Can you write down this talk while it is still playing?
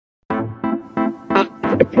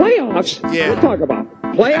The playoffs? Yeah. What talk about?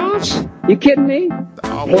 Playoffs? You kidding me?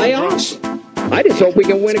 Playoffs? I just hope we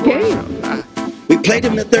can win a game. We played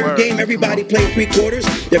them the third game. Everybody played 3 quarters.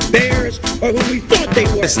 The Bears are who we thought they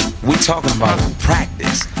were. Listen, we talking about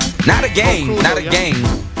practice. Not a game, not a game,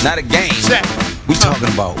 not a game. We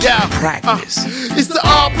talking about practice. It's the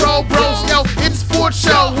All-Pro Bros, yo. It's a sports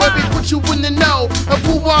show where we put you in the know of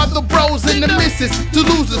who are the bros and the misses, the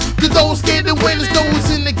losers, to those scared to winners,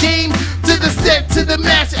 those in the game, to the set, to the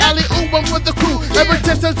match. Alley oop, I'm for the crew. Every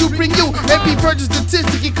touchdown to bring you every virgin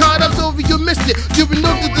statistic. You caught up, so over you missed it. You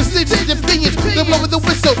know the decisions, the opinions, the one with the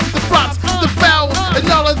whistle, the flops, the fouls, and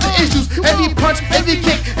all of the issues. Every punch, every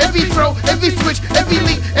kick, every throw, every switch, every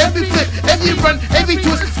leap, every flip, every run, every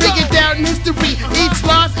twist. Stick it down in history. Each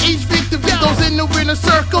loss, each victory goes in the winner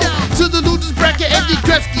circle. To the losers bracket, every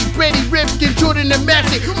Gretzky, Brady, Ripken, Jordan, and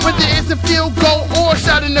Magic. Whether it's a field goal or a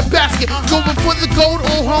shot in the basket, going for the gold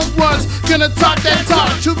or home runs. Gonna talk that talk,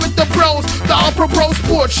 shoot with the pros, the All-Pro Pro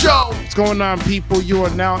Sports Show. What's going on, people? You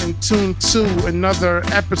are now in tune to another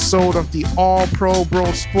episode of the All-Pro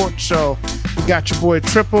Bro Sports Show. We got your boy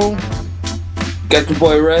Triple. Got your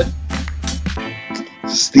boy Red.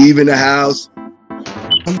 Steve in the house.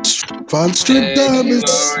 Von Stradamus.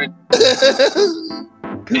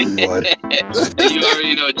 You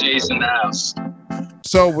already know Jason in the house.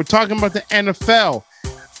 So we're talking about the NFL.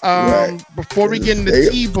 Right. Before we get into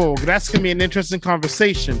T-Bowl, that's going to be an interesting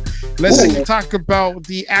conversation. Let's talk about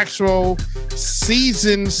the actual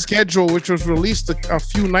season schedule, which was released a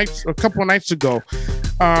couple of nights ago.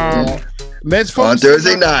 Let's focus on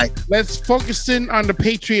Thursday night. Let's focus in on the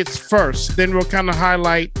Patriots first. Then we'll kind of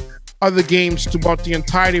highlight other games throughout the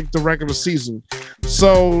entirety of the regular season.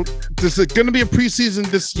 So this is going to be a preseason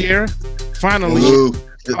this year. Finally. Ooh.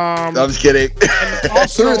 I'm just kidding.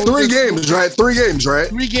 Also, three games, right? 3 games, right?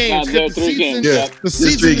 3 games. Yeah, 3 games. Yeah. The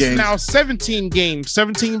season is now 17 games,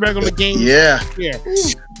 17 regular games. Yeah.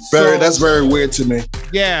 That's very weird to me.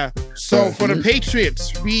 Yeah. So for the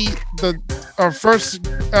Patriots, our first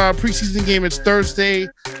preseason game is Thursday,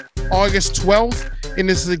 August 12th, and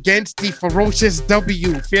this is against the ferocious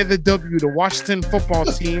Fear the W, the Washington football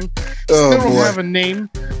team. Still don't have a name.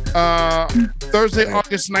 Thursday,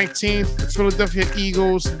 August 19th, Philadelphia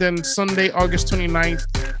Eagles. Then Sunday, August 29th,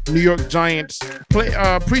 New York Giants. Play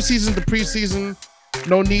preseason to preseason.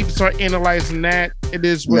 No need to start analyzing that. It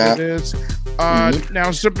is what it is.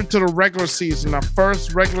 Now jumping to the regular season. Our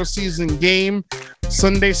first regular season game,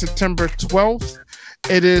 Sunday, September 12th.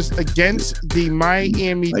 It is against the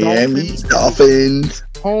Miami Dolphins.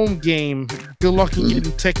 Home game. Good luck in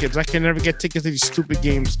getting tickets. I can never get tickets to these stupid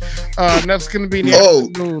games. And that's going to be in the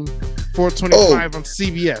afternoon, 4:25 on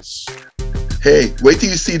CBS. Hey, wait till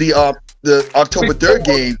you see the October 3rd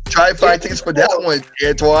game. Try and find tickets for that one,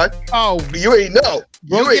 Antoine. Oh, you already know.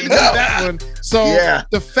 We'll get into that one. So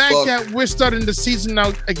the fact that we're starting the season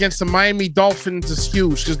out against the Miami Dolphins is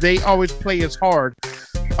huge because they always play as hard.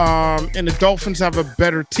 And the Dolphins have a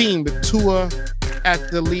better team with Tua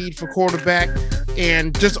at the lead for quarterback.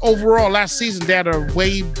 And just overall, last season, they had a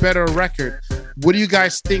way better record. What do you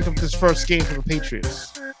guys think of this first game for the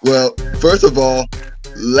Patriots? Well, first of all,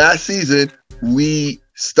 last season, we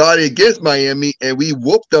started against Miami and we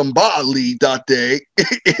whooped them badly that day,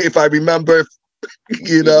 if I remember,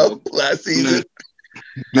 last season.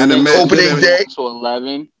 Then the opening day.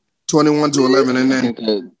 21-11, and then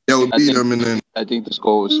we beat them, and then I think the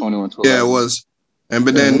score was 21-11. Yeah, it was.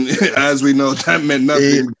 But then, as we know, that meant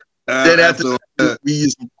nothing. Then after we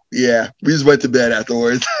just went to bed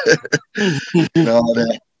afterwards. All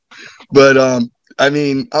that. But I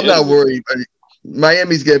mean, I'm not worried.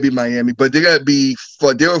 Miami's gonna be Miami, but they're gonna be.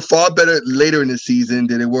 They were far better later in the season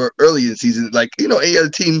than they were early in the season. Like any other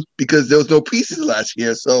team, because there was no preseason last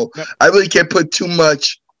year, so I really can't put too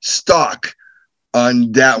much stock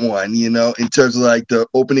on that one. In terms of like the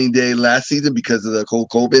opening day last season because of the whole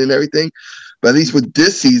COVID and everything. But at least with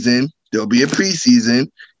this season, there'll be a preseason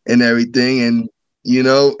and everything, and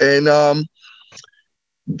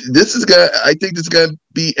this is gonna. I think this is gonna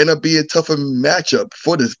end up being a tougher matchup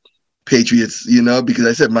for the Patriots. Because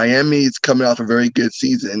I said Miami is coming off a very good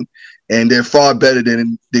season, and they're far better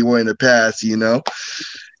than they were in the past.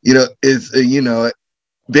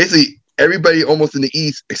 Basically everybody almost in the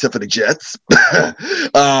East except for the Jets.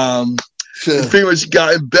 It's pretty much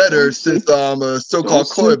gotten better since a so-called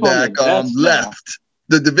quarterback left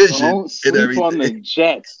the division and everything. On the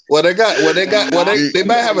Jets. They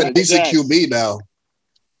might have a decent QB now.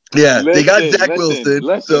 Yeah, they got Zach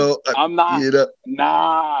Wilson. So I'm not.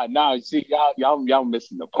 Nah. See, y'all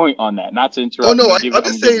missing the point on that. Not to interrupt. Oh no, I'm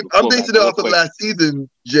just saying. I'm basing it off of last season,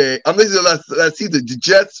 Jay. I'm basing it last season. The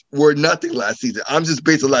Jets were nothing last season. I'm just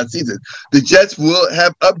based on last season. The Jets will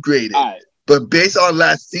have upgraded, but based on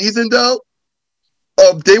last season, though,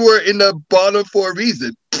 they were in the bottom for a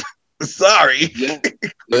reason. Sorry,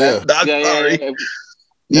 not sorry. Yeah.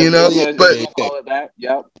 You know, but call it that.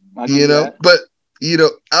 Yep. But.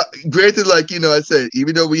 Granted, like, I said,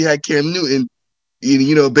 even though we had Cam Newton,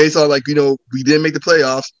 based on, like, we didn't make the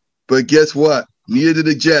playoffs, but guess what? Neither did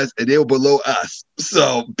the Jets, and they were below us.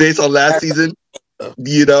 So, based on last season,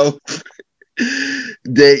 they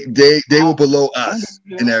were below us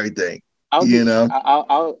and everything. I'll give you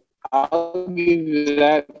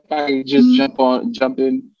that. If I can just jump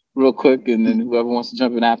in real quick, and then whoever wants to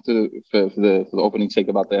jump in after for the opening take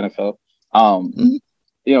about the NFL.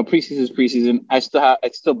 Preseason is preseason.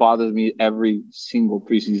 It still bothers me every single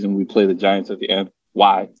preseason we play the Giants at the end.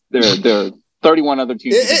 Why? There are 31 other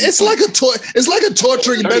teams. It's like a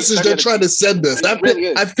torturing message they're trying to send us.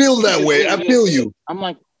 I feel that way. I feel you. I'm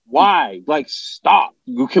like, why? Like, stop.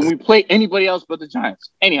 Can we play anybody else but the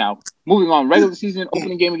Giants? Anyhow, moving on. Regular season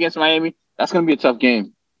opening game against Miami. That's going to be a tough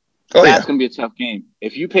game. That's going to be a tough game.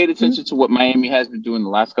 If you paid attention to what Miami has been doing the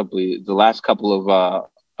last couple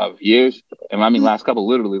of years, and I mean last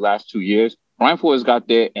 2 years, Brian Flores got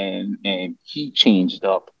there and he changed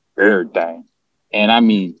up everything. And I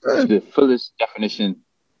mean the fullest definition,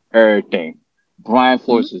 everything. Brian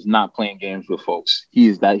Flores is not playing games with folks. He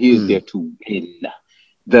is there to win.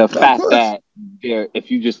 The fact that if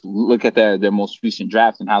you just look at their most recent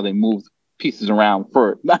drafts and how they moved pieces around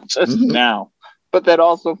for not just now, but that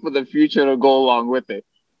also for the future to go along with it.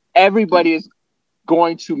 Everybody is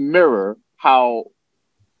going to mirror how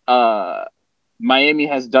Miami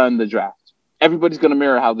has done the draft. Everybody's going to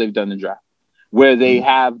mirror how they've done the draft, where they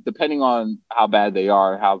have, depending on how bad they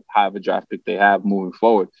are, how high of a draft pick they have moving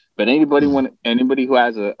forward. But anybody who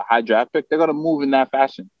has a high draft pick, they're going to move in that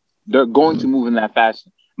fashion. They're going to move in that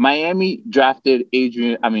fashion. Miami drafted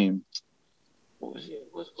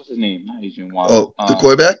what's his name? Not Adrian Waddle. Oh, the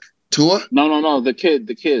quarterback? Tua? No, the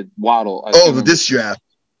kid, Waddle. This draft.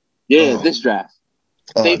 Yeah, this draft.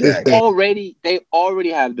 They already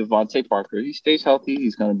have Devontae Parker. He stays healthy.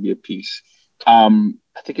 He's going to be a piece. I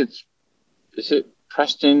think is it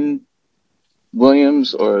Preston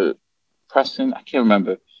Williams or Preston? I can't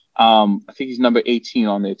remember. I think he's number 18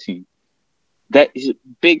 on their team. That is a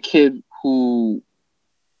big kid who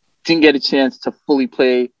didn't get a chance to fully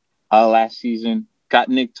play last season. Got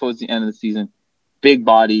nicked towards the end of the season. Big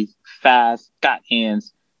body, fast, got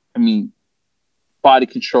hands. I mean, body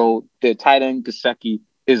control. Their tight end, Gesicki,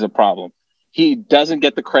 is a problem. He doesn't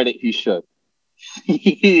get the credit he should.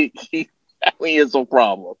 He definitely is a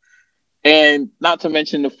problem. And not to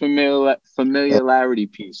mention the familiarity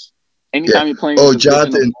piece. Anytime you're playing with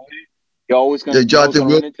Jonathan, you're always going to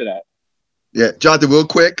run into that. Yeah, Jonathan, real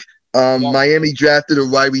quick. Miami drafted a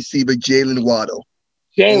wide receiver, Jalen Waddle.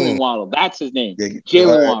 Jalen Waddle, that's his name.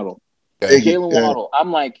 Jalen Waddle. Jalen Waddle.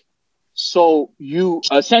 I'm like, so you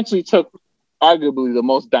essentially took arguably the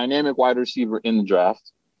most dynamic wide receiver in the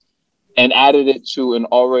draft and added it to an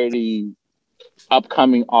already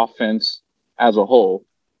upcoming offense as a whole.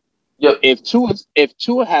 Yeah. If Tua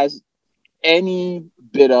has any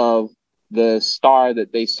bit of the star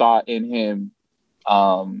that they saw in him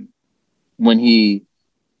when he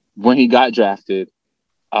got drafted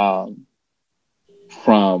from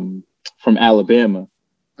Alabama,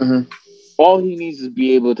 all he needs is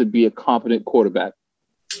be able to be a competent quarterback.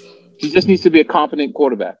 He just needs to be a competent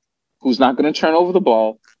quarterback who's not going to turn over the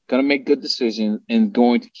ball, going to make good decisions, and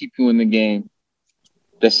going to keep you in the game.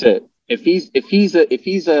 That's it. If he's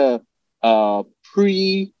a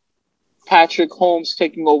pre Patrick Holmes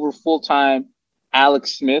taking over full time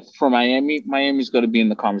Alex Smith for Miami's going to be in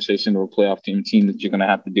the conversation of a playoff team that you're going to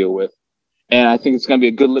have to deal with. And I think it's going to be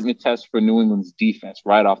a good litmus test for New England's defense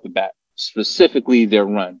right off the bat, specifically their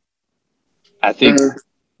run. I think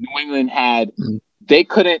New England they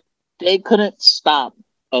couldn't stop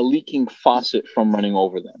a leaking faucet from running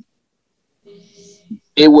over them.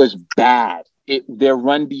 It was bad. Their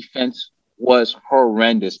run defense was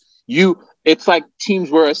horrendous. It's like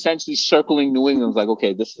teams were essentially circling New England. Like,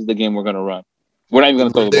 okay, this is the game we're going to run. We're not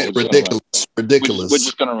even going to throw the ball. Ridiculous. We're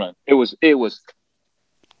just going to run. It was.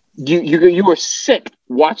 You were sick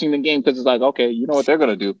watching the game because it's like, okay, you know what they're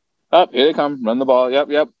going to do. Here they come, run the ball.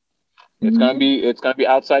 Yep. It's gonna be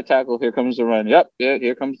outside tackle. Here comes the run. Yep. Yeah.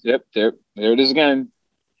 Here comes. Yep. There it is again.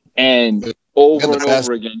 And over and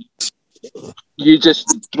over again, you're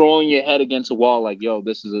just throwing your head against a wall. Like, yo,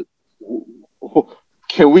 this is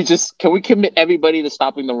Can we commit everybody to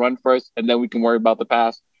stopping the run first, and then we can worry about the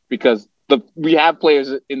pass? Because we have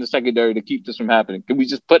players in the secondary to keep this from happening. Can we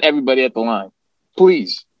just put everybody at the line,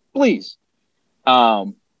 please? But I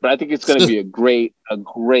think it's going to be a great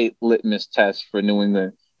litmus test for New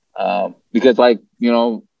England, because, like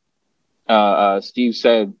Steve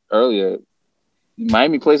said earlier,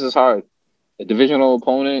 Miami plays us hard. A divisional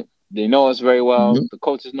opponent, they know us very well. Mm-hmm. The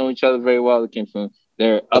coaches know each other very well.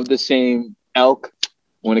 They're of the same ilk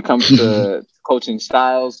when it comes to coaching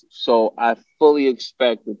styles. So I fully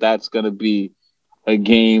expect that that's going to be a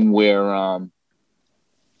game where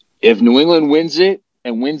if New England wins it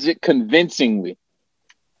and wins it convincingly,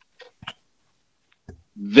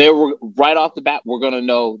 right off the bat, we're going to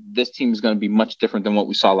know this team is going to be much different than what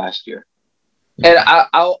we saw last year. And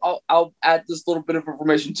I'll add this little bit of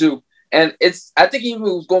information too. And I think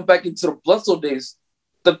even going back into the Bledsoe days,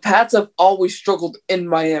 the Pats have always struggled in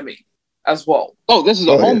Miami as well. Oh, this is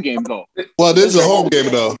a home game though. Well, this is a home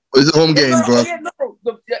game though. It's a home game, bro.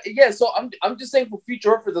 So I'm just saying for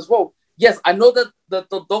future reference as well. Yes, I know that the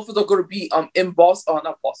Dolphins are going to be in Foxborough.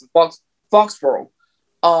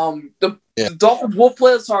 The Dolphins will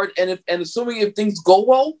play us hard, and assuming if things go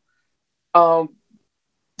well,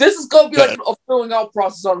 this is going to be like a filling out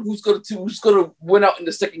process on who's going to win out in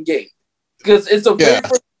the second game, because it's a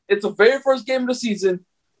very first game of the season.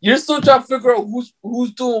 You're still trying to figure out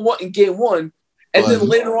who's doing what in game one, and then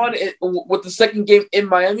later on with the second game in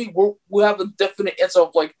Miami, we'll have a definite answer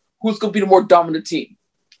of like who's going to be the more dominant team.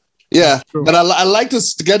 Yeah, but I like the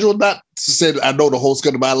schedule. Not to say that I know the whole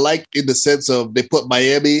schedule, but I like in the sense of they put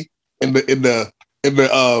Miami in the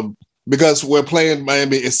because we're playing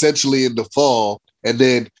Miami essentially in the fall, and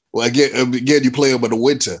then again you play them in the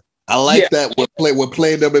winter. I like that we're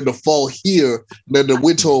playing them in the fall here, and then the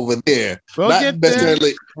winter over there.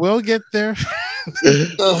 We'll get there.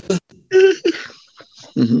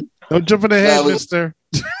 Don't jump in the head, mister.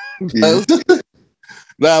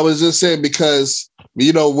 No, I was just saying because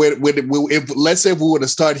if let's say if we were to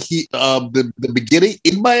start the beginning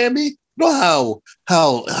in Miami, you know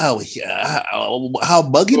how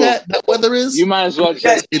muggy that weather is. You might as well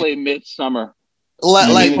just play midsummer.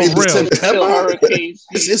 Like in September, hurricane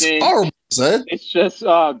season. It's horrible, son. It's just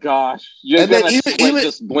gosh, you're gonna even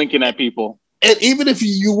just blinking at people. And even if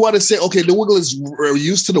you want to say, okay, New England is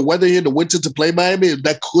used to the weather here in the winter to play Miami,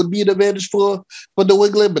 that could be an advantage for New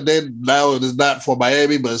England. But then now it is not for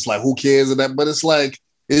Miami. But it's like, who cares? And that, but it's like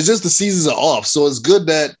it's just the seasons are off, so it's good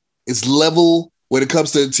that it's level when it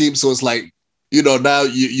comes to the team. So it's like now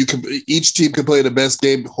you can each team can play the best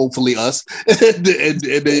game. Hopefully us,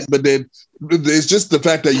 but then it's just the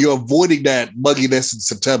fact that you're avoiding that mugginess in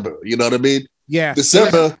September. You know what I mean? Yeah,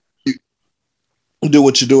 December. Do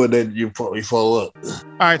what you do, and then you follow up. All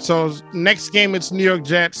right, so next game it's New York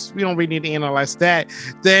Jets. We don't really need to analyze that.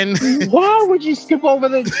 Then why would you skip over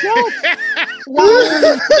the Jets?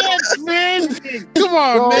 Man? Come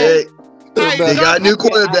on, man. They got a new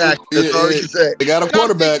quarterback. That's all you can say. They got a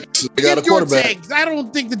quarterback. I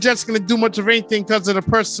don't think the Jets going to do much of anything because of the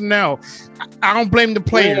personnel. I don't blame the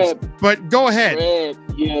players, but go ahead.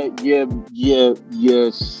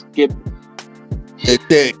 Skip.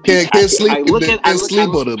 Can't sleep on them.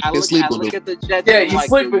 I look at the Jets. Yeah, you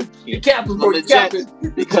sleeping. You capping for the Jets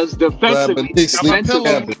because defensively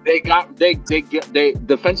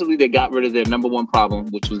they got rid of their number one problem,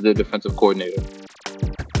 which was their defensive coordinator.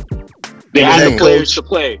 They had the players to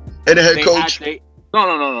play. And the head coach.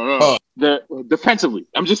 No. Defensively,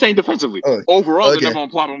 I'm just saying defensively. Overall, the number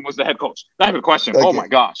one problem was the head coach. Not even a question. Okay. Oh my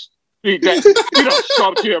gosh. You don't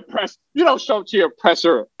show up to your press. You don't show up to your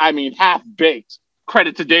presser. I mean, half baked.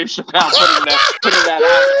 Credit to Dave Chappelle putting that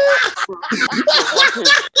out.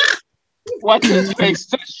 What's his face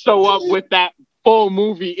to show up with that full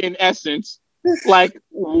movie in essence? Like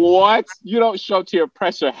what? You don't show up to your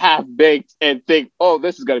presser half baked and think, "Oh,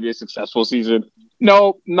 this is going to be a successful season."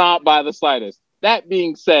 No, not by the slightest. That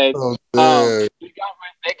being said, they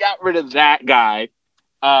got rid of that guy.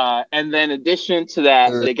 And then in addition to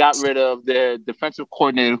that, they got rid of their defensive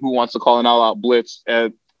coordinator who wants to call an all-out blitz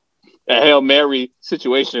at a Hail Mary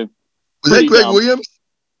situation. Was that Greg Williams?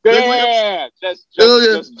 Yeah, just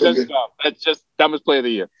dumb. That's just dumbest play of the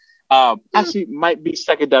year. Actually, might be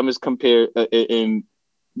second dumbest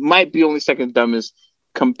might be only second dumbest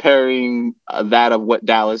comparing that of what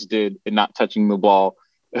Dallas did in not touching the ball,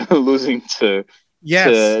 losing to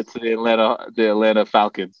the Atlanta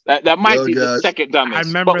Falcons. That might be the second dumbest. I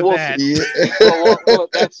remember that.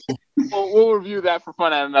 We'll review that for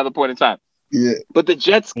fun at another point in time. Yeah. But the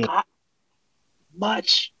Jets got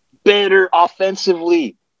much better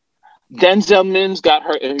offensively. Denzel Mims got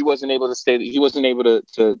hurt and he wasn't able to stay. He wasn't able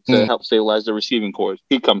to help stabilize the receiving corps.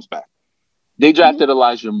 He comes back. They drafted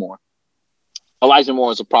Elijah Moore. Elijah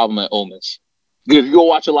Moore is a problem at Ole Miss. If you go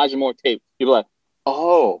watch Elijah Moore tape, you'll be like,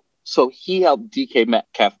 oh, so he helped DK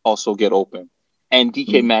Metcalf also get open. And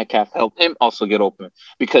DK Metcalf helped him also get open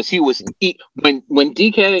because when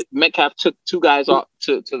DK Metcalf took two guys off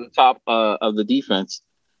to the top of the defense,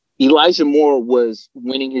 Elijah Moore was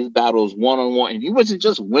winning his battles one-on-one, and he wasn't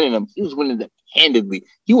just winning them; he was winning them handedly.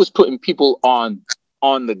 He was putting people on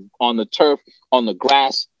the turf, on the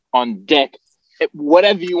grass, on deck,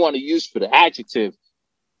 whatever you want to use for the adjective.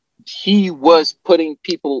 He was putting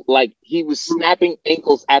people like he was snapping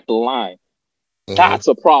ankles at the line. That's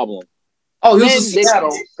a problem. Oh, he was with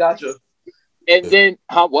Seattle. Gotcha. And then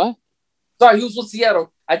what? Sorry, he was with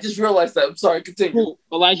Seattle. I just realized that. I'm sorry. Continue. Who,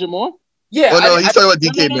 Elijah Moore? Yeah. Oh, no, he's talking about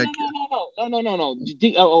DK Metcalf.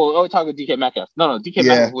 No. We're talking DK Metcalf. No. DK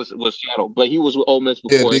Metcalf was Seattle, but he was with Ole Miss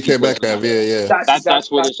before. Yeah, DK Metcalf. Yeah. That's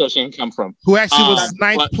where the association come from. Who actually was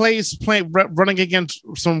ninth place running against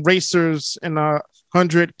some racers in a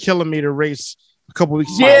 100-kilometer race a couple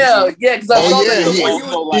weeks ago. Yeah. Because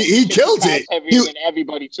he killed it. He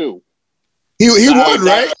everybody too. He won,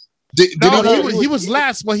 right? He was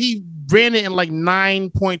last, but he ran it in like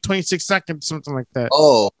 9.26 seconds, something like that.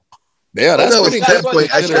 Oh. Yeah, that was 10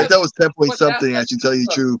 point. Actually, that was 10 point something. I should tell you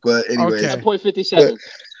the truth, but anyway, 10.57.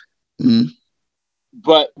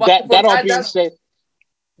 But that all being said,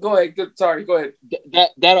 go ahead. Sorry, go ahead.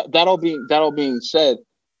 That all being said,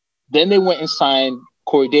 then they went and signed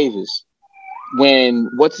Corey Davis. When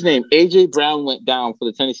what's his name, AJ Brown went down for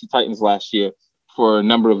the Tennessee Titans last year for a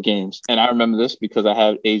number of games, and I remember this because I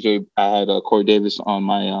had Corey Davis on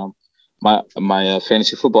my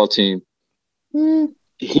fantasy football team.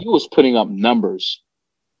 He was putting up numbers.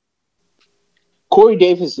 Corey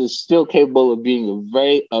Davis is still capable of being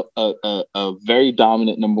a very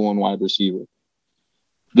dominant number one wide receiver.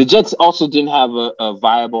 The Jets also didn't have a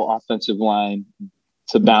viable offensive line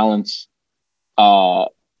to balance a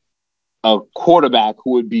quarterback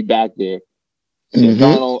who would be back there. Sam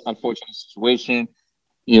Darnold, unfortunate situation.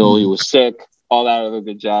 He was sick, all that other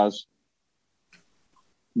good jazz.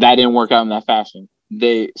 That didn't work out in that fashion.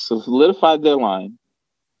 They solidified their line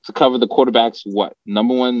to cover the quarterback's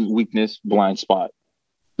number one weakness, blind spot.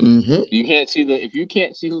 You can't see if you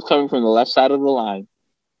can't see who's coming from the left side of the line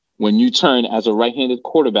when you turn as a right-handed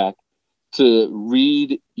quarterback to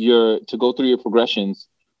go through your progressions,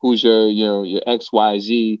 who's your X, Y,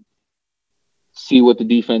 Z, see what the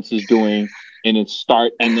defense is doing, and it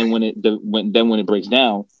start, and then when it breaks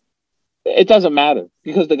down, it doesn't matter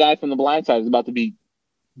because the guy from the blind side is about to be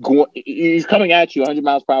he's coming at you 100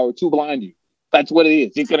 miles per hour to blind you. That's what it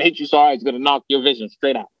is. He's going to hit you so hard, he's going to knock your vision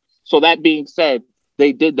straight out. So that being said,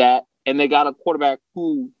 they did that, and they got a quarterback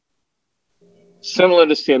who, similar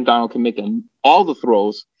to Sam Darnold, can make all the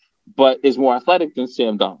throws, but is more athletic than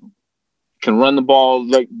Sam Darnold. Can run the ball,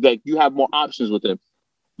 like you have more options with him.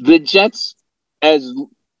 The Jets, as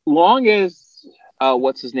long as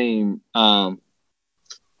what's his name? Saleh,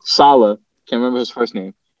 can't remember his first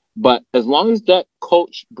name. But as long as that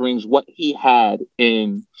coach brings what he had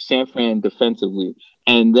in San Fran defensively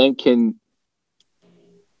and then can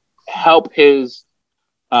help his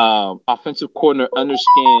offensive coordinator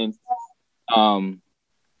understand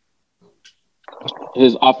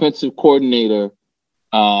his offensive coordinator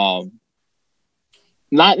not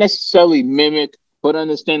necessarily mimic, but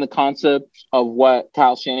understand the concept of what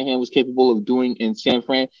Kyle Shanahan was capable of doing in San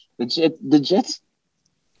Fran, the Jets,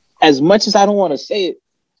 as much as I don't want to say it,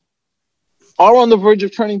 are on the verge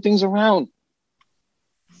of turning things around.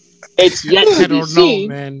 It's yet to be seen.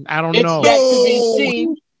 Man. I don't It's know. yet to be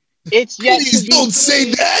seen. It's yet Please to be don't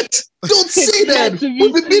say that. Don't say that.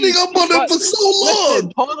 We've been beating up on it for so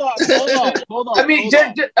long. Hold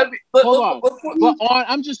on.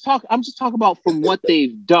 I'm just talking about from what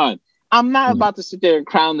they've done. I'm not about to sit there and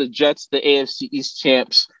crown the Jets the AFC East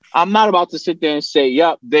champs. I'm not about to sit there and say,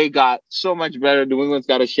 "Yep, they got so much better. New England's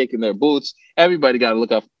got to shake in their boots. Everybody got to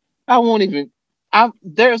look up."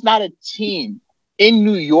 There's not a team in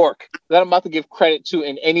New York that I'm about to give credit to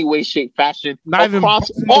in any way, shape, fashion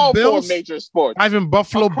across all four major sports. Not even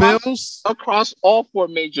Buffalo Bills? Across all four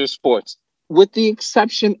major sports, with the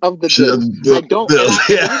exception of the Bills.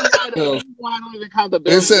 I don't even count the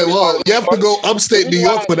Bills. They said, well, you have to go upstate New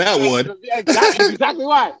York for that one. Exactly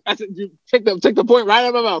why. You take the point right out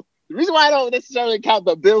of my mouth. The reason why I don't necessarily count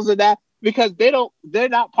the Bills in that, because they're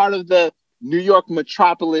not part of the New York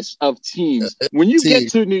metropolis of teams. When you get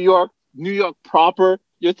to New York proper,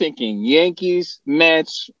 you're thinking Yankees,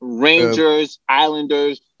 Mets, Rangers,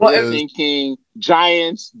 Islanders. You're thinking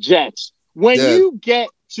Giants, Jets. When you get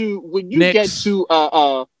to Knicks and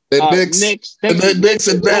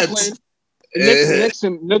Nets.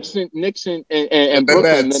 Nixon and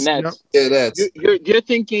Brooklyn, the Nets. Yeah, Nets. You're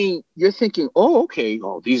thinking, oh, okay,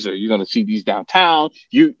 you're gonna see these downtown.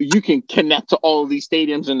 You can connect to all of these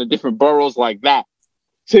stadiums in the different boroughs like that.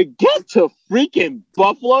 To get to freaking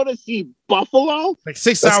Buffalo to see Buffalo, like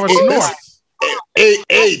 6 hours north.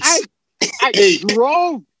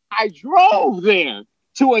 I drove there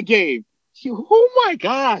to a game. Oh my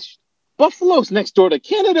gosh, Buffalo's next door to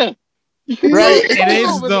Canada. Right, it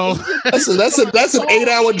is though. That's an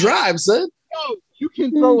 8-hour drive, son. Yo, you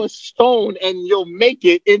can throw a stone and you'll make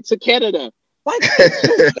it into Canada. Like,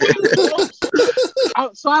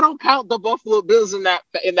 so I don't count the Buffalo Bills in that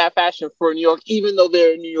fashion for New York, even though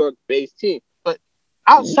they're a New York-based team. But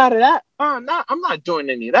outside of that, I'm not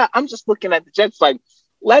doing any of that. I'm just looking at the Jets like,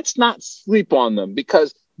 let's not sleep on them,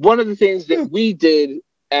 because one of the things that we did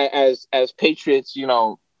as Patriots,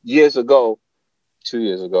 2 years ago,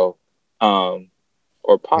 or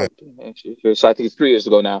probably actually, so I think it's 3 years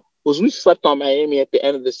ago now, was we slept on Miami at the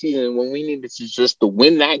end of the season when we needed to just to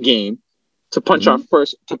win that game to punch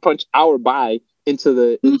our bye into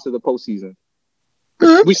the postseason.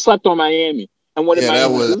 We slept on Miami, and what did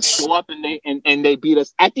Miami do? Go up and they beat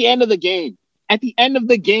us at the end of the game. At the end of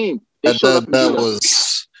the game, they showed up and beat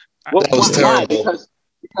us. That was terrible.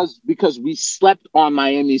 Because we slept on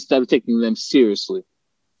Miami instead of taking them seriously.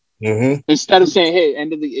 Mm-hmm. Instead of saying, "Hey,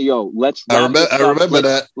 end of the let's." I remember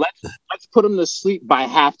that. Let's put them to sleep by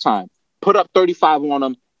halftime. Put up 35 on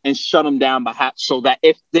them and shut them down by half, so that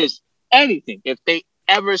if there's anything, if they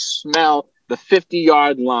ever smell the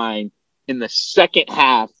 50-yard line in the second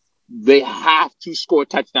half, they have to score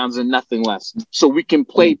touchdowns and nothing less. So we can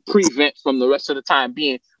play prevent from the rest of the time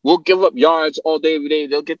being. We'll give up yards all day, every day.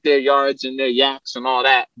 They'll get their yards and their yaks and all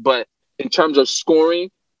that. But in terms of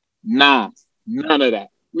scoring, none of that.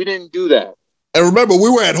 We didn't do that. And remember, we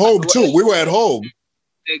were at home too. We were at home.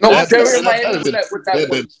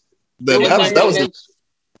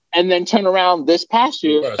 And then turn around this past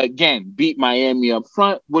year again, beat Miami up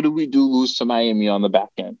front. What did we do? Lose to Miami on the back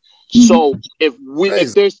end. So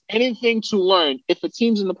if there's anything to learn, if a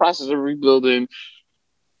team's in the process of rebuilding,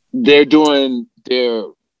 they're doing their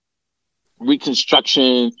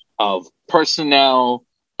reconstruction of personnel,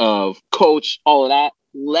 of coach, all of that.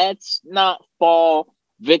 Let's not fall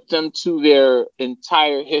victim to their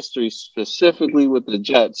entire history, specifically with the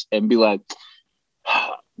Jets, and be like,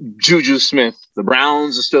 Juju Smith, the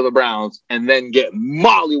Browns are still the Browns, and then get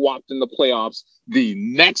mollywopped in the playoffs the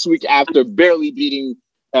next week after barely beating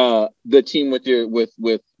the team with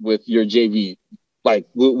your JV. Like,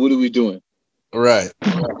 what are we doing? Right.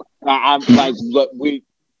 I'm like, look,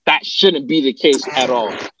 that shouldn't be the case at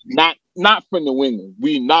all. Not for New England.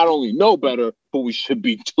 We not only know better, but we should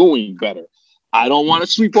be doing better. I don't want to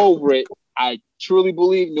sweep over it. I truly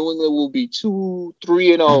believe New England will be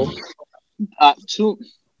 2-3-0.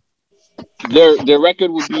 Their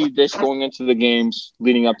record would be this going into the games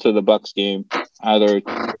leading up to the Bucs game, either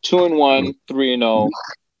 2-1, 3-0,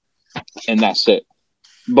 and that's it.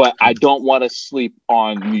 But I don't want to sleep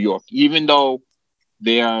on New York, even though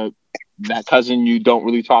they are that cousin you don't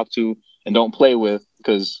really talk to and don't play with,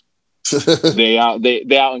 because they out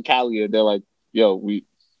in Cali. They're like, yo, we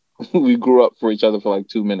grew up for each other for like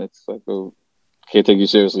 2 minutes. Like, oh, can't take you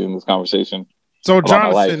seriously in this conversation. So,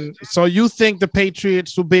 Jonathan, so you think the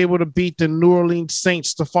Patriots will be able to beat the New Orleans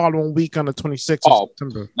Saints the following week on the 26th of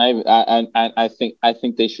September? I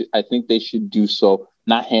think they should. I think they should do so,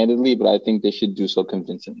 not handedly, but I think they should do so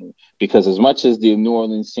convincingly. Because as much as the New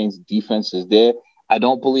Orleans Saints defense is there, I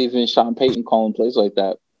don't believe in Sean Payton calling plays like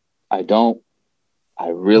that. I don't. I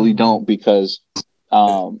really don't, because.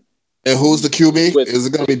 And who's the QB? Is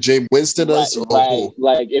it going to be Jameis Winston?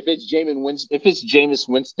 Like if it's Jameis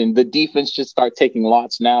Winston, the defense should start taking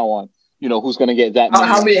lots now on who's going to get that.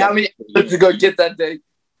 How many to go get that day?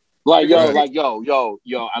 Yo,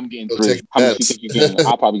 I'm getting 3. How many you think you're getting?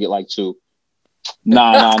 I'll probably get like 2.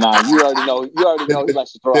 Nah. You already know he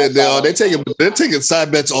likes to throw. They're taking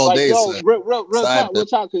side bets all day. Real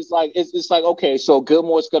talk. Because it's like, okay, so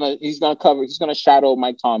Gilmore's gonna cover. He's gonna shadow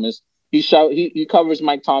Mike Thomas. He covers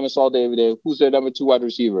Mike Thomas all day, every day. Who's their number 2 wide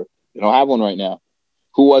receiver? They don't have one right now.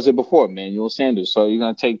 Who was it before? Emmanuel Sanders. So you're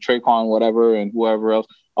going to take Traquan, whatever, and whoever else.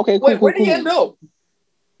 Okay, cool. Wait, where did he end up?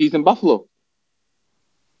 He's in Buffalo.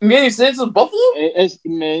 Emmanuel Sanders in Buffalo?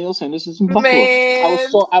 Emmanuel Sanders is in Buffalo. Man.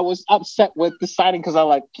 I was upset with the signing because I'm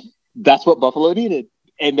like, that's what Buffalo needed.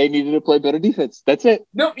 And they needed to play better defense. That's it.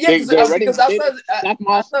 No, yeah, because Zach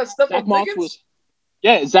Moss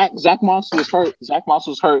was hurt. Zach Moss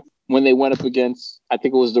was hurt when they went up against, I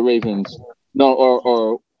think it was the Ravens. No,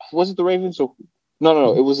 or was it the Ravens? Or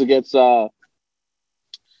No. It was against the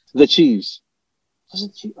Chiefs. Was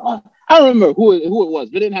it Chiefs? I don't remember who it was.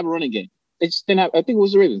 They didn't have a running game. They just didn't have. I think it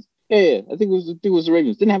was the Ravens. Yeah. I think it was the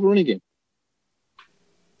Ravens. Didn't have a running game.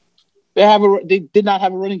 They did not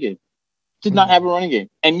have a running game. Did not have a running game,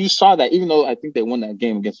 and you saw that. Even though I think they won that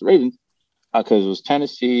game against the Ravens, because it was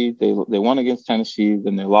Tennessee. They won against Tennessee.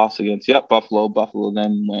 Then they lost against Buffalo. Buffalo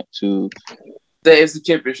then went to the AFC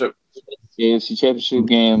Championship. AFC Championship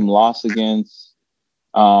game. Lost against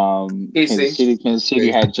Kansas City. Kansas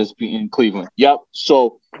City had just beaten Cleveland. Yep.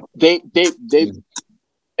 So they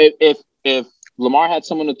if Lamar had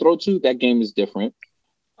someone to throw to, that game is different.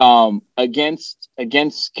 Against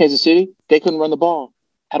Kansas City, they couldn't run the ball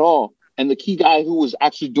at all. And the key guy who was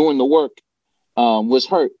actually doing the work was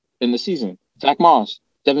hurt in the season. Zach Moss.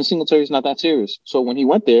 Devin Singletary's not that serious. So when he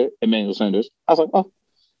went there, Emmanuel Sanders, I was like, oh,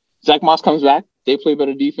 Zach Moss comes back. They play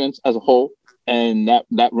better defense as a whole. And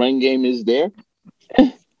that running game is there.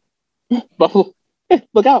 Buffalo,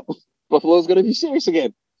 look out. Buffalo's going to be serious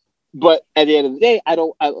again. But at the end of the day,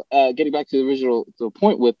 getting back to the original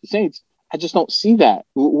point with the Saints, I just don't see that.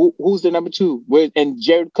 Who's the number two? And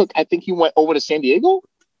Jared Cook, I think he went over to San Diego,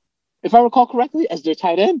 if I recall correctly, as their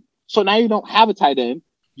tight end. So now you don't have a tight end.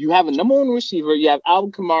 You have a number one receiver. You have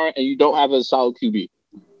Alvin Kamara, and you don't have a solid QB.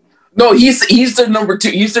 No, he's the number two.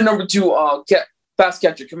 He's the number two pass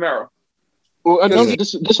catcher, Kamara. Well,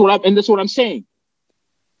 this is what I'm saying.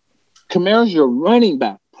 Kamara's your running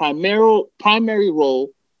back. Primary role.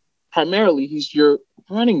 Primarily, he's your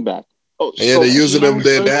running back. Oh, yeah, they're using him.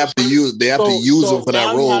 They have to use him for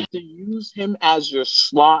that role. You have to use him as your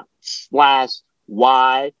slot /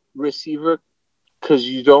 wide receiver because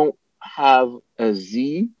you don't have a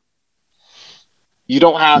Z. You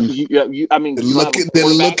don't have. They're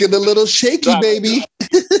looking a little shaky, baby.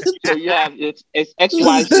 So you have it's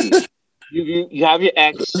XYZ. You have your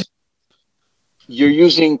X. You're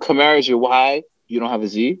using Kamara as your Y. You don't have a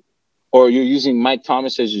Z, or you're using Mike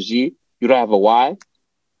Thomas as your Z. You don't have a Y.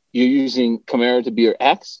 You're using Kamara to be your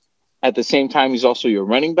X. At the same time, he's also your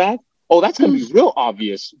running back. Oh, that's going to be real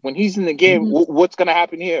obvious. When he's in the game, what's going to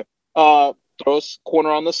happen here? Throw a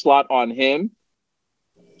corner on the slot on him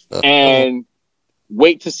and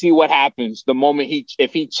wait to see what happens. The moment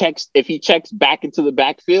if he checks back into the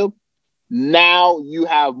backfield, now you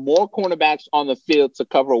have more cornerbacks on the field to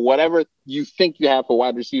cover whatever you think you have for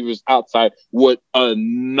wide receivers outside with a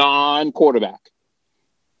non-quarterback.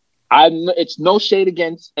 It's no shade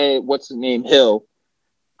against what's his name, Hill.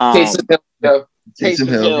 Taysom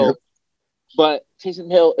Hill. Yeah. But Taysom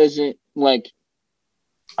Hill isn't like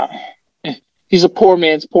he's a poor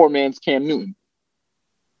man's Cam Newton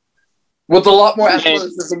with a lot more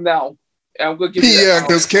athleticism now. I'm gonna give you that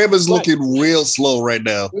because Cam is looking real slow right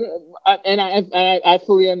now. And I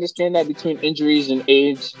fully understand that between injuries and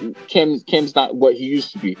age, Cam's not what he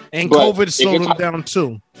used to be. And COVID slowed him down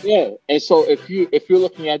too. Yeah, and so if you're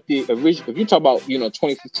looking at the original, if you talk about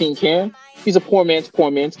 2015 Cam, he's a poor man's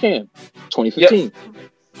Cam. 2015. Yep.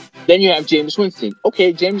 Then you have Jameis Winston.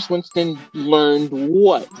 Okay, Jameis Winston learned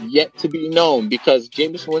what? Yet to be known, because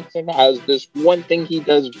Jameis Winston has this one thing he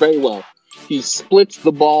does very well. He splits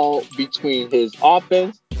the ball between his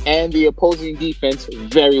offense and the opposing defense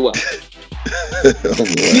very well. 30.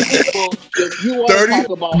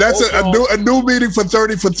 That's a new meaning for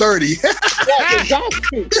 30 for 30. Yeah,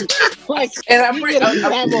 exactly. Like, and I'm yeah,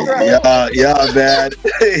 man.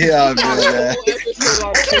 Yeah, man.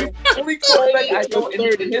 Only quarterback I know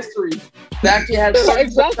in history that actually had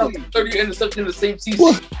 30 interceptions in the same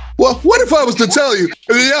season. Well, what if I was to tell you,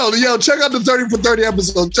 yo, check out the 30 for 30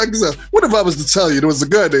 episode. Check this out. What if I was to tell you there was a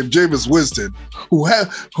guy named Jameis Winston who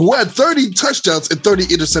had 30 touchdowns and 30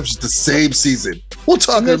 interceptions the same season? We're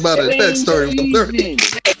talking about it. That story for 30.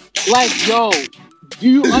 Like, yo, do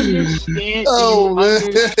you understand?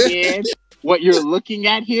 Understand what you're looking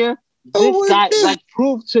at here? This guy,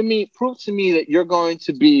 prove to me that you're going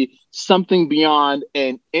to be something beyond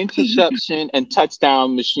an interception and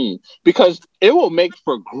touchdown machine, because it will make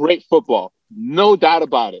for great football, no doubt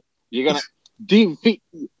about it. You're gonna defeat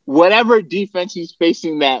whatever defense he's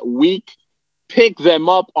facing that week. Pick them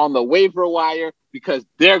up on the waiver wire because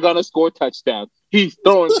they're gonna score touchdowns. He's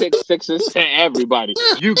throwing pick sixes to everybody.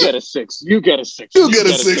 You get a six. You get a six. You get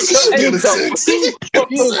a six. You get a six. He is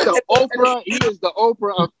the Oprah. He is the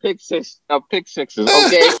Oprah of pick sixes.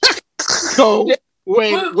 Okay. So if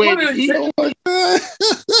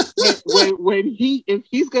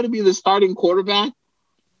he's gonna be the starting quarterback,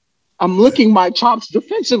 I'm licking my chops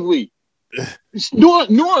defensively. New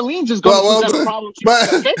Orleans is going to present a problem.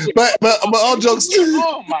 But all jokes.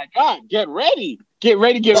 Oh my God! Get ready! But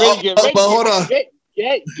hold on.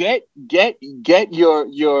 Get your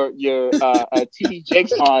TD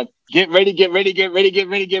Jakes on. Get ready,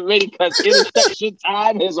 because interception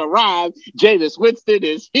time has arrived. Jameis Winston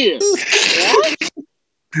is here.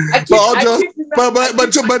 But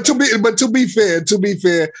to be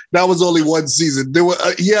fair, that was only one season.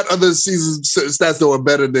 He had other seasons stats that were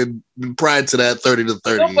better than prior to that 30 to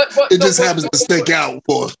 30. It just happens to stick out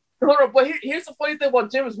for. But here's the funny thing about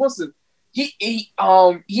Jameis Winston. He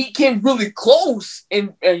came really close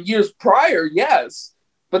in years prior, yes.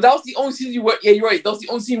 But that was the only season you're right. That was the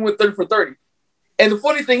only season went 30 for 30. And the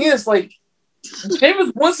funny thing is, like,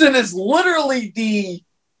 Jameis Winston is literally the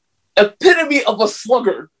epitome of a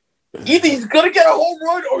slugger. Either he's gonna get a home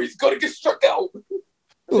run or he's gonna get struck out.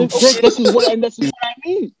 This is what I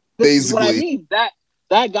mean. This is what I mean. That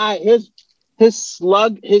guy, his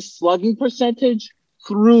slugging percentage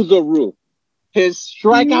through the roof. His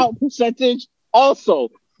strikeout percentage also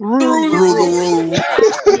through the roof.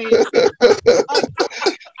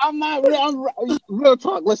 I'm real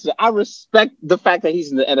talk. Listen, I respect the fact that he's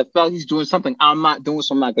in the NFL. He's doing something I'm not doing,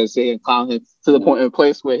 so I'm not going to say and call him to the point in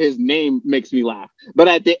place where his name makes me laugh. But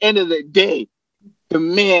at the end of the day, the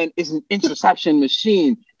man is an interception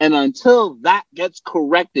machine. And until that gets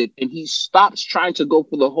corrected and he stops trying to go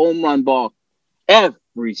for the home run ball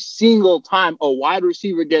every single time a wide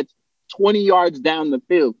receiver gets 20 yards down the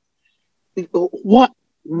field, what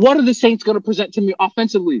are the Saints going to present to me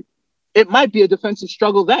offensively? It might be a defensive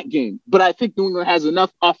struggle that game, but I think New England has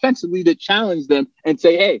enough offensively to challenge them and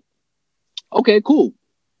say, hey, okay, cool.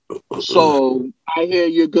 So I hear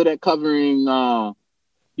you're good at covering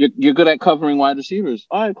you're good at covering wide receivers.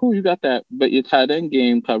 All right, cool, you got that. But your tight end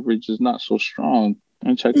game coverage is not so strong.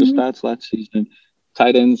 And check the stats last season.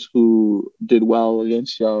 Tight ends who did well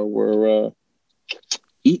against y'all were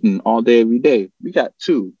eaten all day, every day. We got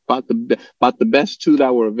two, about the best two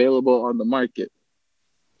that were available on the market.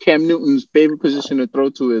 Cam Newton's favorite position to throw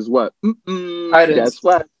to is what? Guess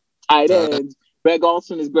what? Tight ends. Greg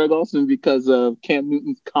Olsen is Greg Olsen because of Cam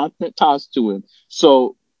Newton's constant toss to him.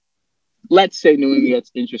 So let's say New England gets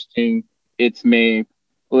interesting. It's May, a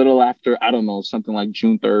little after, I don't know, something like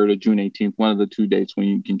June 3rd or June 18th, one of the two dates when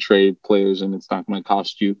you can trade players and it's not going to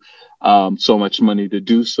cost you so much money to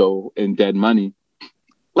do so in dead money.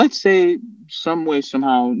 Let's say some way,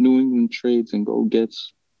 somehow, New England trades and go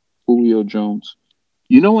gets Julio Jones.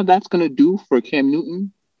 You know what that's going to do for Cam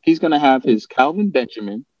Newton? He's going to have his Calvin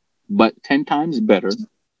Benjamin, but 10 times better.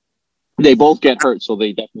 They both get hurt, so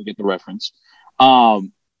they definitely get the reference.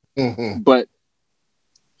 But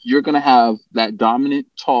you're going to have that dominant,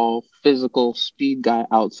 tall, physical, speed guy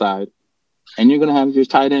outside, and you're going to have your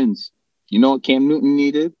tight ends. You know what Cam Newton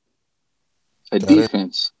needed? A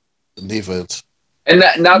defense. Defense. And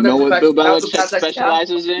now you know what Bill Belichick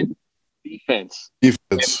specializes in? Defense. If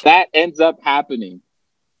that ends up happening,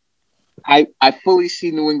 I fully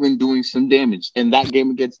see New England doing some damage. In that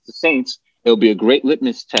game against the Saints, it'll be a great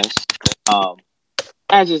litmus test.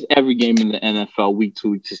 As is every game in the NFL, week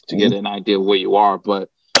to week, just to get an idea of where you are. But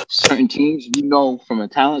certain teams, you know, from a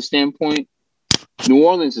talent standpoint, New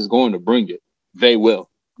Orleans is going to bring it. They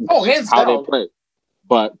will. Oh, hands how down. They play.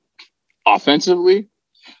 But offensively,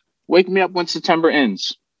 wake me up when September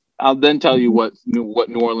ends. I'll then tell you what New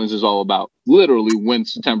Orleans is all about. Literally when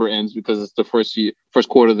September ends, because it's the first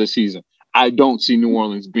quarter of the season. I don't see New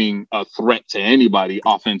Orleans being a threat to anybody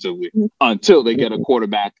offensively until they get a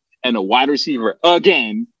quarterback and a wide receiver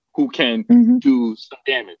again who can do some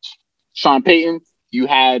damage. Sean Payton, you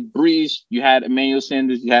had Breeze, you had Emmanuel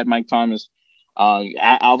Sanders, you had Mike Thomas, you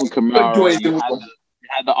had Alvin Kamara, you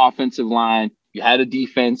had the offensive line, you had a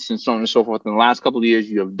defense, and so on and so forth. In the last couple of years,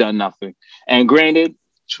 you have done nothing. And granted,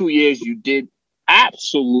 2 years you did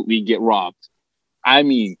absolutely get robbed. I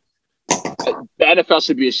mean, the NFL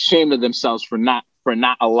should be ashamed of themselves for not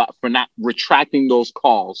retracting those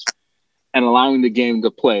calls and allowing the game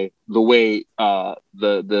to play the way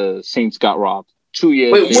the Saints got robbed. 2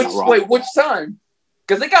 years. Which time?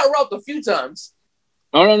 Because they got robbed a few times.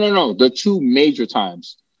 No. The two major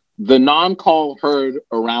times. The non-call heard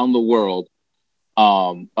around the world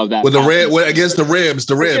of that. With against the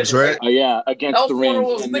Rams, right? Yeah, against the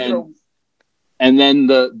Rams. And then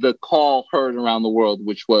the call heard around the world,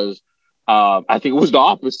 which was, I think it was the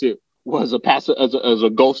opposite, was a pass as a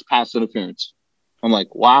ghost pass interference. I'm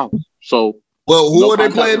like, wow. So, well, who were they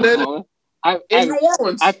playing then? In New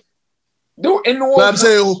Orleans. They were in New Orleans. I'm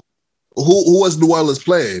saying, who was New Orleans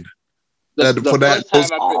playing? The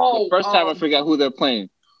first time I forgot who they're playing,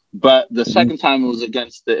 but the second time it was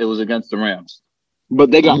against the Rams. But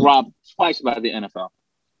they got robbed twice by the NFL.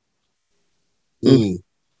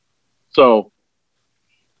 So,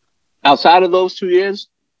 outside of those 2 years,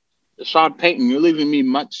 Sean Payton, you're leaving me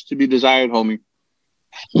much to be desired, homie.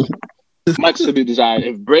 Much to be desired.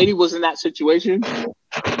 If Brady was in that situation,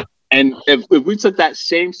 and if we took that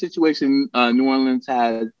same situation New Orleans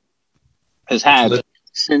has had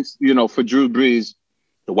since, for Drew Brees,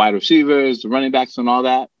 the wide receivers, the running backs, and all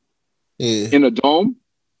that, in a dome.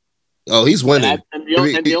 Oh, he's winning. And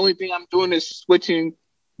the only thing I'm doing is switching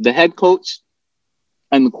the head coach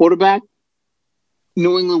and the quarterback.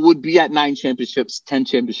 New England would be at 9 championships, 10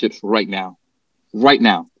 championships right now.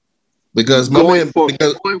 Because going for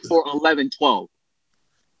 11-12.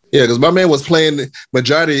 Yeah, because my man was playing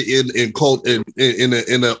majority in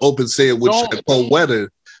an open set had cold weather.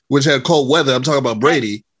 I'm talking about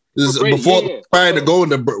Brady. This is prior to going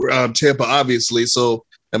to Tampa, obviously. So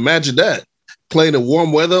imagine that, playing in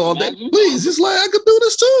warm weather all day. Please, it's like I could do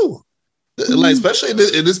this too. Like, especially in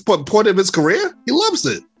this point of his career, he loves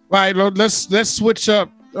it. Right, let's switch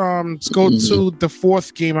up. Let's go to the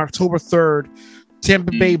 4th game, October 3rd.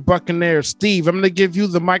 Tampa Bay Buccaneers. Steve, I'm going to give you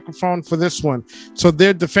the microphone for this one. So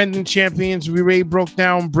they're defending champions. We already broke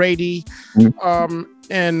down Brady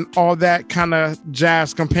and all that kind of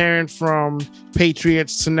jazz, comparing from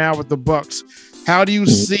Patriots to now with the Bucs. How do you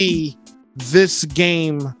see this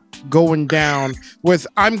game going down with,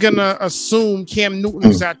 I'm going to assume Cam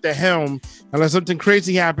Newton is at the helm, unless something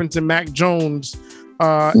crazy happens to Mac Jones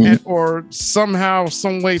or somehow,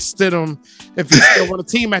 some way Stidham, if he's still on the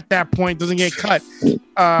team at that point, doesn't get cut,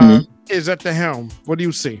 is at the helm. What do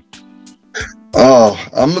you see? Oh,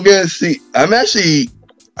 I'm thinking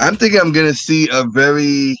I'm going to see a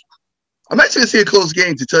close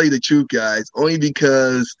game, to tell you the truth, guys, only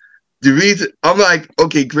because the reason I'm like,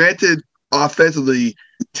 okay, granted, offensively,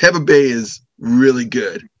 Tampa Bay is really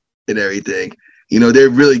good and everything. They're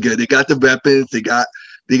really good. They got the weapons. They got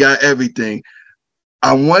everything.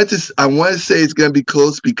 I want to say it's going to be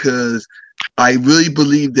close because I really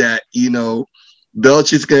believe that,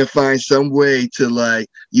 Belichick's going to find some way to, like,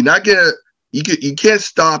 you can't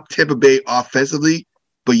stop Tampa Bay offensively,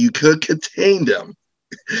 but you could contain them.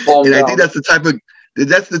 I think that's the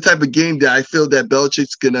type of game that I feel that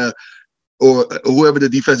Belichick's going to, or whoever the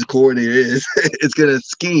defensive coordinator is going to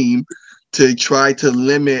scheme to try to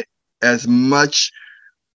limit as much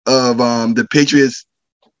of the Patriots'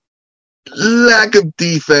 lack of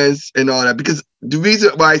defense and all that. Because the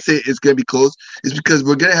reason why I say it's going to be close is because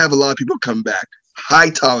we're going to have a lot of people coming back.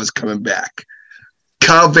 Hightower's coming back.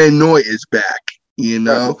 Kyle Van Noy is back.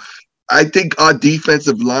 I think our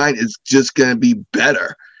defensive line is just going to be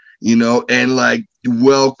better, and like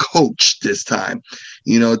well coached this time,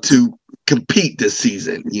 to compete this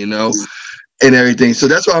season, and everything. So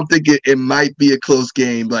that's why I'm thinking it might be a close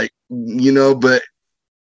game, like, but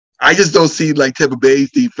I just don't see like Tampa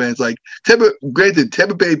Bay's defense. Like Tampa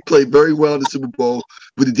Bay played very well in the Super Bowl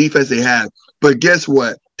with the defense they have. But guess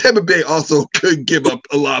what? Tampa Bay also could give up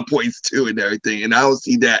a lot of points too and everything. And I don't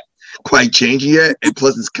see that quite changing yet. And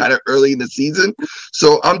plus it's kind of early in the season.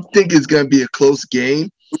 So I'm thinking it's going to be a close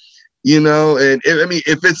game, and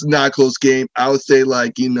if it's not a close game, I would say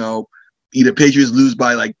like, either Patriots lose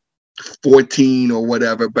by like 14 or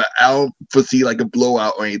whatever, but I don't foresee like a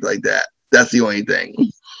blowout or anything like that. That's the only thing.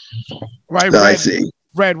 Right, I see.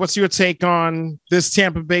 Red, what's your take on this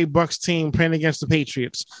Tampa Bay Bucs team playing against the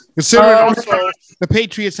Patriots? Considering also the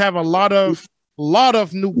Patriots have a lot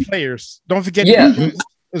of new players. Don't forget,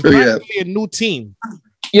 it's practically a new team.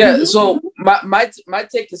 Yeah. So my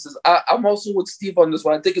take is I'm also with Steve on this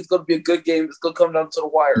one. I think it's going to be a good game. It's going to come down to the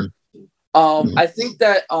wire. I think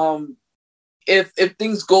that if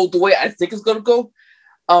things go the way I think it's going to go,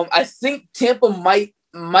 I think Tampa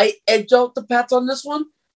might edge out the Pats on this one.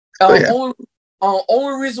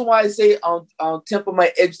 Only reason why I say Tampa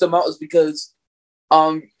might edge them out is because,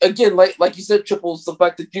 again, like you said, Triples, the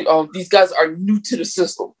fact that these guys are new to the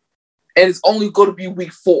system, and it's only going to be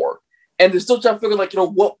week 4, and they're still trying to figure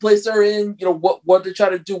what place they're in, what they're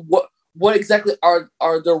trying to do, what exactly are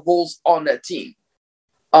their roles on that team,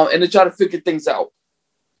 and they're trying to figure things out.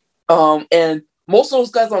 And most of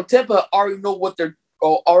those guys on Tampa already know what their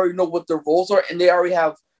roles are, and they already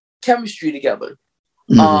have chemistry together.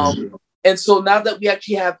 And so now that we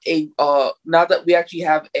actually have a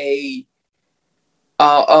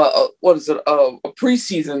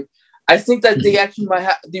preseason, I think that they actually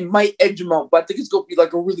might edge them out, but I think it's going to be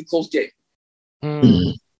like a really close game.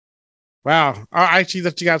 Wow, I actually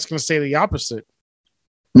thought you guys were going to say the opposite.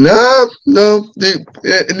 No.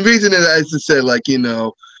 The reason is, as I said, like,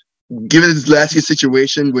 given this last year's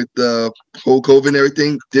situation with the whole COVID and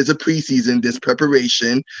everything, there's a preseason, there's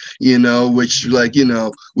preparation,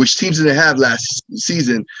 which teams didn't have last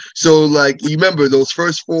season. So, like, you remember those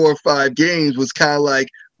first 4 or 5 games was kind of like,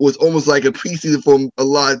 was almost like a preseason for a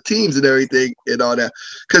lot of teams and everything and all that.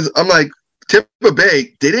 Because I'm like, Tampa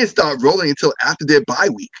Bay, they didn't start rolling until after their bye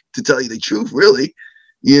week, to tell you the truth, really.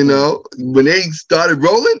 You know, when they started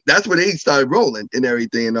rolling, that's when they started rolling and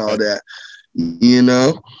everything and all that, you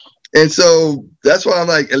know. And so that's why I'm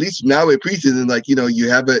like, at least now with preseason, like, you know, you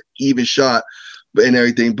have an even shot and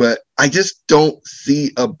everything. But I just don't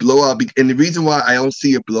see a blowout. And the reason why I don't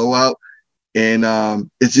see a blowout, and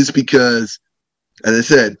it's just because, as I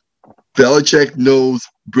said, Belichick knows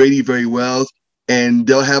Brady very well, and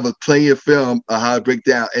they'll have plenty of film of how to break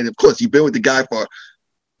down. And of course, you've been with the guy for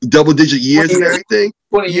double-digit years and everything.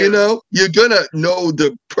 You know, you're gonna know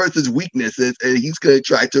the person's weaknesses, and he's gonna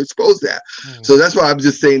try to expose that. So that's why I'm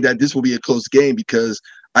just saying that this will be a close game, because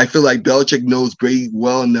I feel like Belichick knows Brady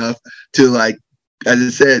well enough to, like, as I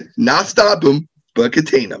said, not stop him, but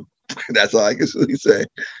contain him. That's all I can really say.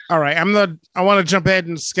 All right, I want to jump ahead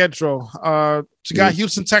in the schedule. You got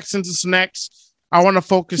Houston Texans is next. I want to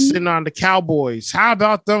focus in on the Cowboys. How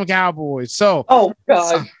about them Cowboys? So, oh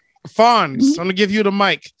God, Fonz, I'm gonna give you the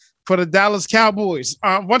mic for the Dallas Cowboys.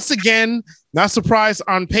 Once again, not surprised,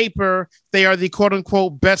 on paper, they are the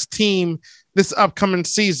quote-unquote best team this upcoming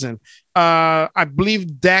season. I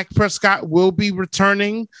believe Dak Prescott will be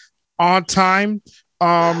returning on time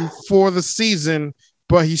for the season,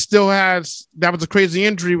 but he still has, that was a crazy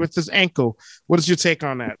injury with his ankle. What is your take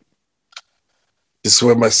on that? This is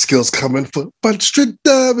where my skills come in for bunch of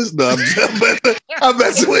diamonds. No, I'm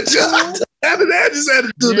messing with you. I just had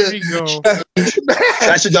to do that.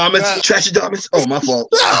 Trashadamas. Oh, my fault.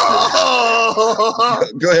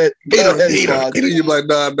 Go ahead. You're like,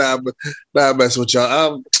 nah, I'm messing with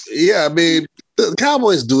y'all. Yeah, I mean, the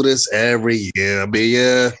Cowboys do this every year. I mean,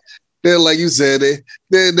 yeah. They're, like you said,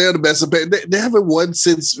 they're the best. They haven't won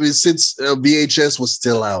since VHS was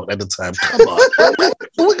still out at the time. Come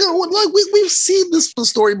on, we've seen this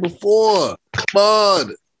story before. Come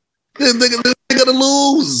on, they're gonna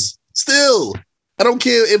lose still. I don't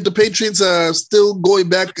care if the Patriots are still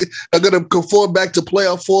are gonna conform back to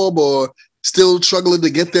playoff form or still struggling to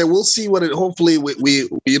get there. We'll see what it. Hopefully, we're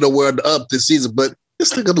up this season, but they're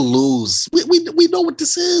still gonna lose. We know what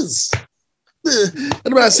this is.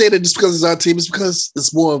 I'm not saying it just because it's our team. It's because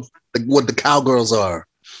it's more of like what the Cowgirls are.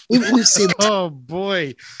 We've seen. Oh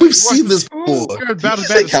boy, we've seen this before. About to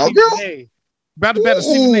bet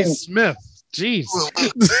Stephen A. Smith. Jeez,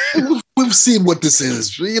 we've seen what this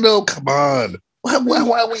is. You know, come on. Why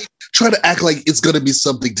are we trying to act like it's going to be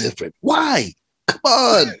something different? Why? Come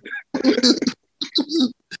on. We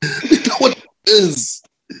know what it is.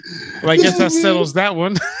 Well, I guess that settles that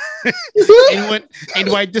one.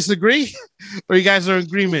 Anybody disagree, or you guys are in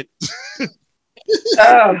agreement?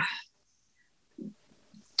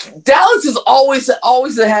 Dallas has always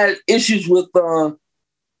had issues with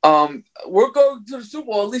we're going to the Super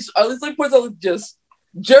Bowl. At least let me put it like this: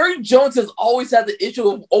 Jerry Jones has always had the issue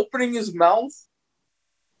of opening his mouth,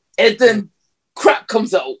 and then crap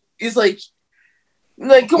comes out. He's like,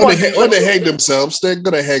 come on. When they hang themselves, they're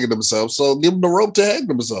gonna hang themselves. So give them the rope to hang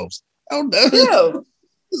themselves. I don't know. Yeah.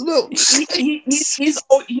 No. He's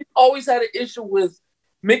always had an issue with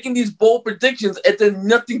making these bold predictions, and then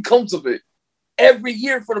nothing comes of it. Every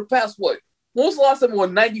year for the past, what? When was the last time we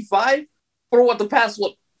won? 95? For what, the past,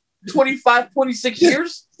 25, 26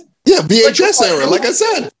 years? Yeah, VHS era, like I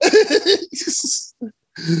said.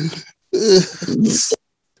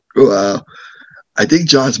 Wow. I think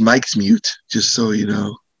John's mic's mute, just so you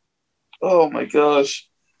know. Oh, my gosh.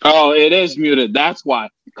 Oh, it is muted. That's why.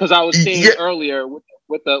 Because I was saying earlier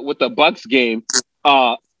with the Bucks game,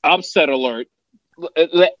 upset alert.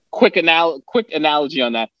 Quick analogy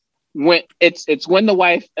on that. When it's when the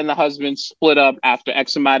wife and the husband split up after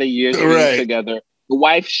X amount of years together. The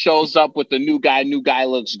wife shows up with the new guy. New guy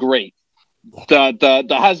looks great. The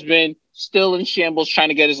husband still in shambles, trying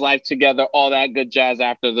to get his life together. All that good jazz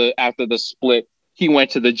after the split. He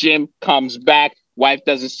went to the gym, comes back. Wife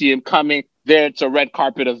doesn't see him coming. There, it's a red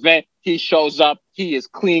carpet event. He shows up. He is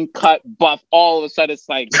clean cut, buff. All of a sudden, it's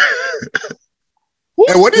like.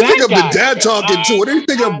 And what do you think of the dad talking to? What do you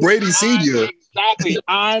think of Brady Senior? Exactly.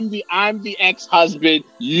 I'm the ex-husband.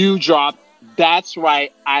 You dropped. That's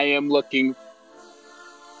right. I am looking.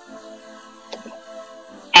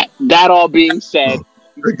 That all being said,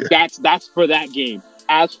 that's for that game.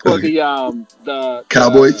 As for the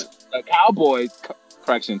Cowboys,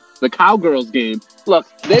 the Cowgirls game. Look,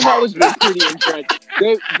 they've always been pretty in dress.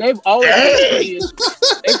 They've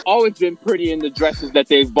always been pretty in the dresses that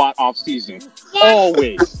they've bought off season.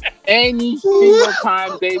 Always. Any single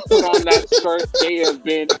time they put on that skirt, they have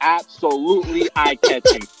been absolutely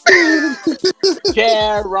eye-catching.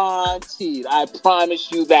 Guaranteed. I promise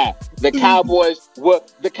you that. The Cowboys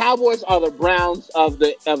are the Browns of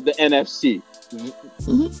the NFC.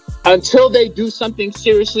 Until they do something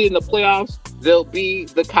seriously in the playoffs, they'll be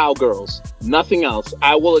the Cowgirls. Nothing else.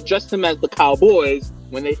 I will address them as the Cowboys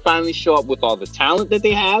when they finally show up with all the talent that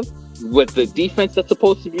they have, with the defense that's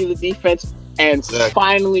supposed to be the defense, and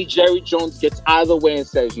finally Jerry Jones gets out of the way and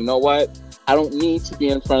says, you know what? I don't need to be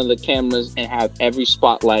in front of the cameras and have every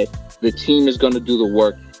spotlight. The team is going to do the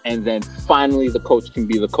work, and then finally the coach can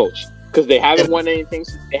be the coach. Because they haven't won anything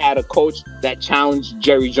since they had a coach that challenged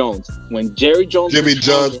Jerry Jones. When Jerry Jones...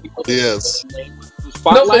 yes.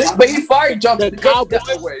 No, but he fired Johnson.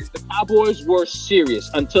 The Cowboys were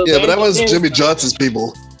serious until... Yeah, but that was Jimmy Johnson's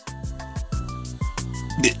people.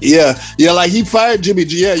 Yeah, like he fired Jimmy.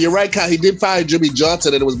 Yeah, you're right, Kyle. He did fire Jimmy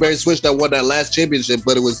Johnson, and it was Barry Switch that won that last championship.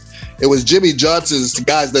 But it was Jimmy Johnson's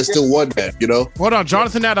guys that still won that. You know. Hold on,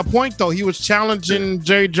 Jonathan had a point though. He was challenging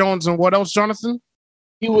Jerry Jones, and what else, Jonathan?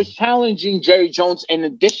 He was challenging Jerry Jones. In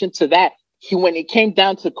addition to that, when it came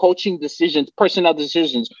down to coaching decisions, personnel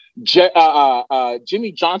decisions,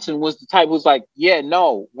 Jimmy Johnson was the type who was like, yeah,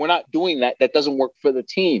 no, we're not doing that. That doesn't work for the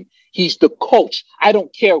team. He's the coach. I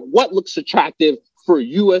don't care what looks attractive for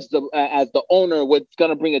you as the owner, what's going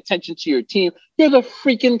to bring attention to your team. You're the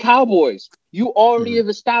freaking Cowboys. You already have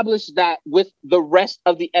established that with the rest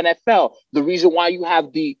of the NFL. The reason why you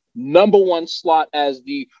have the number one slot as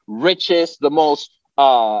the richest, the most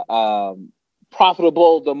profitable,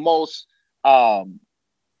 the most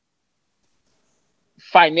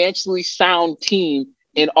financially sound team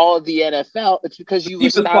in all of the NFL, it's because you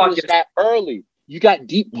established that early. You got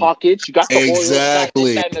deep pockets. You got the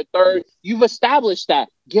exactly. Oilers, and the third. You've established that.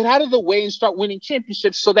 Get out of the way and start winning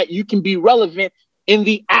championships so that you can be relevant in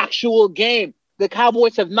the actual game. The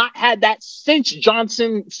Cowboys have not had that since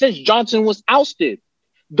Johnson was ousted.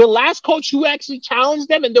 The last coach who actually challenged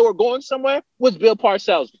them and they were going somewhere was Bill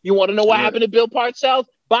Parcells. You want to know what happened to Bill Parcells?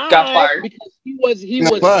 Bye. Got fired because he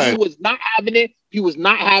was not having it. He was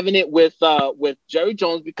not having it with Jerry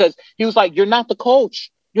Jones because he was like, "You're not the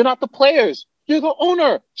coach. You're not the players. You're the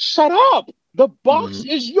owner. Shut up. The box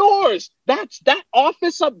is yours." That's that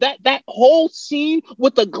office up, that whole scene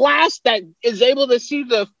with the glass that is able to see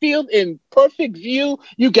the field in perfect view.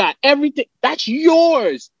 You got everything. That's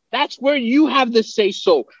yours. That's where you have the say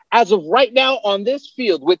so. As of right now on this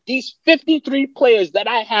field, with these 53 players that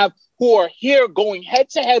I have who are here going head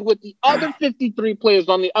to head with the other 53 players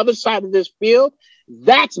on the other side of this field,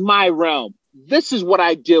 that's my realm. This is what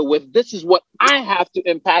I deal with. This is what I have to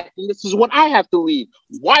impact, and this is what I have to lead.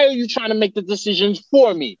 Why are you trying to make the decisions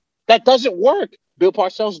for me? That doesn't work. Bill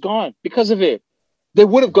Parcells gone because of it. They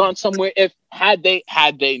would have gone somewhere if had they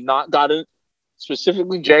not gotten,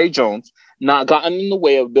 specifically Jerry Jones, not gotten in the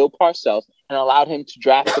way of Bill Parcells and allowed him to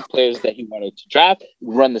draft the players that he wanted to draft,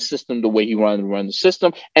 run the system the way he wanted to run the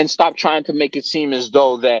system, and stop trying to make it seem as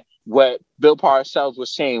though that what Bill Parcells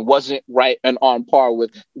was saying wasn't right and on par with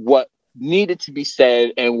what needed to be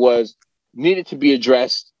said and was needed to be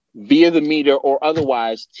addressed via the media or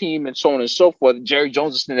otherwise, team and so on and so forth. Jerry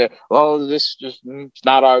Jones is sitting there, "Oh, this just it's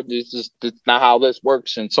not how this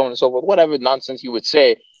works," and so on and so forth. Whatever nonsense he would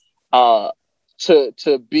say, to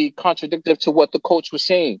be contradictory to what the coach was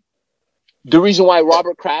saying. The reason why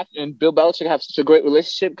Robert Kraft and Bill Belichick have such a great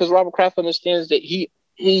relationship, because Robert Kraft understands that he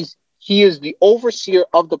is the overseer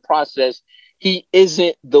of the process. He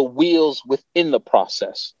isn't the wheels within the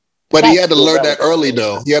process. But he had to learn that early,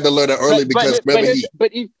 though. He had to learn that early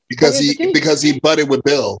because he butted with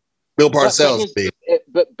Bill Parcells.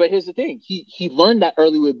 But here's the thing: he learned that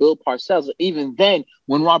early with Bill Parcells. Even then,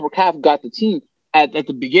 when Robert Kraft got the team at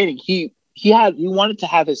the beginning, he wanted to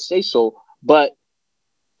have his say so, but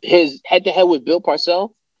his head to head with Bill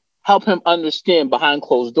Parcells helped him understand behind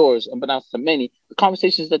closed doors, unbeknownst to many, the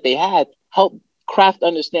conversations that they had helped Kraft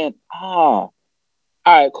understand. All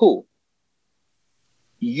right, cool.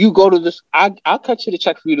 You go to this. I'll cut you the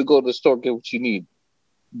check for you to go to the store, get what you need.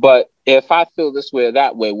 But if I feel this way or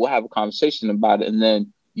that way, we'll have a conversation about it, and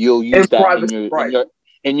then you'll use that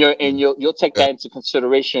you'll take that into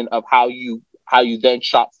consideration of how you then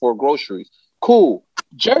shop for groceries. Cool.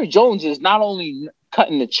 Jerry Jones is not only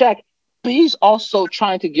cutting the check, but he's also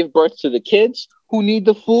trying to give birth to the kids who need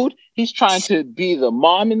the food. He's trying to be the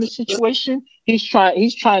mom in the situation. He's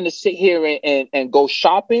trying to sit here and go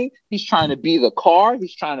shopping. He's trying to be the car.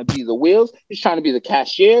 He's trying to be the wheels. He's trying to be the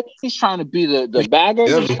cashier. He's trying to be the bagger.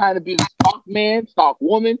 Yeah. He's trying to be the stock man, stock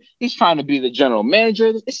woman. He's trying to be the general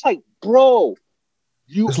manager. It's like, bro,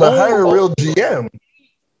 it's like hire a real GM.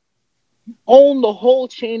 Own the whole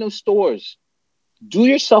chain of stores. Do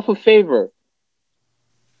yourself a favor.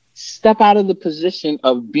 Step out of the position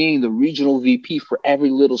of being the regional VP for every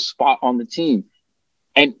little spot on the team.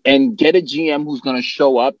 And get a GM who's going to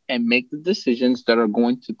show up and make the decisions that are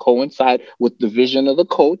going to coincide with the vision of the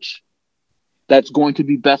coach that's going to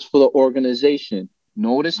be best for the organization.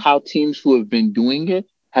 Notice how teams who have been doing it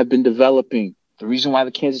have been developing. The reason why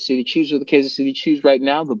the Kansas City Chiefs are the Kansas City Chiefs right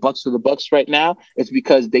now, the Bucs are the Bucs right now, is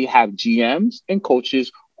because they have GMs and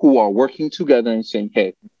coaches who are working together and saying,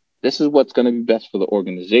 hey, this is what's going to be best for the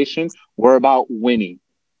organization. We're about winning.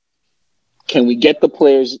 Can we get the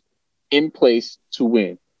players in place to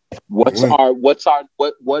win? What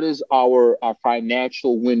is our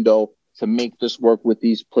financial window to make this work with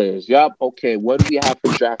these players? Yup. Okay. What do we have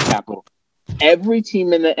for draft capital? Every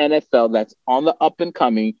team in the NFL that's on the up and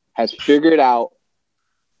coming has figured out,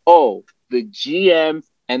 the GM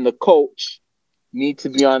and the coach need to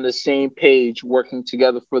be on the same page, working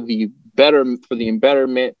together for the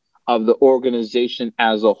betterment of the organization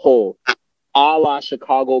as a whole. A la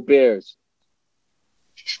Chicago Bears.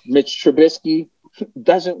 Mitch Trubisky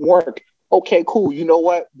doesn't work. Okay, cool. You know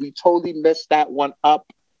what? We totally messed that one up.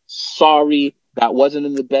 Sorry, that wasn't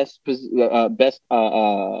in the best. It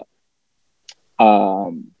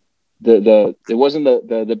wasn't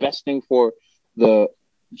the best thing for the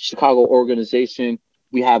Chicago organization.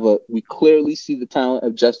 We clearly see the talent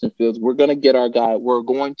of Justin Fields. We're gonna get our guy. We're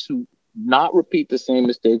going to not repeat the same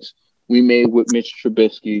mistakes we made with Mitch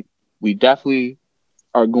Trubisky. We definitely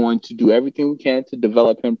are going to do everything we can to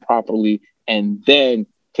develop him properly and then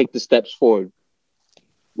take the steps forward.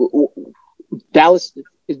 Dallas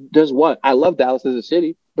does what? I love Dallas as a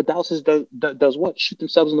city, but Dallas does what? Shoot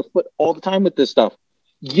themselves in the foot all the time with this stuff.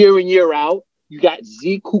 Year in, year out, you got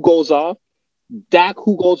Zeke who goes off, Dak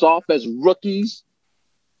who goes off as rookies,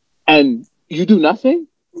 and you do nothing?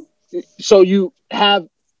 So you have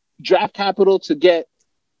draft capital to get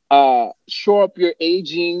shore up your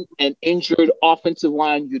aging and injured offensive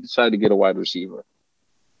line, you decide to get a wide receiver.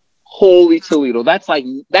 Holy Toledo. That's like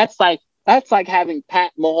having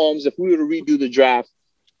Pat Mahomes. If we were to redo the draft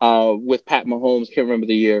with Pat Mahomes, can't remember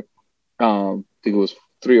the year. I think it was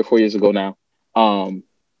 3 or 4 years ago now.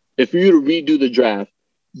 If you were to redo the draft,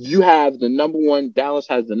 you have Dallas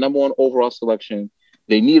has the number 1 overall selection.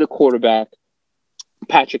 They need a quarterback.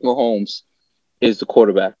 Patrick Mahomes is the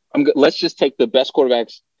quarterback. Let's just take the best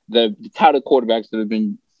quarterbacks, the touted quarterbacks that have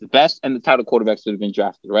been the best and the touted quarterbacks that have been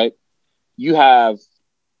drafted, right? You have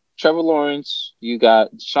Trevor Lawrence, you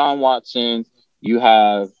got Deshaun Watson, you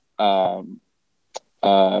have Patrick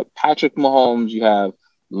Mahomes, you have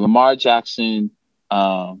Lamar Jackson,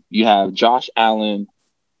 you have Josh Allen,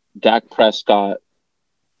 Dak Prescott,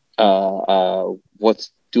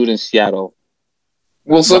 what's dude in Seattle?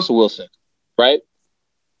 Russell Wilson, right?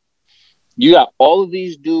 You got all of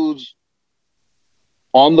these dudes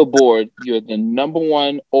on the board. You're the number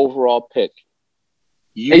 1 overall pick.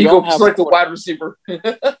 You go select a wide receiver.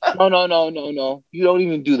 No. You don't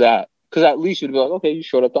even do that. Because at least you'd be like, okay, you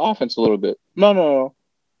showed up the offense a little bit. No.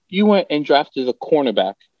 You went and drafted a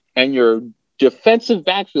cornerback. And your defensive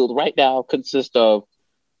backfield right now consists of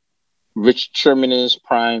Rich Sherman in his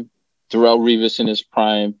prime, Darrelle Revis in his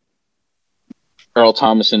prime, Earl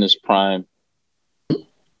Thomas in his prime,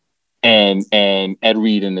 and Ed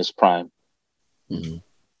Reed in his prime. Mm-hmm.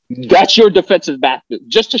 That's your defensive backfield.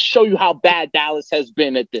 Just to show you how bad Dallas has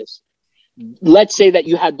been at this. Let's say that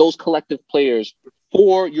you had those collective players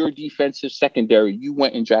for your defensive secondary. You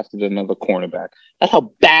went and drafted another cornerback. That's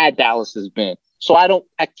how bad Dallas has been. So I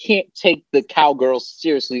can't take the Cowgirls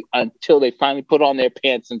seriously until they finally put on their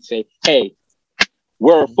pants and say, hey,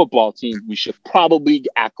 we're a football team. We should probably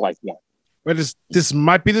act like one. But this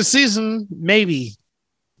might be the season. Maybe.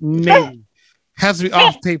 Has to be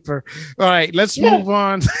off paper. All right, let's move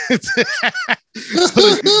on.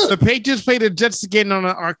 The Patriots play the Jets again on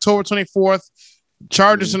October 24th.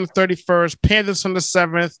 Chargers on the 31st. Panthers on the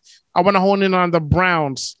 7th. I want to hone in on the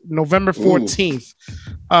Browns, November 14th.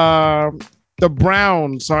 The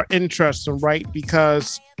Browns are interesting, right?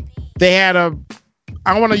 Because they had I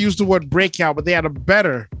don't want to use the word breakout, but they had a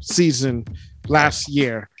better season last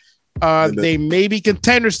year. They may be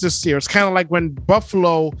contenders this year. It's kind of like when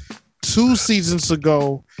Buffalo 2 seasons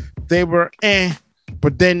ago, they were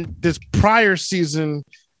but then this prior season,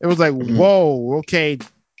 it was like, whoa, okay,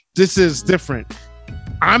 this is different.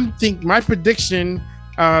 My prediction,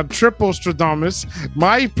 triple Stradamus,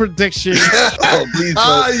 my prediction.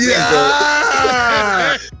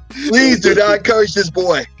 Please do not encourage this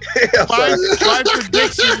boy. my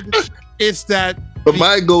prediction is that but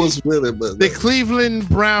mine goes with it. But the Cleveland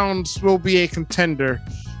Browns will be a contender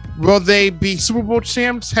Will they be Super Bowl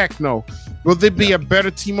champs? Heck no. Will they be a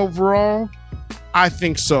better team overall? I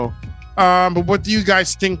think so. But what do you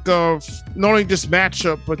guys think of not only this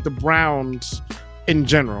matchup, but the Browns in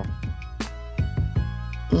general?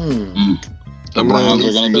 The Browns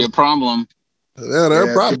are going to be a problem. Yeah,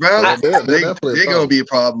 they're a problem. They're going to be a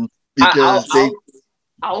problem because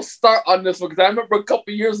I'll start on this one because I remember a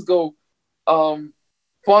couple years ago,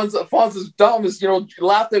 Fonz's dumbest,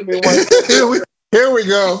 laughed at me once. Here we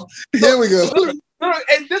go. And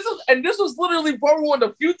this was literally probably one of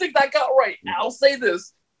the few things I got right. I'll say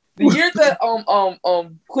this: the year that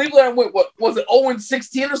Cleveland went, what was it,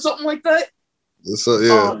 0-16 or something like that?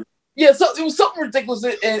 So yeah. So it was something ridiculous.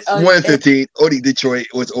 And 1-15. Only Detroit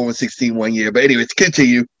was 0-16 one year. But anyways,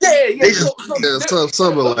 continue.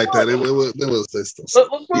 Something like that. It was this.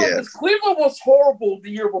 Cleveland was horrible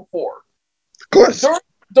the year before. Of course.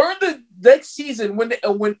 During the next season, when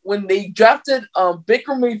they drafted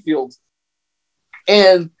Baker Mayfield,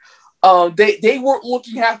 and they weren't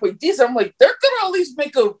looking halfway decent, I'm like, they're gonna at least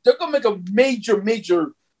make a major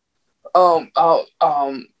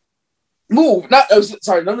move. Let me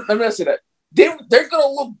not say that. They're gonna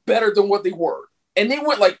look better than what they were, and they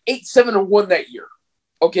went like 8-7-1 that year.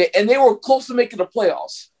 Okay, and they were close to making the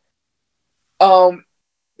playoffs.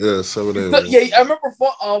 Yeah, some of them. I remember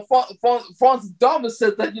Franz Thomas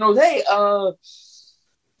said that,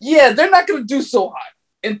 they're not going to do so hot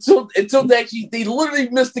until they literally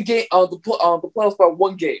missed the game the playoffs by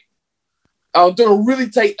one game. They're a really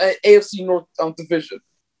tight AFC North division.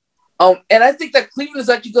 And I think that Cleveland is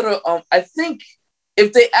actually going to. I think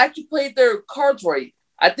if they actually played their cards right,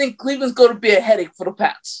 I think Cleveland's going to be a headache for the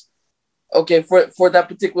Pats. Okay, for that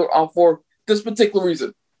particular for this particular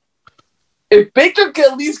reason. If Baker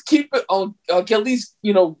can at least keep it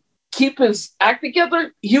keep his act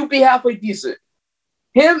together, he'll be halfway decent.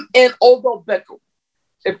 Him and Odell Beckham.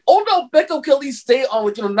 If Odell Beckham can at least stay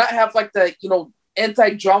on, not have like that,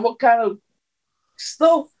 anti-drama kind of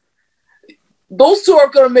stuff, those two are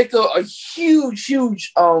going to make a huge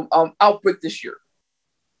outbreak this year.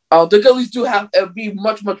 They're going to at least be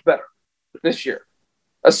much better this year,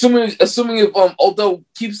 assuming if Odell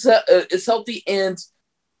is healthy and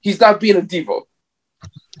he's not being a diva.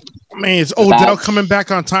 Man, is Odell coming back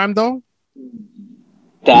on time though?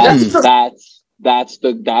 That's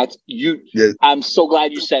you. Yeah. I'm so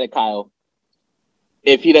glad you said it, Kyle.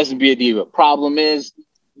 If he doesn't be a diva, problem is,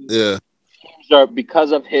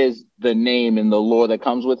 because of the name and the lore that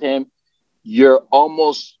comes with him, you're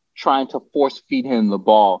almost trying to force feed him the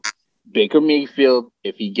ball. Baker Mayfield,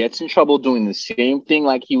 if he gets in trouble doing the same thing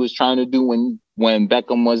like he was trying to do when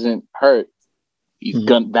Beckham wasn't hurt,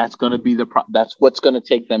 that's what's gonna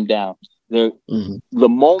take them down. The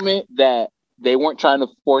moment that they weren't trying to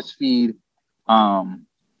force feed Beckham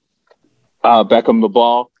the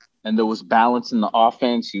ball and there was balance in the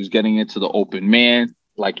offense, he was getting into the open man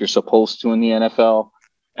like you're supposed to in the NFL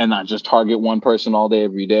and not just target one person all day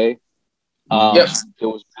every day. There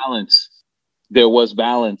was balance. There was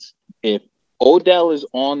balance. If Odell is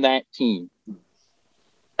on that team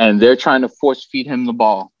and they're trying to force feed him the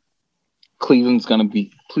ball, Cleveland's going to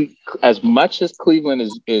be, as much as Cleveland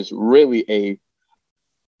is really a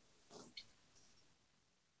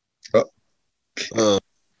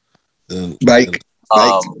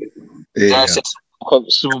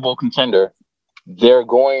Super Bowl contender, they're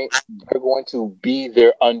going to be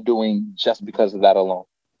their undoing just because of that alone.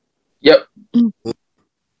 Yep.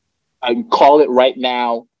 I can call it right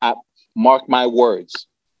now. Mark my words.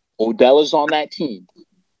 Odell is on that team,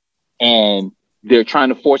 and they're trying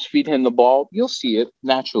to force feed him the ball. You'll see it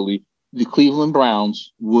naturally. The Cleveland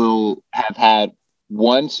Browns will have had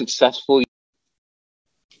one successful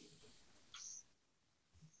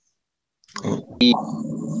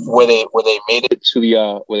where they made it to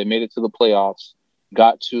the playoffs,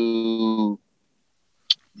 got to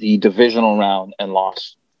the divisional round and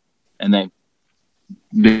lost, and then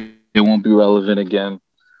they won't be relevant again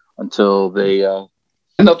until they get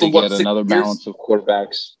another balance of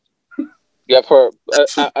quarterbacks. Yeah, for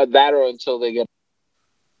that or until they get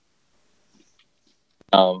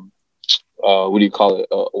what do you call it?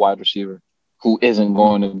 A wide receiver who isn't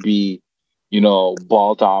going to be,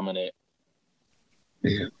 ball dominant.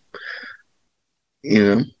 Yeah.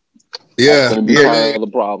 That's going to be part of the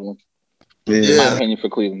problem. In my opinion, for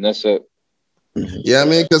Cleveland, that's it. Yeah, I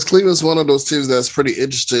mean, because Cleveland's one of those teams that's pretty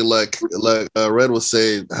interesting. Like Red was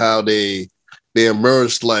saying, how they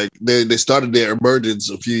emerged, like they started their emergence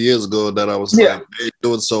a few years ago. That I was like, they're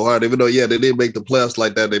doing so hard. Even though, they didn't make the playoffs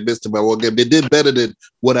like that. They missed it by one game. They did better than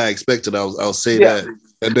what I expected. I'll say that.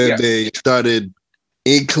 And then they started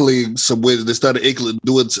inkling some wins. They started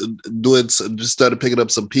just started picking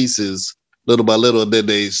up some pieces little by little, and then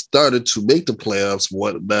they started to make the playoffs.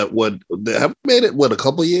 They have made it a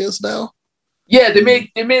couple years now? Yeah, they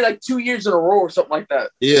made like 2 years in a row or something like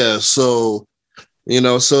that. Yeah, so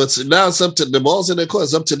so it's up to the ball's in their court.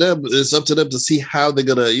 It's up to them. It's up to them to see how they're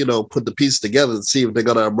gonna, put the pieces together and see if they're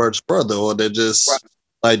gonna emerge further, or they're just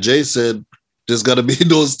like Jay said, just gonna be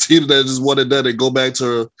those teams that just want it done and go back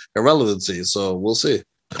to irrelevancy. So we'll see.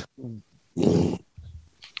 All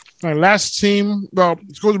right, last team. Well,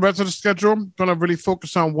 let's go to the rest of the schedule. Gonna really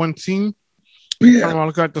focus on one team. Yeah. I want to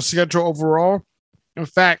look at the schedule overall. In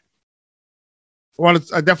fact, I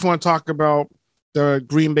definitely want to talk about the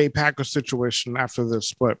Green Bay Packers situation after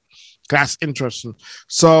this, but that's interesting.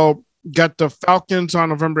 So, got the Falcons on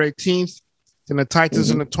November 18th, then the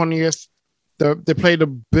Titans on the 20th. They play the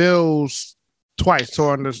Bills twice. So,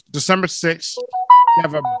 on December 6th, they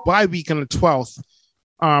have a bye week on the 12th.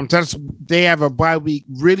 They have a bye week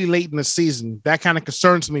really late in the season. That kind of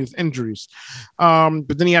concerns me with injuries.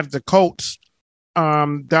 But then you have the Colts.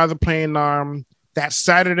 They're either playing that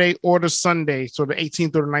Saturday or the Sunday, so the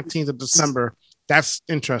 18th or the 19th of December. That's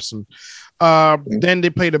interesting. Then they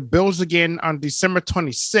play the Bills again on December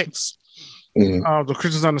 26th. The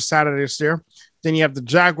Christmas on the Saturday this year. Then you have the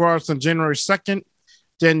Jaguars on January 2nd.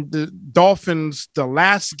 Then the Dolphins, the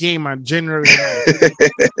last game on January 9th.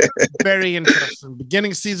 Very interesting.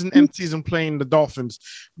 Beginning season, end season playing the Dolphins.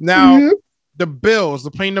 Now, the Bills,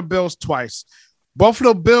 they're playing the Bills twice.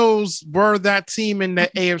 Buffalo Bills were that team in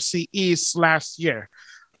the AFC East last year.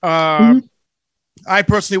 I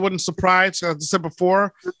personally wasn't surprised. As I said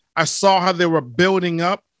before, I saw how they were building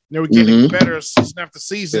up. They were getting better season after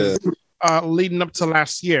season, leading up to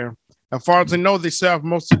last year. As far as I know, they still have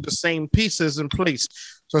most of the same pieces in place.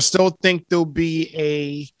 So I still think there'll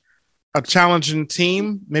be a challenging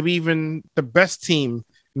team, maybe even the best team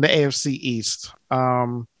in the AFC East.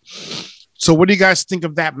 So what do you guys think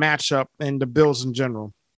of that matchup and the Bills in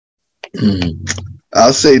general?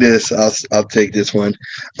 I'll say this. I'll take this one.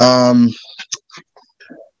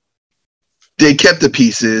 They kept the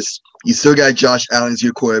pieces. You still got Josh Allen as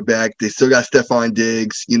your quarterback. They still got Stephon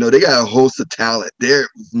Diggs. They got a host of talent. They're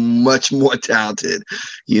much more talented,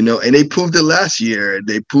 and they proved it last year.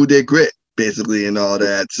 They proved their grit, basically, and all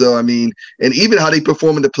that. So, and even how they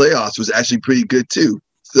perform in the playoffs was actually pretty good, too.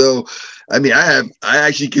 So, I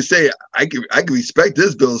actually can say I can respect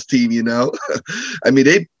this Bills team, I'm not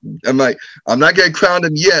going to crown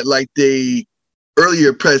them yet like the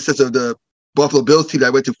earlier predecessor of the Buffalo Bills team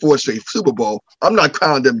that went to 4 straight Super Bowl. I'm not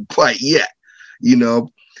crowning them quite yet,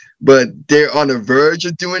 but they're on the verge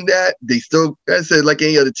of doing that. They still, as I said, like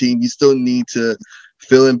any other team, you still need to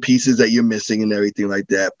fill in pieces that you're missing and everything like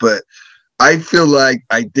that. But I feel like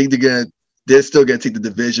they're still going to take the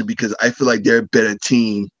division because I feel like they're a better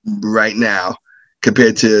team right now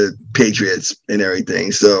compared to Patriots and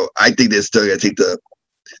everything. So I think they're still going to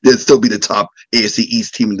they'll still be the top AFC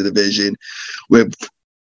East team in the division with,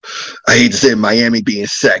 I hate to say Miami being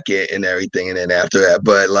second and everything, and then after that,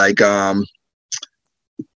 but like I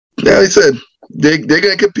said, they're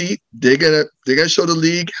gonna compete. They're gonna show the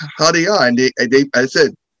league how they are, and I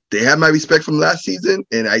said they have my respect from last season,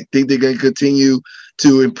 and I think they're gonna continue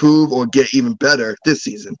to improve or get even better this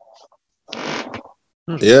season.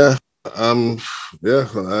 Yeah, and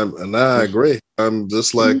I agree. I'm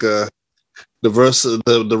just like the words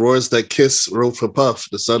that Kiss wrote for Puff.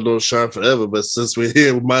 The sun don't shine forever, but since we're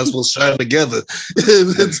here, we might as well shine together.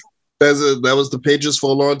 That was the Patriots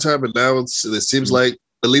for a long time, and now it seems like,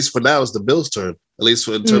 at least for now, it's the Bills' turn. At least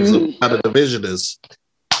in terms of how the division is.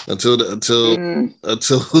 Until the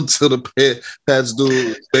Pats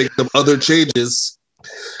do make some other changes.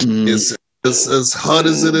 It's as hard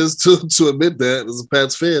as it is to admit that as a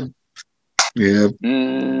Pats fan. Yeah.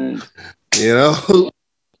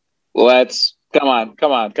 Let's come on.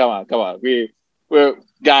 We're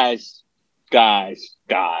guys. I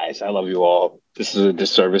love you all. This is a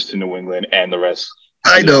disservice to New England and the rest.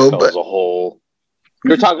 I know, but as a whole,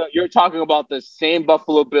 you're talking about the same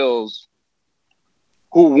Buffalo Bills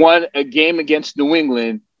who won a game against New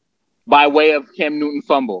England by way of Cam Newton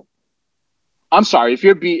fumble. I'm sorry, if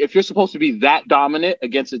you're supposed to be that dominant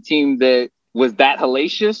against a team that was that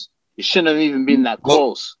hellacious, it shouldn't have even been that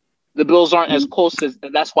close. The Bills aren't as close as,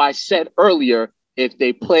 and that's why I said earlier, if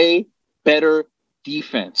they play better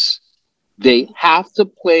defense, they have to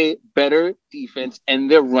play better defense, and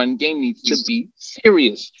their run game needs to be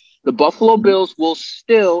serious. The Buffalo Bills will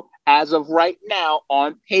still, as of right now,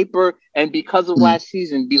 on paper, and because of last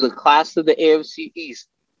season, be the class of the AFC East.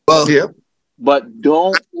 But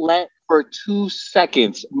don't let for 2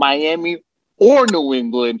 seconds Miami or New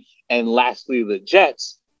England and lastly the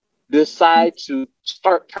Jets decide to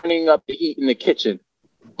start turning up the heat in the kitchen,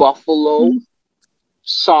 Buffalo,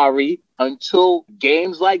 sorry, until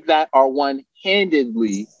games like that are won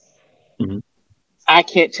handedly, I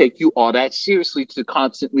can't take you all that seriously to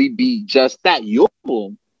constantly be just that.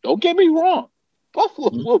 Don't get me wrong.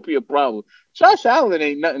 Buffalo will be a problem. Josh Allen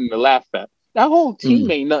ain't nothing to laugh at. That whole team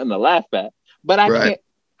ain't nothing to laugh at. But I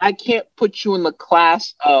can't put you in the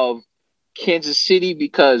class of Kansas City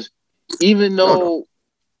because even though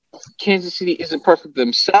Kansas City isn't perfect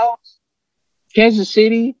themselves, Kansas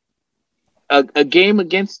City, a game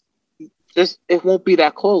against this, it won't be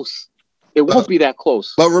that close. It won't be that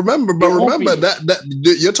close. But remember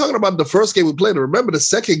that you're talking about the first game we played. Remember the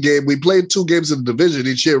second game, we played 2 games in the division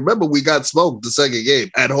each year. Remember we got smoked the second game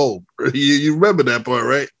at home. You remember that part,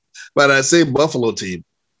 right? By that same Buffalo team.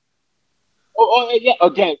 Oh yeah,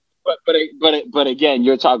 again, but again,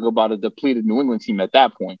 you're talking about a depleted New England team at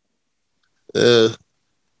that point. I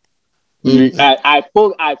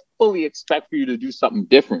fully expect for you to do something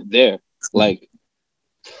different there. Like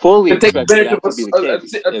fully expect that to be the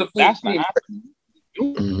case. If that's not happening,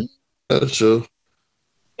 that's true.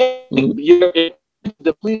 You're a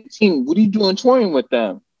depleted team. What are you doing touring with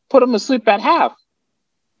them? Put them asleep at half.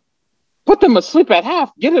 Get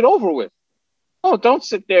it over with. Oh, don't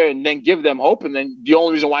sit there and then give them hope, and then the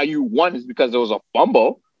only reason why you won is because there was a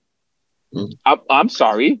fumble. I'm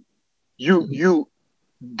sorry.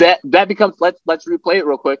 That becomes let's replay it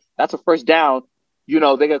real quick. That's a first down.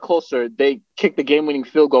 They get closer, they kick the game-winning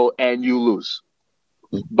field goal, and you lose.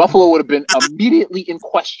 Buffalo would have been immediately in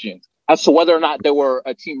question as to whether or not they were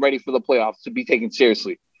a team ready for the playoffs to be taken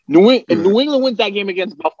seriously. New England wins that game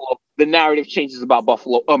against Buffalo, the narrative changes about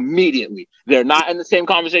Buffalo immediately. They're not in the same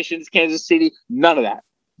conversation as Kansas City. None of that.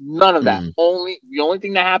 The only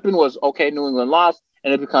thing that happened was, okay, New England lost,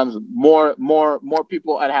 and it becomes more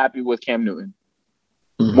people unhappy with Cam Newton.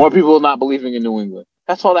 More people not believing in New England.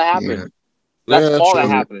 That's all that happened. That's all that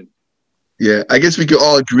happened. Yeah, I guess we could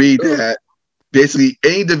all agree that basically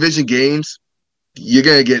any division games, you're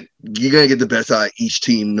gonna get the best out of each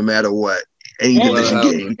team, no matter what. Any division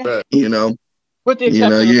game, With the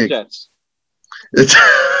exception of the Jets.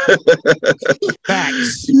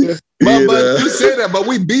 Facts. But you say that, but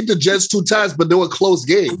we beat the Jets 2 times, but they were close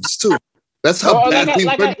games too. That's how bad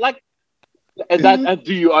teams.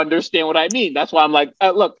 Do you understand what I mean? That's why I'm like,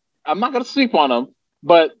 look, I'm not gonna sleep on them,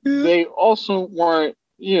 but they also weren't,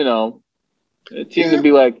 a team to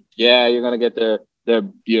be like, yeah, you're gonna get the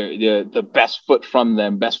best foot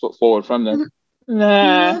forward from them.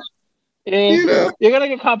 Nah. You're gonna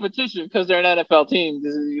get competition because they're an NFL team.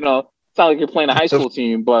 It's not like you're playing a high school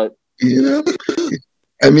team, but I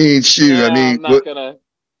mean, shoot, I'm not gonna.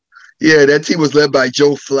 Yeah, that team was led by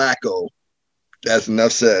Joe Flacco. That's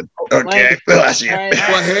enough said. Okay,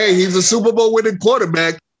 well, hey, he's a Super Bowl winning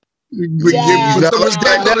quarterback.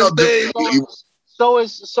 So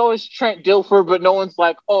is Trent Dilfer, but no one's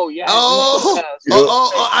like, oh yeah.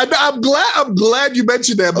 I'm glad you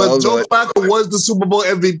mentioned that. But Joe Flacco was the Super Bowl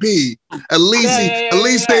MVP. At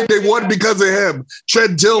least they won because of him.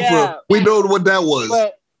 Trent Dilfer, we know what that was.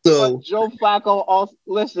 But Joe Flacco also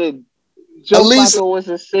Flacco was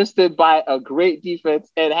assisted by a great defense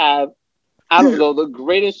and had, I don't know, the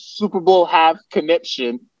greatest Super Bowl half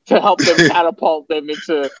connection to help them catapult them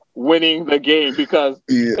into winning the game. Because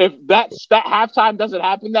if that halftime doesn't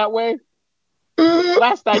happen that way,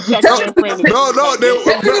 last I checked, they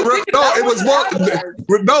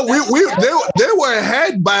were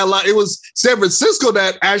ahead by a lot. It was San Francisco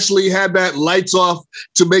that actually had that lights off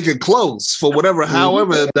to make it close for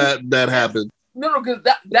however that happened. No, because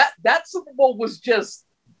that Super Bowl was just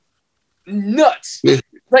nuts.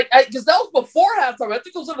 Because that was before halftime. I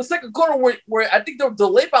think it was in the second quarter where I think they were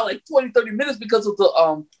delayed by like 20, 30 minutes because of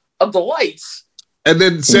the lights. And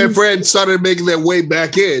then San Fran started making their way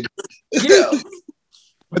back in. Yeah.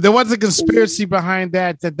 But there was a conspiracy behind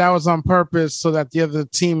that was on purpose so that the other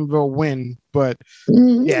team will win. But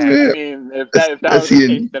yeah, I mean, if that was the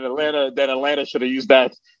case, then Atlanta should have used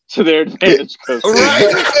that to their advantage.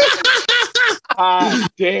 Right.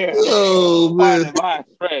 Damn. Oh man, my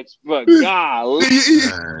French, but God, you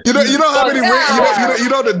know how many rings? You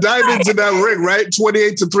know the diamonds in that ring, right?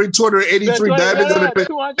 28 to 3, 283 diamonds in the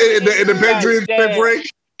Patriots fifth ring.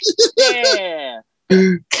 Yeah.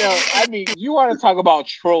 So I mean, you want to talk about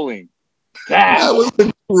trolling? That was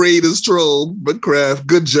the greatest troll, but Kraft.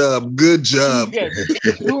 Good job.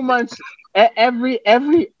 2 months. Every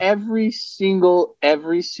single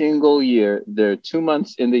year, there are 2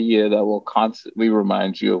 months in the year that will constantly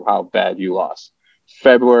remind you of how bad you lost.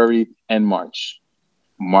 February and March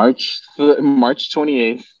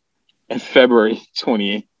 28th and February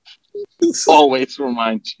 28th. Always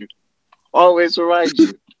remind you. Always remind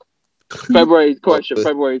you. February 3rd.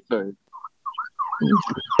 February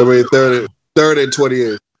 3rd and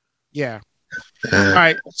 28th. Yeah. All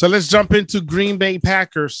right. So let's jump into Green Bay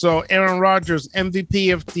Packers. So Aaron Rodgers,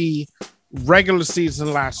 MVP of the regular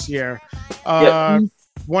season last year.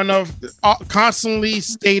 One of constantly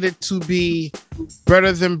stated to be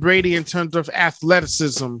better than Brady in terms of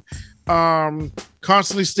athleticism.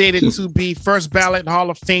 Constantly stated to be first ballot Hall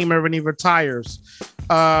of Famer when he retires.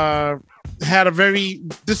 Had a very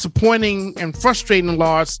disappointing and frustrating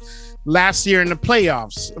loss last year in the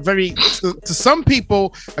playoffs. To some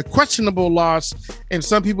people, a questionable loss, and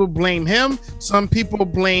some people blame him. Some people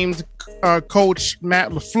blamed Coach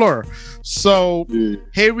Matt LaFleur. So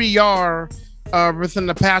here we are. Within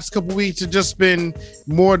the past couple weeks, it's just been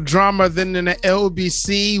more drama than in the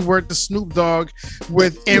LBC, word to Snoop Dogg,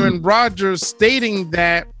 with Aaron Rodgers stating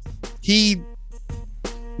that he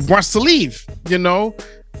wants to leave,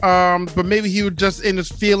 but maybe he was just in his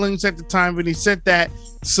feelings at the time when he said that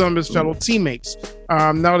to some of his fellow teammates.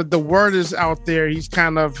 Now that the word is out there, he's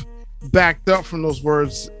kind of backed up from those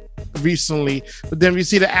words recently. But then we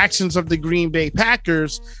see the actions of the Green Bay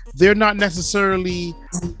Packers. They're not necessarily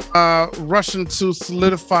rushing to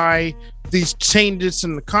solidify these changes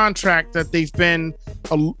in the contract that they've been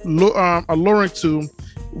alluring to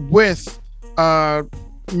with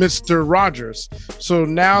Mr. Rodgers. So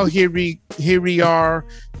now here we are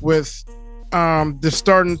with they're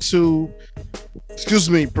starting to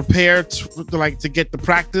prepare to get the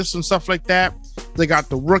practice and stuff like that. They got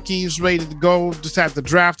the rookies ready to go. Just had the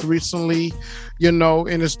draft recently,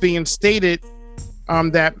 and it's being stated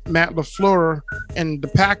that Matt LaFleur and the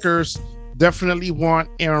Packers definitely want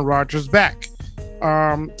Aaron Rodgers back.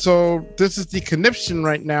 So this is the conniption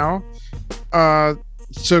right now.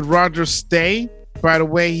 Should Rodgers stay? By the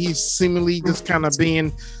way, he's seemingly just kind of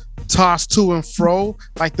being tossed to and fro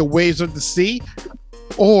like the waves of the sea.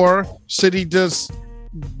 Or should he just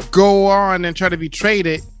go on and try to be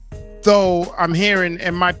traded? Though I'm hearing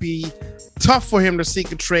it might be tough for him to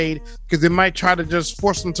seek a trade because they might try to just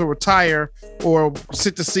force him to retire or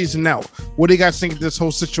sit the season out. What do you guys think of this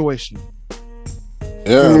whole situation?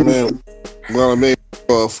 Yeah, man. Well, I mean,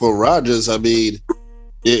 for Rodgers, I mean,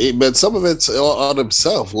 but some of it's on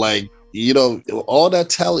himself. Like, all that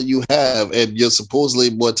talent you have, and you're supposedly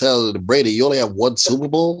more talented than Brady. You only have one Super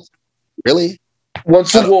Bowl, really? One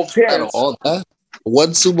Super Bowl appearance. All that.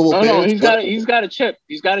 One Super Bowl appearance. No, he's got a chip.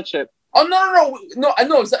 He's got a chip. Oh no! I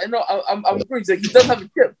know. I'm agreeing. He does have a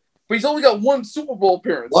chip, but he's only got one Super Bowl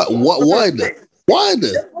appearance. What? One? Like,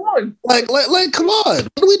 come on!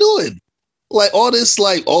 What are we doing? Like all this,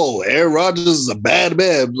 Aaron Rodgers is a bad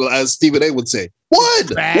man, as Stephen A would say.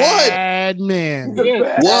 What? Bad man. What?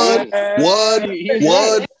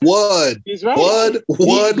 He's right. What?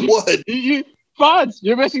 Fonz,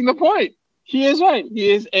 you're missing the point. He is right.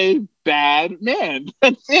 He is a bad man.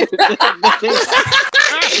 That's it.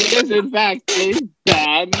 He is, in fact, a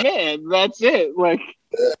bad man. That's it. Like,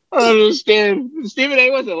 I don't understand. Stephen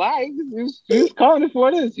A wasn't lying. He's calling it for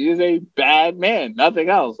what it is. He is a bad man. Nothing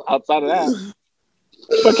else outside of that.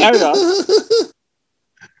 But carry on.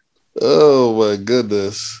 Oh, my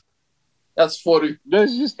goodness. That's funny.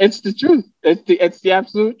 It's the truth. It's the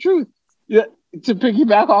absolute truth. Yeah, to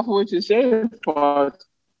piggyback off of what you're saying,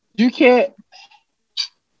 you can't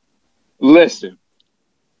listen.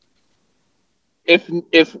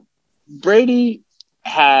 If Brady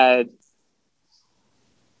had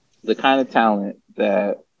the kind of talent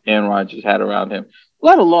that Aaron Rodgers had around him,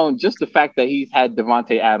 let alone just the fact that he's had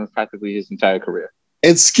Devontae Adams practically his entire career.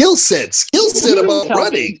 And skill set about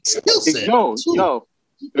running. Skill set. No.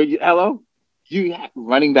 Hello? You have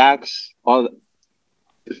running backs, all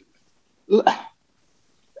the...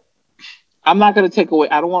 I'm not going to take away.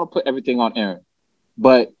 I don't want to put everything on Aaron,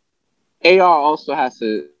 but AR also has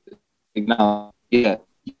to acknowledge, you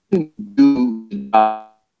can do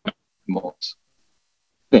most.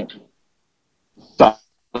 So,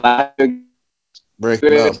 break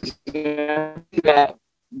it up. That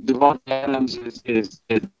Devontae Adams is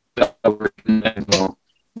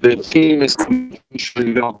the team is sure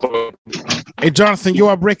you don't throw. Hey, Jonathan, you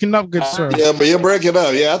are breaking up, good sir. Yeah, but you're breaking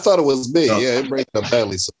up. Yeah, I thought it was me. Yeah, you're breaking up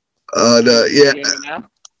badly. So.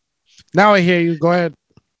 Now I hear you. Go ahead.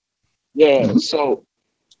 Yeah. So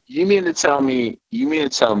you mean to tell me you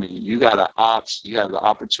got you have the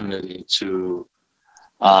opportunity to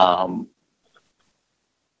run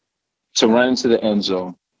into the end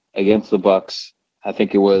zone against the Bucs. I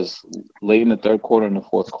think it was late in the third quarter and the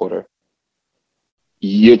fourth quarter.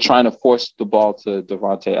 You're trying to force the ball to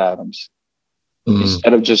Devontae Adams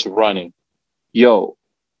instead of just running. Yo,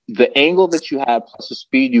 the angle that you have plus the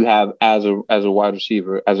speed you have as a wide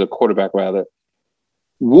receiver, as a quarterback rather,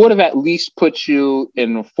 would have at least put you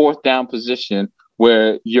in a fourth down position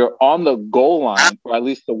where you're on the goal line, or at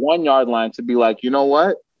least the 1 yard line, to be like, you know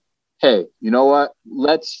what? Hey, you know what?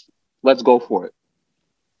 Let's go for it.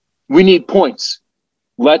 We need points.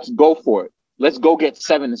 Let's go for it. Let's go get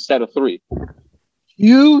 7 instead of 3.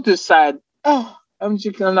 You decide, oh, I'm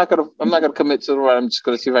not gonna commit to the run. I'm just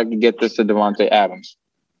gonna see if I can get this to Davante Adams.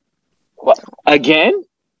 What? Again?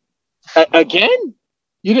 Again?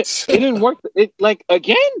 It didn't work.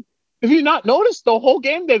 Again? Have you not noticed the whole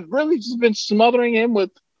game they've really just been smothering him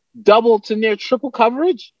with double to near triple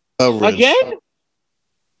coverage? Again?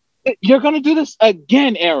 You're gonna do this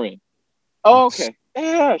again, Aaron. Oh, okay.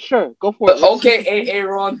 Yeah, sure. Go for it. Okay,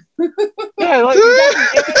 Aaron. Yeah, like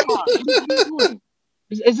exactly. What are you doing?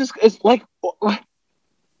 It's like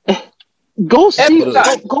go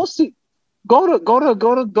see go to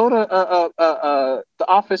the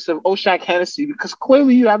office of Oshak Hennessy, because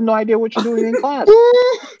clearly you have no idea what you're doing in class.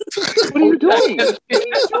 What are you doing? What are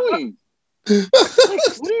you doing?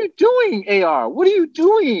 What are you doing, AR? What are you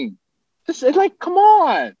doing? This is like, come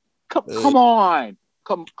on. Come on.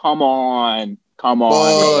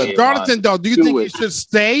 Jonathan, though, do you think he should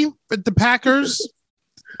stay with the Packers?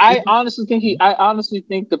 I honestly think he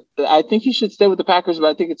should stay with the Packers, but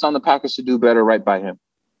I think it's on the Packers to do better right by him.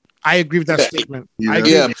 I agree with that statement.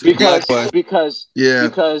 Yeah. Because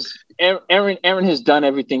Aaron has done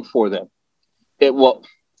everything for them.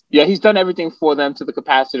 He's done everything for them to the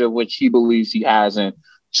capacity of which he believes he has, and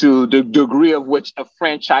to the degree of which a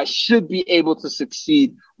franchise should be able to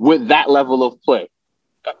succeed with that level of play.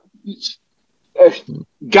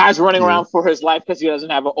 Guy's running around for his life because he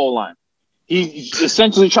doesn't have an O-line. He's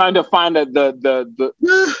essentially trying to find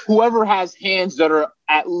the whoever has hands that are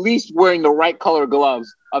at least wearing the right color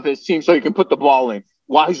gloves of his team so he can put the ball in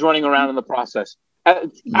while he's running around in the process.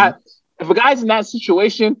 If a guy's in that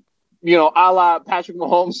situation, a la Patrick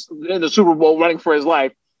Mahomes in the Super Bowl running for his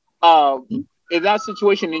life, in that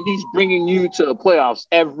situation, and he's bringing you to the playoffs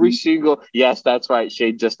every single. Yes, that's right.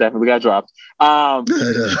 Shade just definitely got dropped.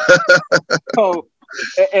 So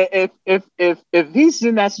if he's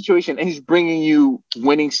in that situation and he's bringing you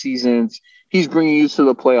winning seasons, he's bringing you to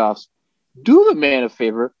the playoffs. Do the man a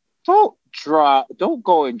favor. Don't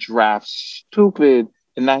go and draft stupid.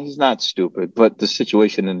 And now he's not stupid, but the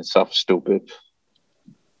situation in itself is stupid.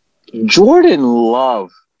 Jordan Love,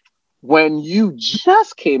 when you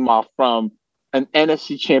just came off from an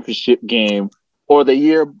NFC Championship game, or the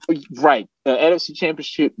year, right, an NFC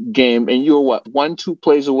Championship game, and you were 1-2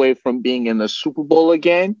 plays away from being in the Super Bowl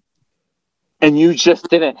again, and you just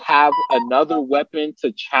didn't have another weapon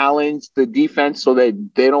to challenge the defense so that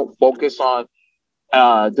they don't focus on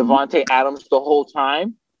Davante Adams the whole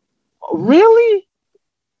time? Really?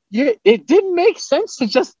 It didn't make sense to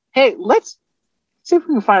just, hey, let's see if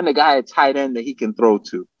we can find a guy at tight end that he can throw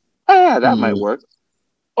to. Oh, yeah, that might work.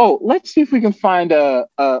 Oh, let's see if we can find a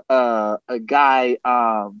guy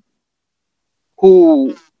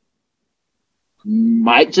who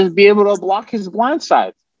might just be able to block his blind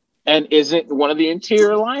side and isn't one of the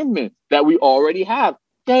interior linemen that we already have.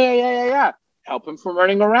 Yeah. Help him from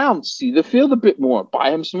running around, see the field a bit more,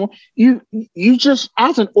 buy him some more. You just,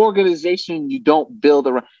 as an organization, you don't build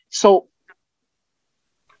around. So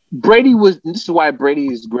this is why Brady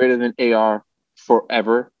is greater than AR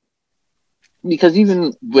forever. Because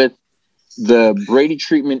even with the Brady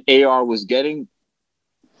treatment AR was getting,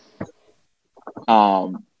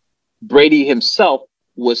 Brady himself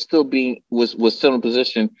was still in a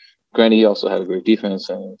position. Granted, he also had a great defense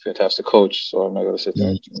and a fantastic coach, so I'm not going to sit there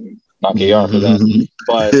and knock AR for that.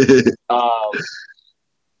 But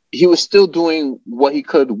he was still doing what he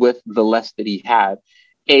could with the less that he had.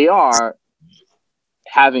 AR,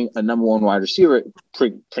 having a number one wide receiver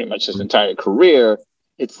pretty much his entire career,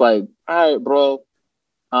 it's like, all right, bro.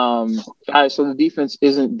 All right, so the defense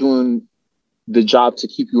isn't doing the job to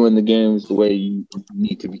keep you in the games the way you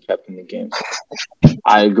need to be kept in the games.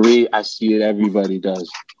 I agree. I see it. Everybody does.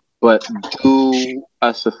 But do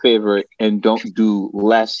us a favor and don't do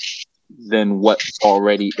less than what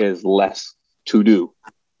already is less to do.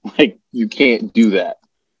 Like, you can't do that.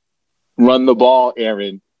 Run the ball,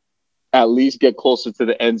 Aaron. At least get closer to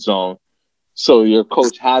the end zone. So your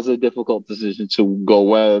coach has a difficult decision to go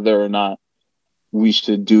whether or not we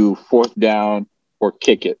should do fourth down or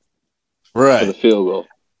kick it for the field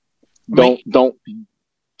goal.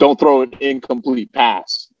 Don't throw an incomplete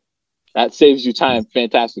pass. That saves you time,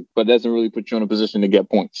 fantastic, but doesn't really put you in a position to get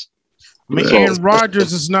points. Aaron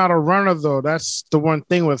Rodgers is not a runner, though. That's the one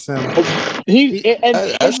thing with him. He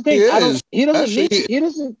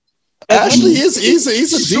doesn't Actually, he's a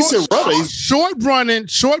decent runner. He's short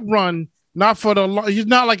run. Not for the long. He's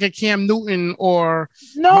not like a Cam Newton or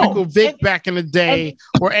Michael Vick back in the day,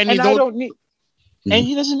 or any of those. And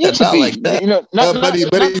he doesn't need to be like that.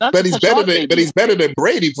 But he's better than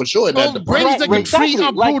Brady for sure. Well, Brady's like a tree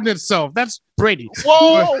uprooting itself. That's Brady.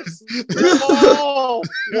 Whoa!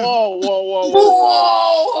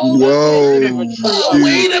 Wait a minute!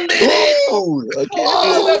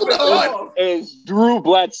 It's Drew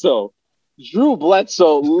Bledsoe. Drew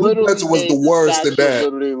Bledsoe literally was the worst in that.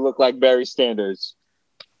 Literally looked like Barry Sanders.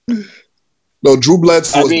 No, Drew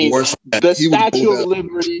Bledsoe was the worst. The Statue of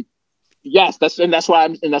Liberty. Yes, that's why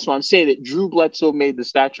I'm saying that Drew Bledsoe made the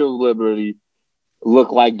Statue of Liberty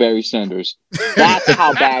look like Barry Sanders. That's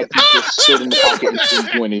how bad he just stood in the pocket and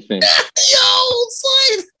didn't do anything.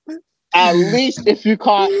 At least if you look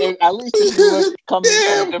coming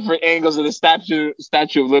from different angles of the Statue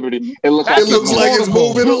of Liberty, it looks like it's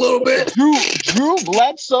moving a little bit.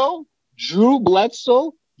 Drew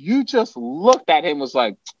Bledsoe, you just looked at him and was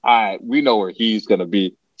like, all right, we know where he's gonna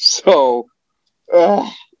be. So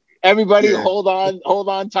everybody hold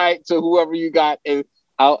on tight to whoever you got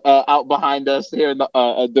out behind us here in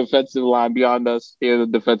the defensive line, beyond us here in the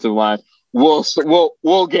defensive line.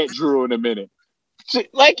 We'll get Drew in a minute.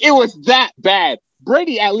 Like, it was that bad.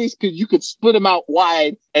 Brady, at least you could split him out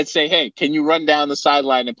wide and say, hey, can you run down the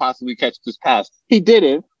sideline and possibly catch this pass? He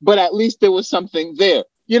didn't, but at least there was something there.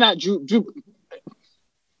 You're not Drew.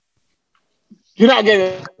 You're not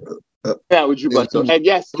getting that with Drew Bledsoe. And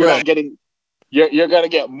yes, you're not getting. You're gonna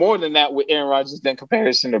get more than that with Aaron Rodgers than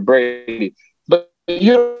comparison to Brady. But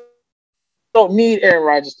you don't need Aaron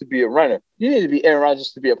Rodgers to be a runner. You need to be Aaron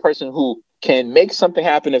Rodgers to be a person who can make something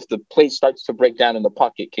happen if the play starts to break down in the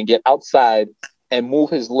pocket, can get outside and move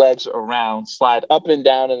his legs around, slide up and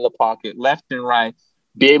down in the pocket, left and right,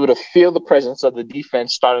 be able to feel the presence of the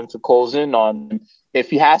defense starting to close in on him. If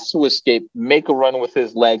he has to escape, make a run with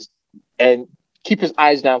his legs and keep his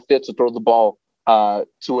eyes downfield to throw the ball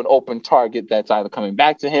to an open target that's either coming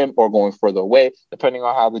back to him or going further away, depending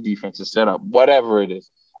on how the defense is set up, whatever it is.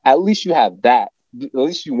 At least you have that. At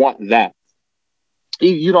least you want that.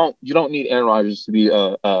 You don't need Aaron Rodgers to be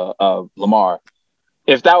Lamar.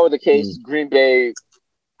 If that were the case, Green Bay,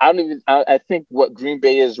 I think what Green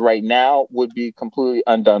Bay is right now would be completely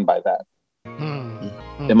undone by that.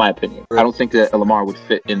 In my opinion, I don't think that Lamar would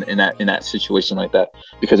fit in that situation like that,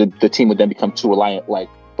 because the team would then become too reliant, like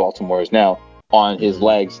Baltimore is now, on his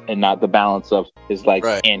legs and not the balance of his legs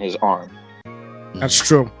and his arm. That's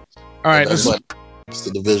true. All right, it's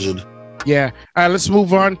the division. Yeah. All right, let's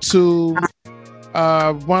move on to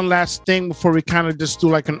one last thing before we kind of just do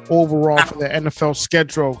like an overall for the NFL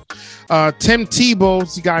schedule. Tim Tebow,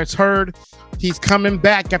 as you guys heard, he's coming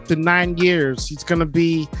back after 9 years. He's going to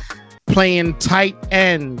be playing tight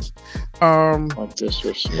end. What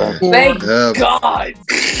disrespect. Thank God.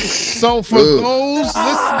 So for those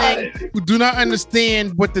listening who do not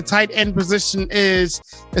understand what the tight end position is,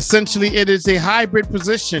 essentially it is a hybrid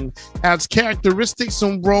position, has characteristics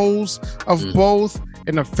and roles of both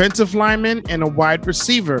an offensive lineman and a wide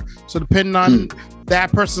receiver. So depending on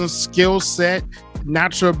that person's skill set,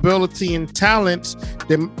 natural ability, and talents,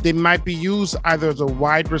 they might be used either as a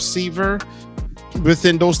wide receiver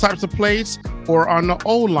within those types of plays or on the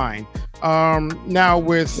O-line. Now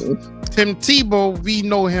with Tim Tebow, we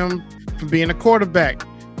know him from being a quarterback.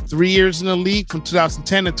 3 years in the league from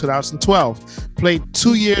 2010 to 2012. Played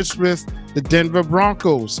 2 years with the Denver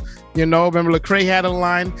Broncos. You know, remember Lecrae had a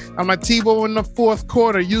line, I'm like, Tebow, in the fourth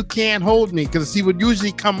quarter, you can't hold me, because he would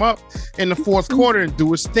usually come up in the fourth quarter and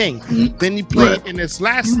do his thing. Then he played in his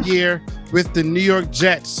last year with the New York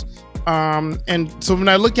Jets. And so when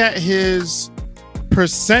I look at his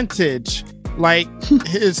percentage, like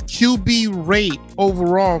his QB rate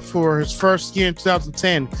overall for his first year in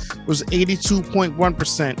 2010 was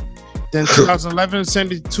 82.1%. Then 2011,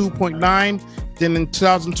 72.9%. Then in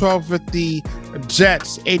 2012 with the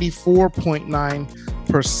Jets,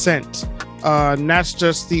 84.9%. And that's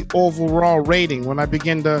just the overall rating. When I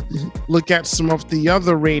begin to look at some of the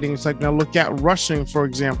other ratings, like now look at rushing, for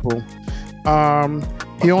example,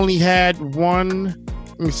 he only had let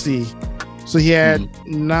me see. So he had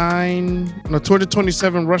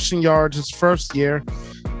 227 rushing yards his first year.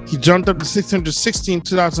 He jumped up to 616 in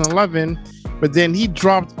 2011, but then he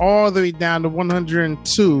dropped all the way down to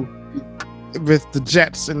 102 with the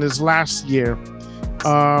Jets in his last year.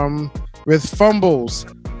 With fumbles,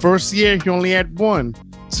 first year he only had 1.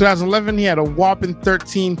 2011 he had a whopping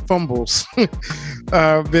 13 fumbles. With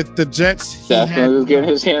the Jets, he definitely was getting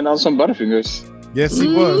his hand on some Butterfingers. Yes,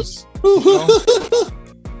 he was.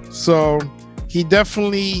 So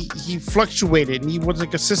he fluctuated and he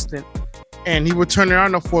wasn't consistent, and he would turn it on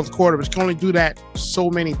in the fourth quarter, but he can only do that so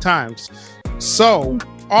many times. So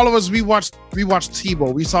all of us, we watched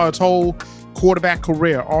Tebow. We saw his whole quarterback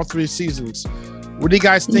career, all 3 seasons. What do you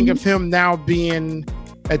guys think of him now being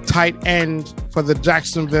a tight end for the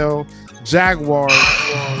Jacksonville Jaguars,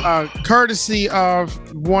 courtesy of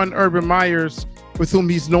one Urban Meyers, with whom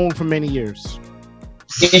he's known for many years?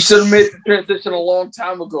 He should have made the transition a long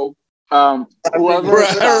time ago. Right.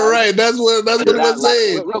 That's what I was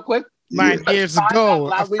saying. Real quick. 9 years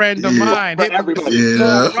ago, a friend of mine hit everybody.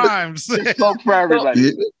 Rhymes. Spoke for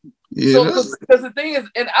everybody. So, because the thing is,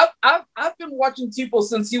 and I've been watching Tebow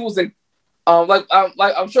since he was in, like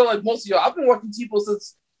I'm sure like most of y'all, I've been watching Tebow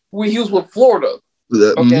since he was with Florida.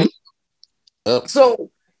 Okay.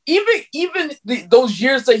 So even those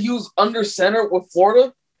years that he was under center with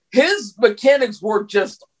Florida, his mechanics were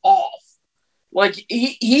just off. Like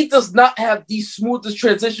he does not have the smoothest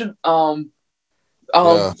transition. When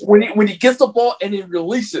he gets the ball and he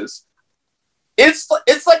releases, it's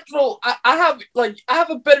like, you know, I have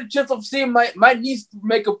a better chance of seeing my niece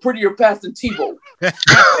make a prettier pass than Tebow.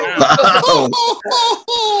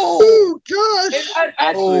 Oh gosh!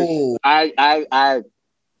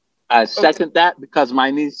 I second that, because my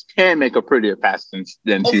niece can make a prettier pass than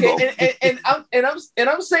Tebow. And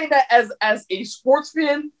I'm saying that as a sports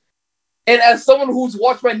fan and as someone who's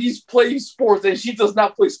watched my niece play sports, and she does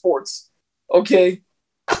not play sports. Okay.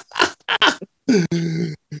 I've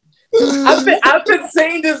been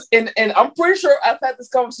saying this, and I'm pretty sure I've had this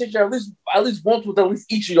conversation at least once with at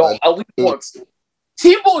least each of y'all, at least once.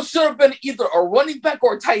 Tebow should have been either a running back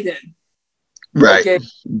or a tight end. Right. Okay.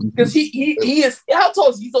 Because he is, how tall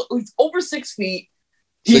is he? He's over 6 feet.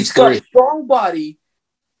 He's got a strong body.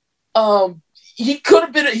 He could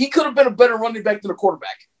have been a better running back than a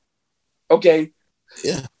quarterback. Okay.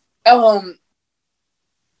 Yeah.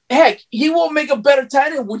 Heck, he will make a better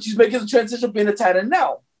tight end, which he's making the transition being a tight end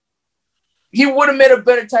now. He would have made a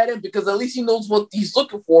better tight end because at least he knows what he's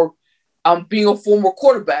looking for, being a former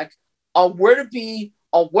quarterback, on where to be,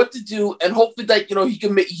 on what to do, and hopefully that, you know, he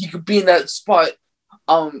could be in that spot,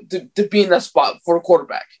 to be in that spot for a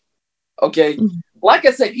quarterback. Okay, like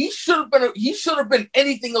I said, he should have been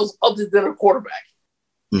anything else other than a quarterback.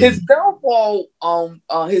 His downfall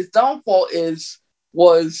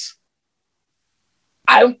was.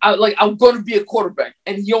 I'm going to be a quarterback,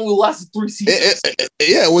 and he only lasted 3 seasons.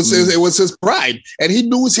 It was his pride, and he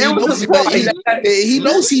knows he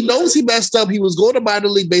messed up. He was going to minor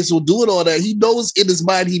league baseball, doing all that. He knows in his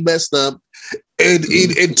mind he messed up, and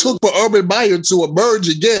it took for Urban Meyer to emerge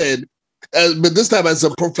again, but this time as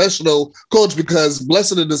a professional coach, because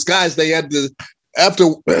blessing in disguise, they had to,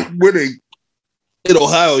 after winning in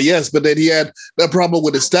Ohio, yes, but then he had that problem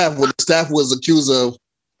with his staff when the staff was accused of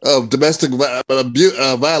domestic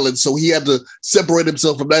violence, so he had to separate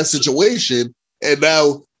himself from that situation, and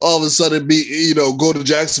now all of a sudden go to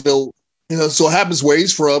Jacksonville. So it happens where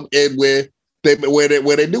he's from and where they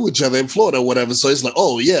knew each other in Florida or whatever. So it's like,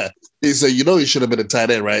 oh yeah, he said, he should have been a tight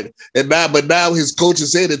end, right? And now his coach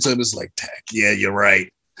is saying it to him. It's like, yeah, you're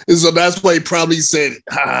right. And so that's why he probably said,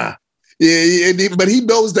 but he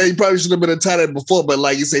knows that he probably should have been a tight end before. But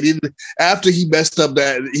like you said, after he messed up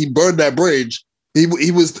he burned that bridge.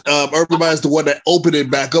 He was Urban Meyer's the one that opened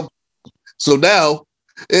it back up. So now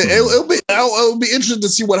it'll be interesting to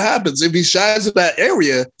see what happens if he shines in that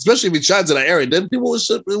area, especially if he shines in that area. Then people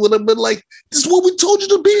would have been like, "This is what we told you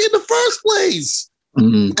to be in the first place."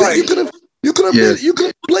 Right. You could have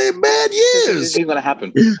played mad years. It's going to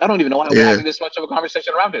happen. I don't even know why we're having this much of a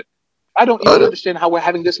conversation around it. I don't even understand how we're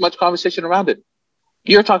having this much conversation around it.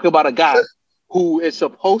 You're talking about a guy who is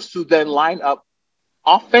supposed to then line up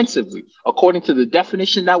offensively, according to the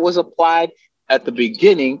definition that was applied at the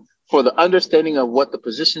beginning for the understanding of what the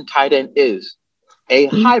position tight end is, a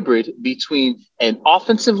hybrid between an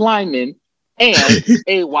offensive lineman and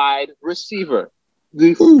a wide receiver.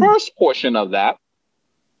 The first portion of that,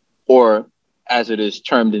 or as it is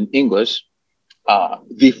termed in English,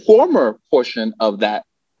 the former portion of that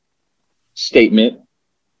statement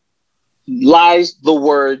lies the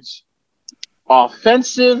words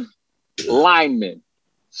offensive lineman.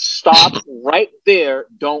 Stop right there.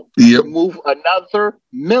 Don't move another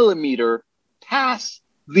millimeter past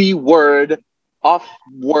the words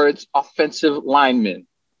offensive lineman.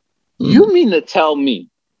 You mean to tell me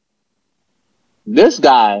this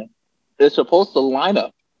guy is supposed to line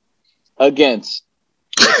up against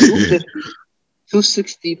a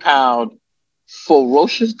 260-pound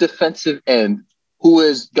ferocious defensive end who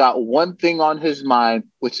has got one thing on his mind,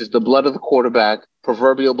 which is the blood of the quarterback,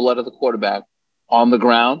 proverbial blood of the quarterback, on the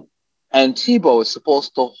ground, And Tebow is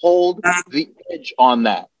supposed to hold the edge on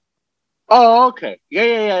that. Oh, okay.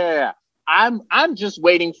 Yeah. I'm just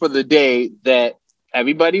waiting for the day that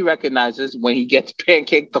everybody recognizes when he gets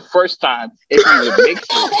pancaked the first time, if he even makes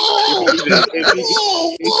it.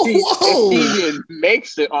 If he even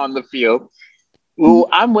makes it on the field. Well,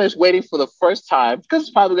 I'm just waiting for the first time, because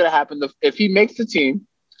it's probably going to happen. If he makes the team,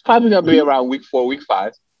 it's probably going to be around week 4, week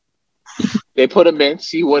 5. They put him in,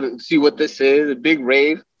 see what this is, a big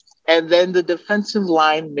rave. And then the defensive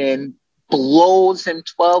lineman blows him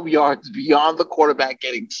 12 yards beyond the quarterback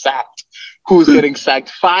getting sacked, who's getting sacked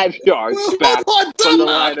 5 yards back from the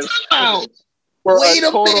line of scrimmage for a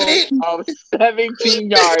total of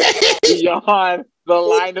 17 yards beyond the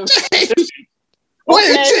line of scrimmage.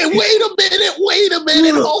 Wait a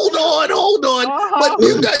minute. Hold on. But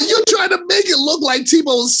you're trying to make it look like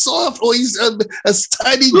Tebow's soft, or he's a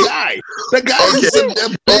tiny guy. The guy is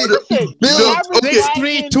big,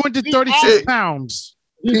 6'3", 236 pounds.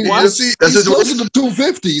 He's closer to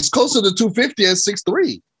 250. He's closer to 250 at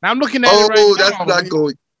 6'3". Now I'm looking at it right now. That's not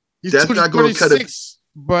going. That's not going to cut it.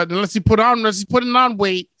 But unless he put it on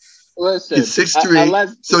weight. Listen, he's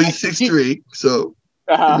 6'3", so he's 6'3". So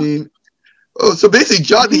I mean, so basically,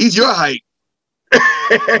 Jonathan, he's your height.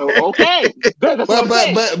 Okay,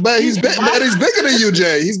 but he's bigger than you,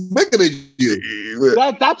 Jay. He's bigger than you.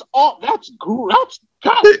 That's all. That's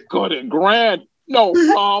good and grand. No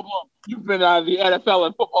problem. You've been out of the NFL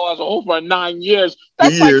and football as a whole for 9 years.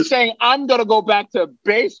 That's like saying I'm going to go back to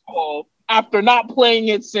baseball after not playing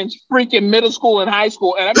it since freaking middle school and high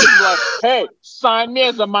school. And I'm just like, hey, sign me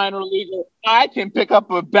as a minor leaguer. I can pick up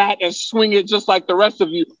a bat and swing it just like the rest of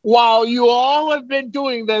you. While you all have been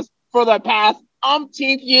doing this for the past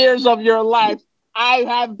umpteenth years of your life,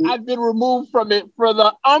 I've been removed from it for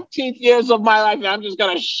the umpteenth years of my life. And I'm just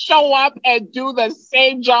going to show up and do the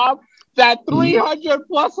same job that 300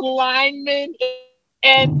 plus linemen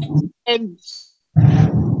and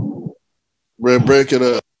we're breaking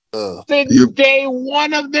up since day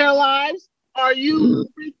one of their lives. Are you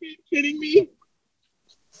freaking kidding me?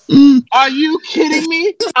 Are you kidding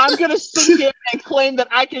me? I'm gonna sit here and claim that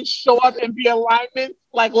I can show up and be a lineman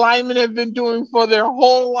like linemen have been doing for their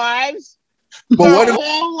whole lives. What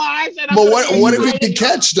if he can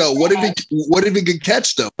catch though? What if he can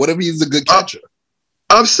catch though? What if he's a good catcher?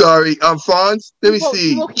 I'm sorry, Fonz. Let me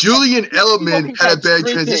see. Julian Edelman had a bad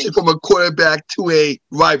transition from a quarterback to a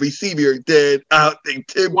wide receiver. Then I don't think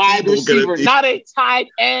Tim wide receiver, not a tight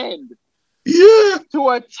end. Yeah, to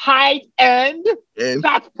a tight end. And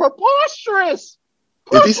that's preposterous.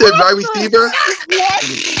 If he said wide receiver,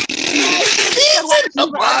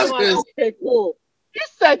 what? Okay, cool. He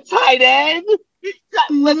said tight end.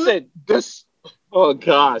 Listen, this. Oh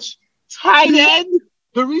gosh, tight end.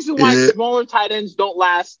 The reason why smaller tight ends don't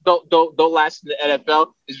last in the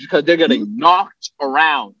NFL is because they're gonna knocked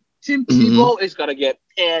around. Tim Tebow is gonna get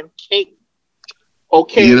pancaked.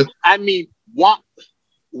 Okay, I mean,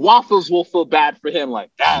 Waffles will feel bad for him,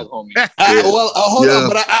 like that, homie. Hold on,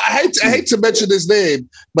 but I hate to mention his name,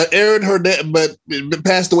 but Aaron Hernandez, but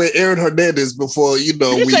passed away. Aaron Hernandez before we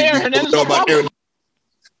know about Aaron.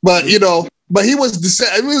 But but he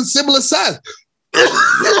was similar size.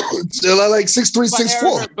 Like 6'3",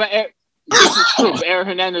 6'4". But this is true. Aaron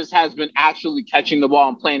Hernandez has been actually catching the ball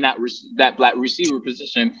and playing that black receiver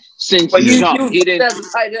position since he didn't have a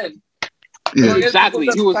tight end. Yeah. Exactly.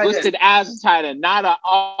 He was listed as a tight end, not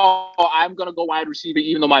I'm going to go wide receiver,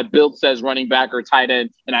 even though my build says running back or tight end,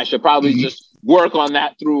 and I should probably just work on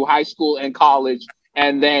that through high school and college,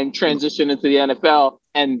 and then transition into the NFL.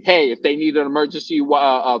 And hey, if they need an emergency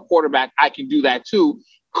quarterback, I can do that too.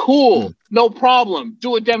 Cool, no problem.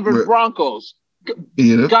 Do a Denver Broncos.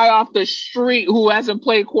 Guy off the street who hasn't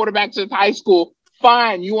played quarterback since high school.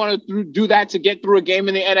 Fine, you want to do that to get through a game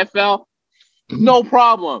in the NFL? No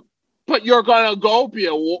problem. But you're going to go be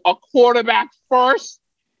a quarterback first,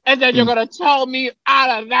 and then you're going to tell me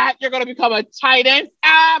out of that you're going to become a tight end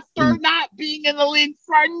after not being in the league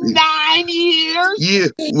for 9 years? Yeah,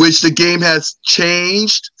 which the game has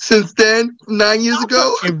changed since then, 9 years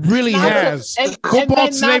ago. It really has. Football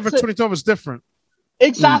today for 2012 is different.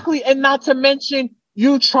 Exactly, and not to mention,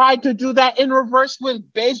 you tried to do that in reverse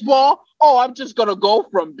with baseball. Oh, I'm just going to go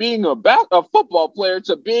from being a football player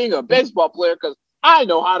to being a baseball player because I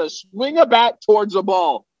know how to swing a bat towards a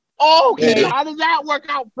ball. Okay, how does that work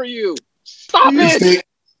out for you? Stop it.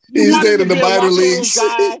 He's staying in the minor leagues.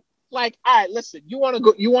 Like, all right, listen, you want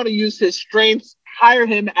to use his strengths, hire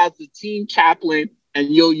him as the team chaplain, and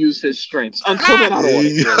you'll use his strengths. Until then, I don't want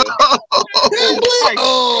to.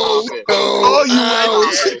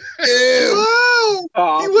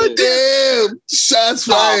 You went damn. Shots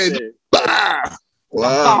fired.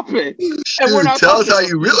 Wow. Stop it. Shoot, tell us how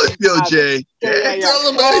you really feel, Jay. Tell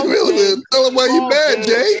him how you really feel. Tell him why you mad,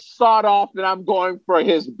 Jay. Start off and I'm going for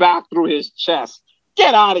his back through his chest.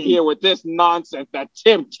 Get out of here with this nonsense that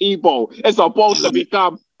Tim Tebow is supposed to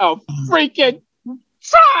become a freaking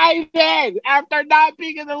tight end after not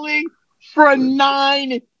being in the league for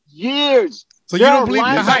 9 years. So you don't believe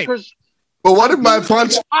the hype? But what if my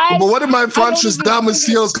Francis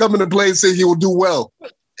Damasceno's come into play and say he will do well?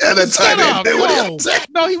 At a tight end.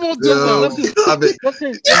 No, he won't do well.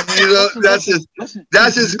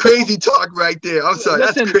 That's just crazy talk right there. I'm sorry,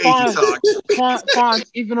 that's crazy talk. Fonz,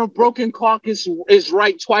 even a broken clock is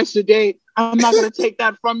right twice a day. I'm not going to take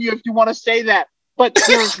that from you if you want to say that. But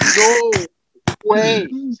there's no way.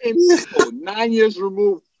 9 years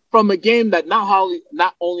removed from a game that not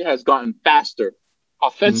only has gotten faster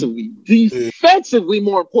offensively, defensively,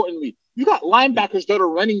 more importantly, you got linebackers that are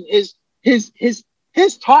running his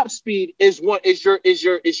top speed is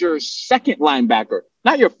your second linebacker,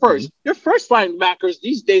 not your first. Your first linebackers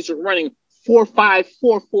these days are running 4.5,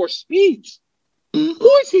 4.4 speeds.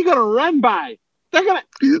 Who is he gonna run by? They're gonna.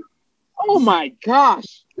 Oh my gosh!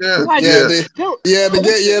 The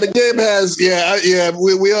game has we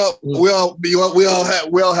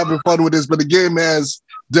all having fun with this, but the game has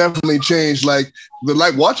definitely changed. Like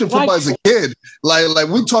watching football as a kid, like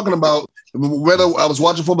we talking about whether I was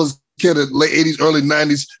watching football as a kid in late 80s, early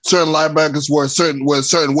 90s, certain linebackers were a certain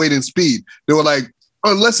weight and speed. They were like,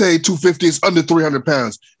 let's say 250 is under 300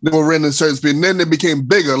 pounds. They were running a certain speed, and then they became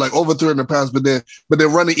bigger, like over 300 pounds, but they're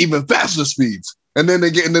running even faster speeds. And then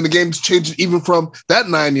the game's changing even from that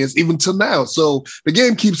 9 years even till now. So the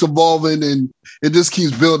game keeps evolving and it just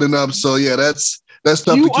keeps building up. So yeah, that's tough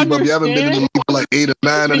to keep up. You haven't been in the league for like 8 or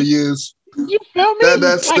 9 of the years. You feel me?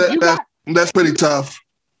 That's pretty tough.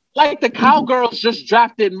 Like the Cowgirls just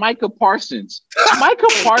drafted Micah Parsons. Micah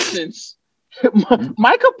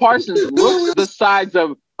Parsons looks the size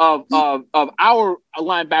of our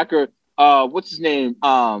linebacker. What's his name?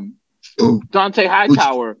 Dante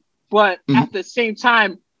Hightower. But at the same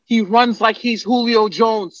time, he runs like he's Julio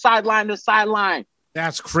Jones, sideline to sideline.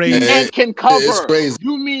 That's crazy. And can cover. It's crazy.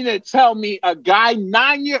 You mean to tell me a guy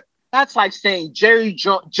 9 years? That's like saying Jerry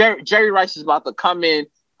Rice is about to come in.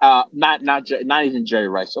 Not even Jerry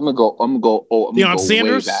Rice. I'm gonna go Deion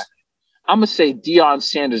Sanders. Way back. I'm gonna say Deion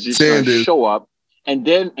Sanders is gonna show up, and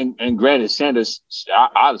then and granted, Sanders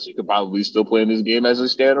honestly could probably still play in this game as it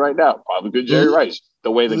stands right now. Probably good Jerry Rice.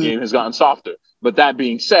 The way the game has gotten softer. But that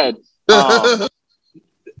being said, that's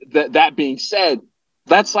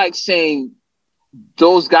like saying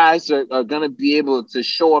those guys are going to be able to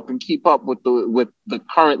show up and keep up with the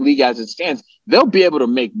current league as it stands. They'll be able to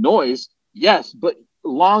make noise, yes, but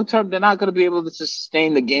long term, they're not going to be able to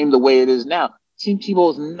sustain the game the way it is now. Tim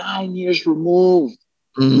Tebow is 9 years removed.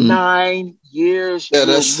 9 years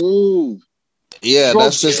removed. Yeah,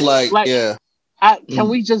 that's just like yeah. Can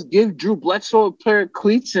we just give Drew Bledsoe a pair of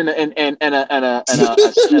cleats and a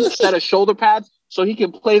set of shoulder pads so he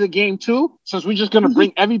can play the game too? Since we're just gonna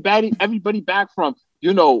bring everybody back from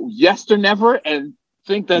yesternever and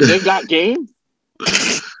think that they got game.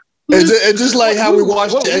 It's just like how we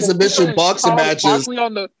watched the exhibition boxing matches.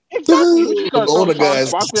 The older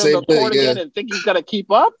guys, same thing. Yeah. And think he's gonna keep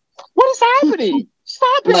up. What is happening?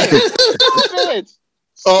 Stop it!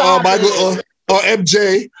 Stop it! Michael. Or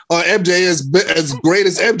MJ as great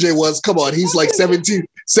as MJ was. Come on, he's like 17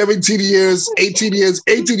 years, 18 years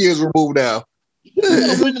removed now. He's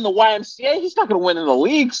going to win in the YMCA. He's not going to win in the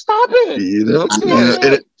league. Stop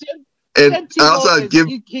it. And also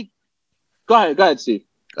Go ahead, Steve.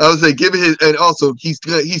 I was like, given his, and also he's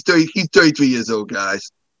 33 years old, guys.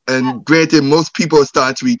 And granted, most people are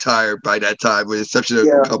starting to retire by that time, with the exception of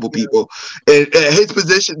a couple people. And his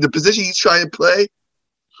position, the position he's trying to play.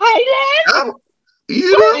 He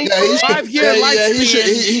should have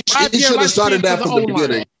started that from the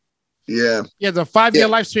beginning. Yeah, the 5-year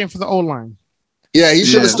lifespan for the O-line. Yeah, he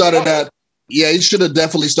should have started that. Yeah, he should have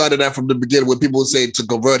definitely started that from the beginning. When people say to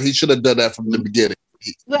convert, he should have done that from the beginning.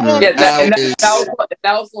 That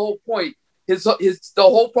was the whole point. The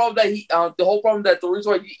whole problem that the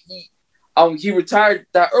reason why he retired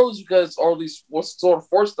that early is because, or at least was sort of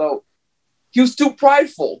forced out. He was too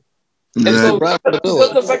prideful. And so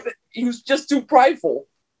because the fact that he was just too prideful.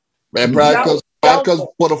 Man, pride comes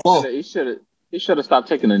for the fall. He should have stopped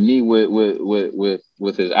taking a knee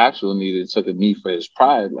with his actual knee and took a knee for his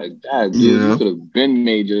pride. Like, dad, dude, you could have been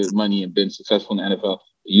made your money and been successful in the NFL.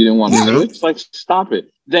 You didn't want to do it. It's like, stop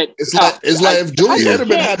it. It's like if Julian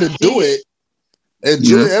Edelman had to do it, And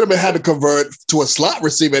Julian Edelman had to convert to a slot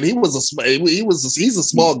receiver, and he's a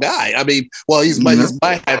small guy. I mean, well, he's my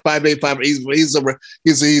height, 5'8", 5'8".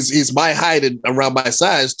 He's my height and around my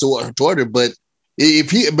size toward him. But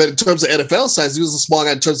but in terms of NFL size, he was a small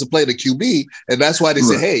guy in terms of playing the QB, and that's why they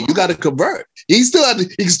said, "Hey, you got to convert." He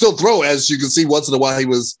can still throw, as you can see. Once in a while, he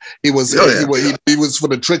was for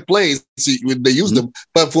the trick plays. They used him,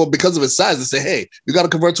 but because of his size, they said, "Hey, you got to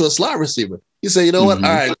convert to a slot receiver." He said, "You know what?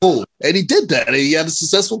 All right, cool," and he did that, and he had a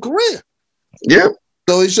successful career. Yeah.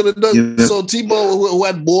 So he should have done. Yeah. So Tebow, who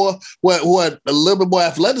had a little bit more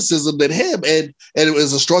athleticism than him, and it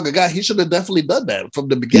was a stronger guy, he should have definitely done that from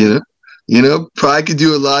the beginning. Yeah. You know, Pride could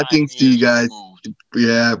do a lot of things to you guys.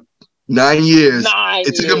 Yeah. 9 years.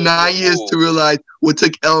 It took him 9 years to realize what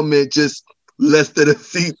took Elman just less than a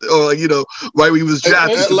season, or right when he was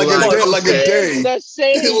drafted. Like a day.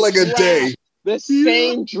 The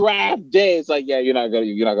same draft day. It's like, you're not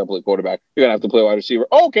gonna play quarterback. You're gonna have to play wide receiver.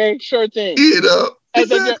 Okay, sure thing.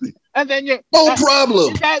 And then you're no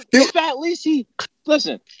problem. If at least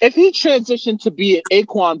if he transitioned to be an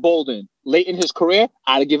Anquan Boldin late in his career,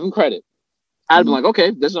 I'd give him credit. I'd be like,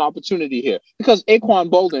 okay, there's an opportunity here. Because Anquan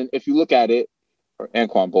Boldin, if you look at it, or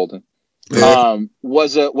Anquan Boldin,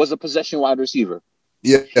 was a possession wide receiver.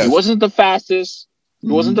 Yeah. He wasn't the fastest, he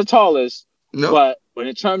wasn't the tallest, but when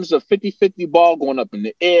in terms of 50-50 ball going up in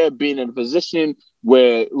the air, being in a position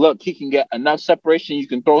where, look, he can get enough separation, you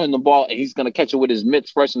can throw him the ball, and he's going to catch it with his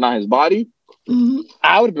mitts first and not his body,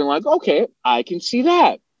 I would have been like, okay, I can see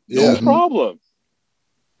that. No problem.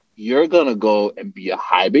 You're going to go and be a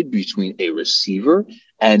hybrid between a receiver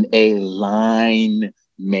and a line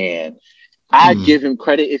man. I'd give him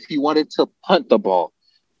credit if he wanted to punt the ball,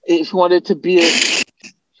 if he wanted to be a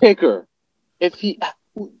kicker, if he...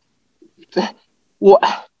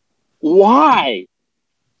 Why?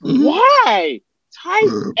 Why? Tight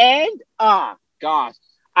end? Gosh.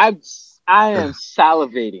 I am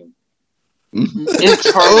salivating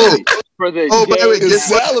internally for the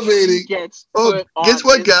guess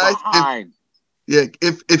what, guys?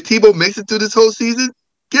 If Tebow makes it through this whole season,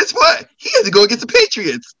 guess what? He has to go against the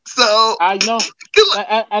Patriots. So I know,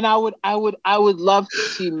 and I would love to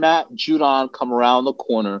see Matt Judon come around the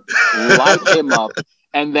corner, light him up,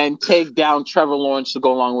 and then take down Trevor Lawrence to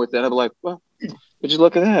go along with it. I'd be like, well, would you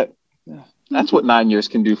look at that? That's what 9 years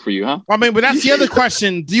can do for you, huh? I mean, but that's the other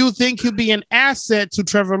question. Do you think he'll be an asset to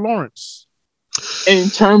Trevor Lawrence? In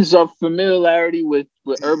terms of familiarity with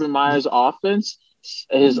Urban Meyer's offense,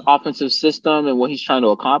 his offensive system, and what he's trying to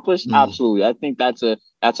accomplish, absolutely. I think that's a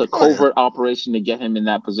covert operation to get him in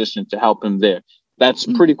that position to help him there. That's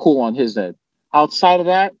pretty cool on his end. Outside of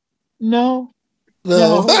that, no.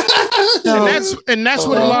 And that's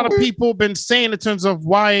what a lot of people have been saying in terms of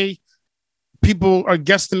why people are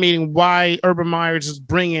guesstimating why Urban Meyer is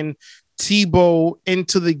bringing Tebow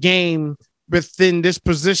into the game within this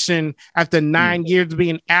position after 9 years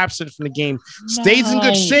being absent from the game. Stays in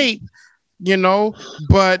good shape,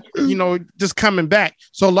 but, just coming back.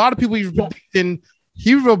 So a lot of people are predicting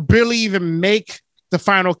he will barely even make the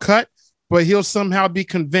final cut, but he'll somehow be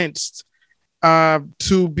convinced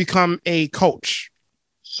to become a coach.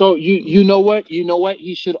 So you know what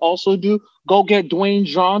he should also do? Go get Dwayne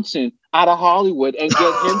Johnson out of Hollywood and get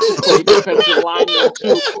him to play defensive lineman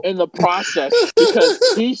too in the process,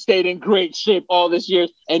 because he stayed in great shape all this year.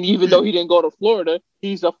 And even though he didn't go to Florida,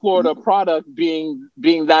 he's a Florida product, being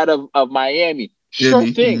that of Miami. Sure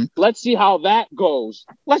thing. Mm-hmm. Let's see how that goes.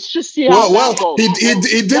 Let's just see how that goes. He did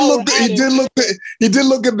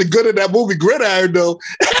look at the good in that movie Gridiron, though.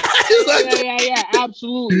 Yeah,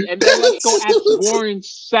 absolutely. And then let's go ask Warren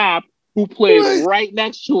Sapp, who played right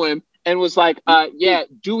next to him, and was like,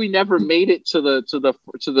 Dewey never made it to the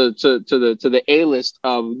A-list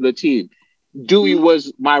of the team. Dewey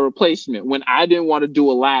was my replacement. When I didn't want to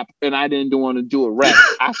do a lap and I didn't want to do a rep,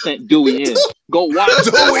 I sent Dewey in. Go watch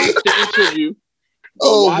the interview.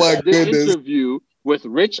 Interview with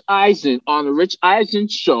Rich Eisen on the Rich Eisen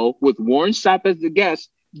show with Warren Sapp as the guest.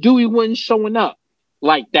 Dewey wasn't showing up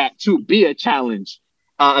like that to be a challenger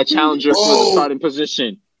for the starting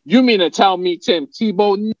position. You mean to tell me Tim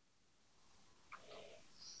Tebow?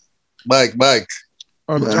 Mike.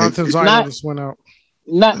 Jonathan's eye just went out.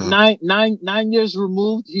 Nine years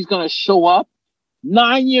removed, he's gonna show up.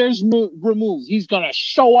 9 years removed, he's gonna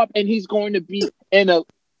show up, and he's going to be in a.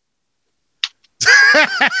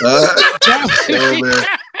 Jonathan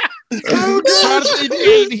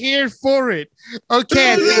ain't here for it.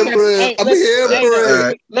 Okay, I'm here for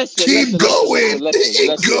it. Keep going.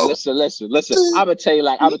 Listen. I'm gonna tell you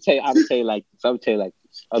like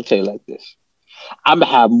this. I'm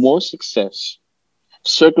gonna have more success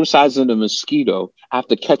circumcising a mosquito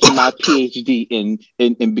after catching my PhD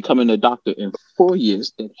in becoming a doctor in 4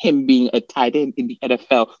 years, than him being a tight end in the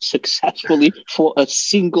NFL successfully for a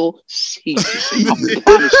single season.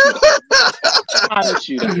 I promise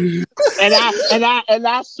you that. And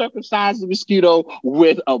I circumcised the mosquito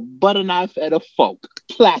with a butter knife and a fork,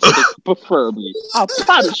 plastic preferably. I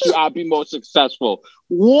promise you, I'll be more successful.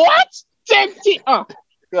 What?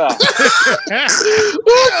 God.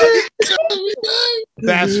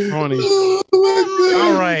 That's funny.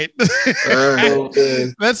 All right.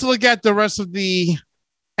 Let's look at the rest of the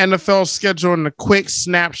NFL schedule in a quick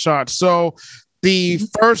snapshot. So the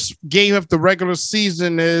first game of the regular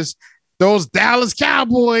season is those Dallas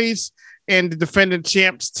Cowboys and the defending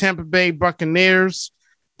champs Tampa Bay Buccaneers.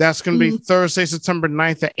 That's going to be Thursday, September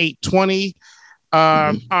 9th at 8:20.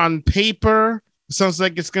 On paper, it sounds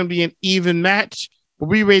like it's going to be an even match. But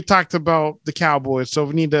we already talked about the Cowboys, so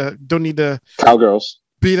we don't need to Cowgirls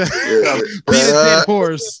beat a dead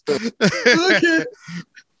horse.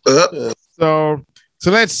 So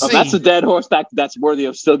let's see. That's a dead horse that's worthy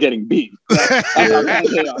of still getting beat.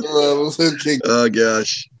 Oh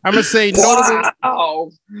gosh. I'm gonna say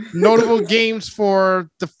notable games for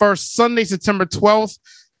the first Sunday, September 12th.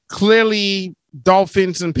 Clearly,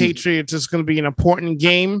 Dolphins and Patriots is going to be an important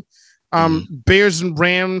game. Bears and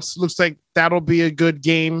Rams looks like that'll be a good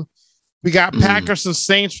game. We got Packers and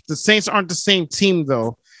Saints. The Saints aren't the same team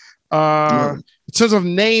though. In terms of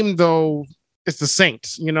name though, it's the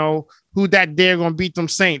Saints. You know who that dare gonna beat them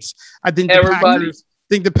Saints? I think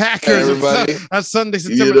the Packers on Sunday,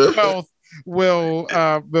 September 12th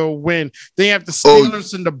will win. They have the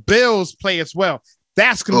Steelers and the Bills play as well.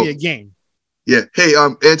 That's gonna be a game. Yeah. Hey,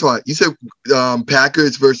 Antoine, you said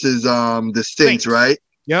Packers versus the Saints, right?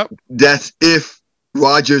 Yep. That's if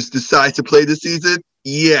Rodgers decides to play this season.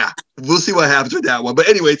 Yeah. We'll see what happens with that one. But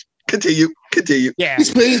anyways, continue. Yeah.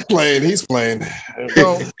 He's playing.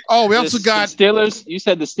 So, we also got Steelers. You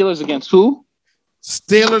said the Steelers against who?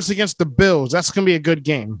 Steelers against the Bills. That's going to be a good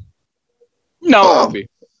game. No, it won't be.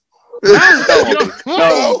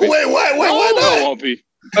 Wait, why not? No, it won't be.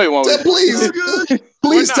 No, it won't be.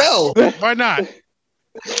 Please tell. Why not?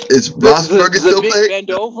 Is Roethlisberger still playing?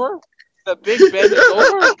 Bend over? The big bend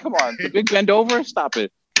over? Come on. The big bend over? Stop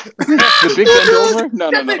it. The big bend over?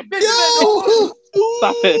 No.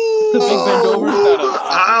 Stop it. The big bend over? No.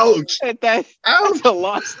 Ouch. That's a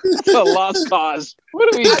lost cause.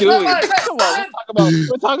 What are we doing? Come on.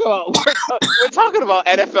 We're talking about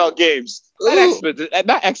NFL games.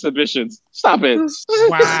 Not exhibitions. Stop it.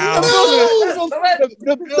 Wow.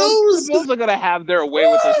 The Bills are going to have their way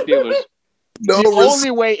with the Steelers. The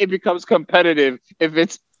only way it becomes competitive if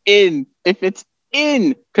it's in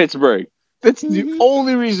Pittsburgh. That's the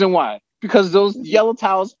only reason why. Because those yellow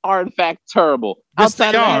towels are in fact terrible. Yes,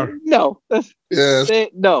 outside of that, no.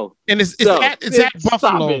 No. And it's at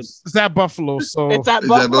Buffalo. It's at Buffalo. So it's at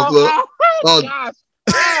Buffalo. Oh gosh.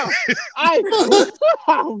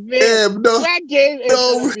 Oh man, that game is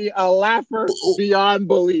going to be a laugher beyond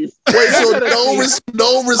belief. Wait, so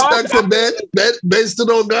no respect for Ben? Ben still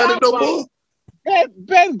don't got it no more?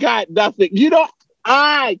 Ben got nothing. You know,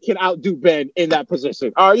 I can outdo Ben in that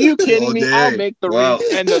position. Are you kidding me? I'll make the read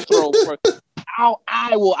and the throw.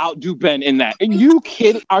 I will outdo Ben in that. Are you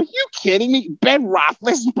kidding me? Ben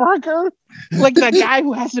Roethlisberger? Like the guy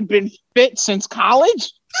who hasn't been fit since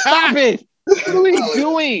college? Stop it. What are we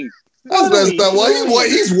doing?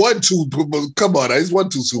 He's 1-2. Come on, he's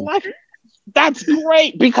 1-2 soon. That's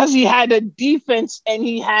great because he had a defense and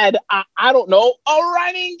he had, a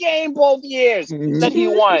running game both years that he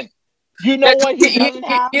won. You know what he doesn't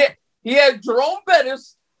have? He had Jerome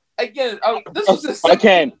Bettis. Again, this was the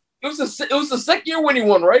second. It was the second year when he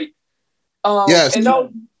won, right? Yes. And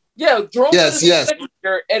Jerome Bettis the second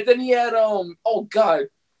year, and then he had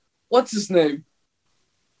what's his name?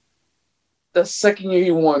 The second year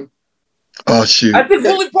he won. Oh shoot! I think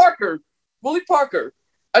Willie Parker,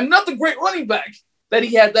 another great running back that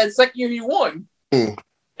he had that second year he won.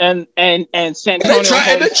 And Santonio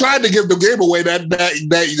they tried to give the game away that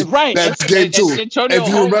game too. If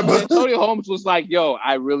you remember, Antonio Holmes was like, "Yo,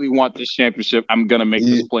 I really want this championship. I'm gonna make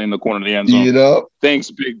this play in the corner of the end zone." You know?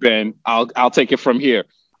 Thanks, Big Ben. I'll take it from here.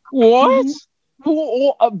 What?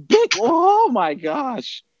 Oh my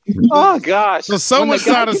gosh. Oh gosh! So someone's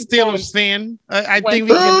not a Steelers fan. I think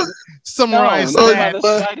we can summarize that.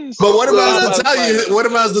 But what about to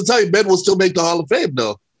tell you? Ben will still make the Hall of Fame,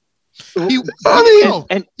 though. He will,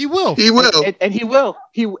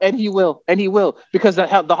 because the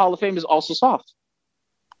Hall of Fame is also soft.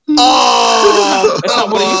 Oh,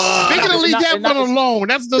 we're gonna leave that one alone.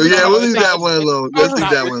 We'll leave that one alone. Let's leave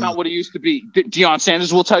that one. It's not what it used to be. Deion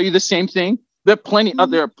Sanders will tell you the same thing. There are plenty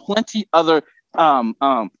other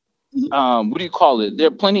what do you call it? There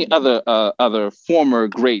are plenty other former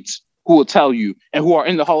greats who will tell you and who are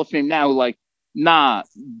in the Hall of Fame now, like, nah,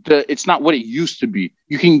 it's not what it used to be.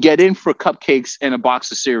 You can get in for cupcakes and a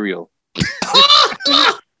box of cereal.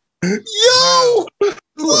 Yo!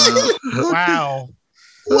 Wow.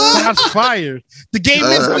 That's fired. The game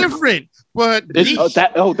is different, but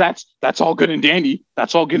that's all good and dandy.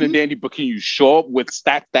 That's all good and dandy. But can you show up with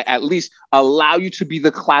stats that at least allow you to be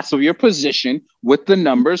the class of your position with the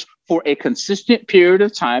numbers for a consistent period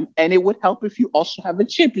of time? And it would help if you also have a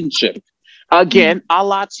championship. Again, a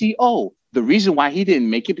la T.O. The reason why he didn't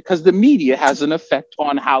make it because the media has an effect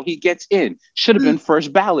on how he gets in. Should have been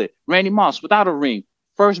first ballot. Randy Moss without a ring,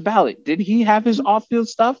 first ballot. Did he have his off-field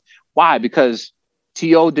stuff? Why? Because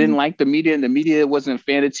T.O. didn't like the media and the media wasn't a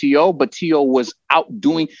fan of T.O., but T.O. was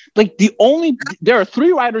outdoing. Like there are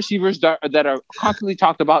three wide receivers that are constantly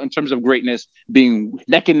talked about in terms of greatness being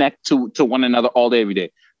neck and neck to one another all day, every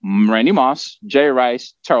day. Randy Moss, Jerry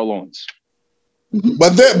Rice, Terrell Owens.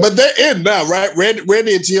 But they're in now, right?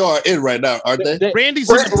 Randy and T.O. are in right now, aren't they? Randy's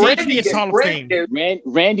in the Patriots Hall of Fame.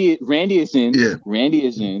 Randy is in. Yeah. Randy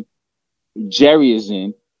is in. Jerry is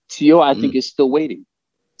in. T.O. I think is still waiting.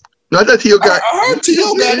 No, I thought T.O. got. I heard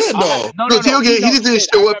T.O. got in though. No, T.O. he didn't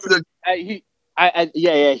show up for the.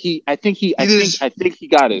 I think he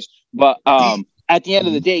got his. But at the end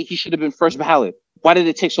of the day, he should have been first ballot. Why did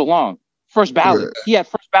it take so long? First ballot. Yeah. He had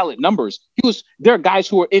first ballot numbers. There are guys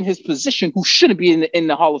who are in his position who shouldn't be in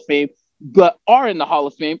the Hall of Fame, but are in the Hall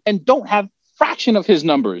of Fame and don't have fraction of his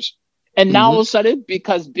numbers. And now all of a sudden,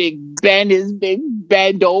 because Big Ben is big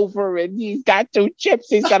bend over and he's got 2 chips,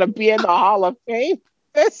 he's gonna be in the Hall of Fame.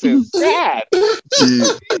 This is sad.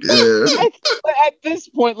 Yeah. At this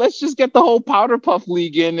point, let's just get the whole Powder Puff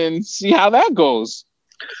League in and see how that goes.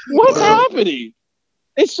 What's happening?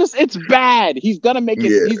 It's bad. He's gonna make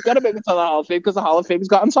it. Yeah. He's gonna make it to the Hall of Fame because the Hall of Fame has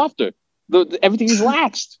gotten softer. Everything is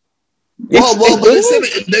laxed. Well,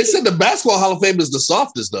 they said the Basketball Hall of Fame is the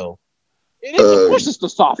softest, though. It is, of course, it's the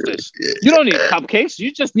softest. You don't need cupcakes.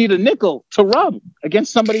 You just need a nickel to rub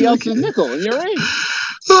against somebody else's nickel, and you're in.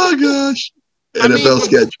 Oh gosh. NFL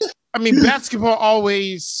schedule. I mean, basketball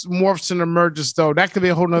always morphs and emerges, though. That could be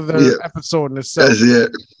a whole nother episode in itself. That's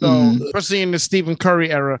it. So, especially in the Stephen Curry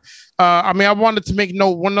era. I mean, I wanted to make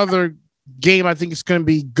note one other game I think is going to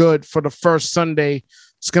be good for the first Sunday.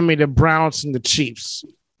 It's going to be the Browns and the Chiefs.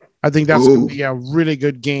 I think that's going to be a really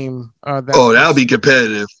good game. That'll be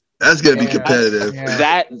competitive. That's going to be competitive.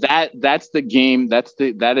 That's the game. That's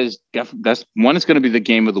one. It's going to be the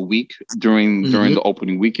game of the week during the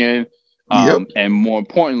opening weekend. And more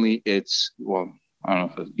importantly, I don't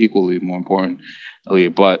know if it's equally more important,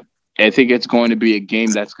 but I think it's going to be a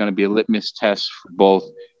game that's going to be a litmus test for both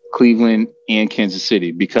Cleveland and Kansas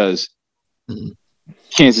City because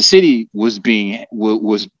Kansas City was being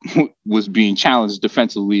challenged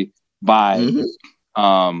defensively by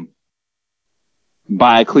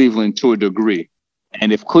Cleveland to a degree.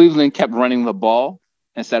 And if Cleveland kept running the ball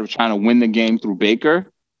instead of trying to win the game through Baker,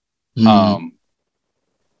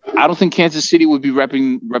 I don't think Kansas City would be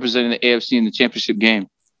representing the AFC in the championship game.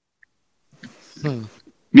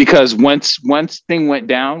 Because once thing went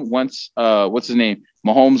down, what's his name?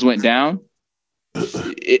 Mahomes went down,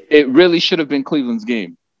 it really should have been Cleveland's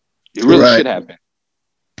game. It really should have been.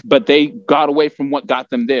 But they got away from what got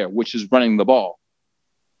them there, which is running the ball.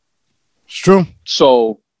 It's true.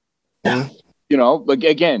 So, like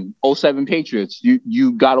again, 07 Patriots,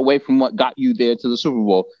 you got away from what got you there to the Super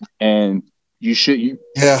Bowl. And you should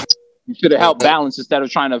have helped balance instead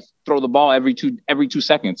of trying to throw the ball every two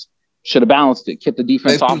seconds. Should have balanced it. Kept the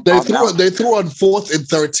defense off. They threw on 4th and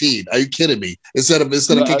 13. Are you kidding me? Instead of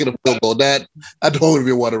kicking a field goal, that I don't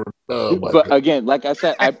even want to. But again, like I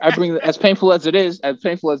said, I bring as painful as it is,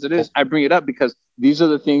 I bring it up because these are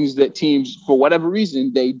the things that teams, for whatever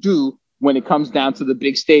reason, they do when it comes down to the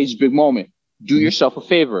big stage, big moment. Do yourself a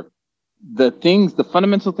favor. The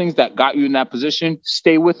fundamental things that got you in that position,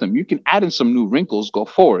 stay with them. You can add in some new wrinkles, go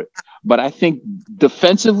for it. But I think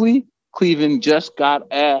defensively, Cleveland just got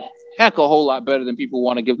a whole lot better than people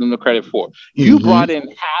want to give them the credit for. You brought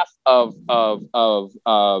in half of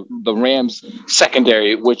the Rams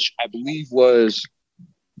secondary, which I believe was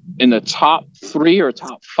in the top 3 or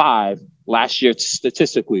top 5 last year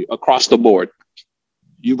statistically across the board.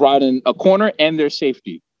 You brought in a corner and their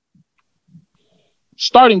safety.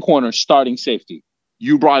 Starting corner, starting safety.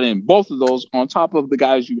 You brought in both of those on top of the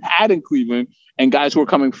guys you had in Cleveland and guys who are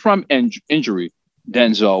coming from injury.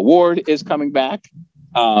 Denzel Ward is coming back.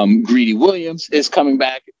 Greedy Williams is coming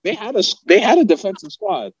back. They had a defensive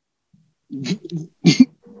squad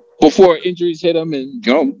before injuries hit them, and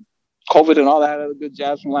COVID and all that other good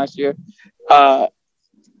jobs from last year.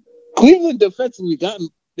 Cleveland defensively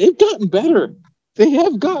they've gotten better. They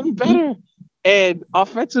have gotten better. And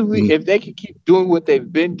offensively, if they can keep doing what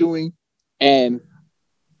they've been doing, and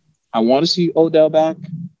I want to see Odell back,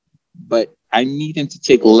 but I need him to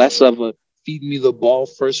take less of a feed me the ball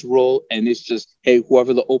first role, and it's just, hey,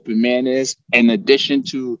 whoever the open man is, in addition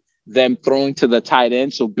to them throwing to the tight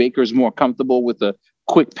end so Baker's more comfortable with a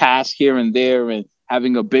quick pass here and there and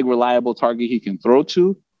having a big, reliable target he can throw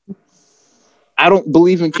to. I don't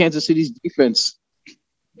believe in Kansas City's defense.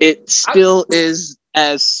 It still is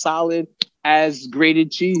as solid as grated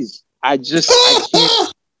cheese. I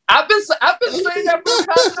can't. I've been saying that for the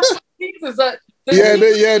past seasons. They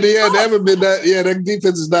haven't been that. Yeah, their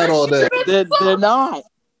defense is not all that. They're not.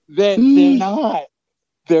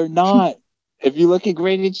 They're not. If you look at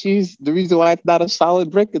grated cheese, the reason why it's not a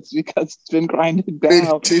solid brick, it's because it's been grinded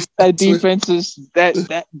down. That defense is.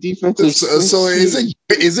 So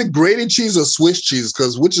is it grated cheese or Swiss cheese?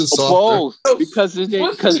 Because which is softer? Both. Because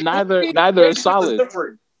neither is solid.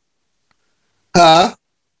 Huh?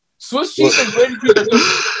 Swiss cheese and grated cheese are different.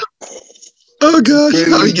 Oh gosh,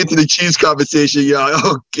 how we get to the cheese conversation, y'all?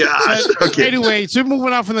 Oh gosh. Okay. Anyway, so we're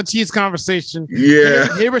moving on from the cheese conversation.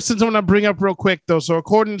 Yeah. Here are something I want to bring up real quick though. So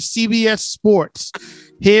according to CBS Sports,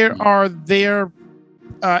 here are their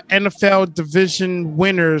NFL division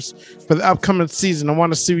winners for the upcoming season. I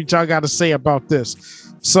want to see what y'all got to say about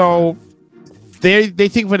this. So they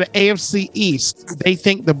think for the AFC East, they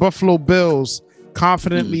think the Buffalo Bills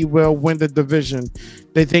confidently will win the division.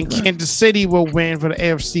 They think Kansas City will win for the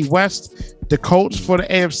AFC West, the Colts for the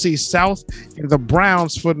AFC South, and the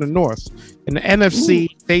Browns for the North. In the NFC,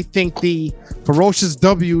 they think the ferocious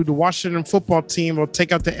W, the Washington football team, will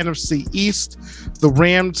take out the NFC East, the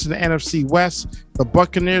Rams in the NFC West, the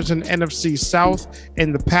Buccaneers in the NFC South,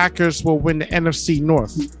 and the Packers will win the NFC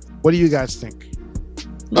North. What do you guys think?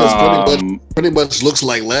 Pretty much looks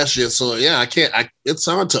like last year. So yeah, it's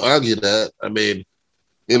hard to argue that. I mean,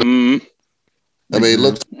 it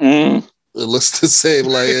looks the same.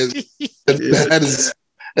 Like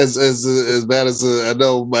as bad as I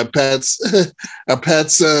know my Pats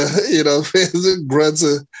fans and grunts.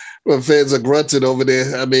 My fans are grunting over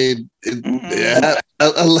there. I mean,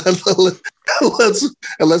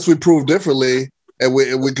 unless we prove differently. And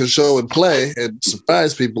we can show and play and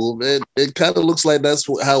surprise people. It kind of looks like that's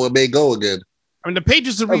how it may go again. I mean, the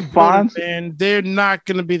Patriots are rebuilding, and they're not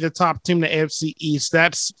going to be the top team in the AFC East.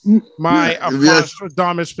 That's my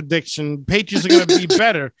Alphonse prediction. Patriots are going to be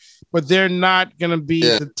better, but they're not going to be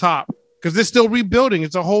the top because they're still rebuilding.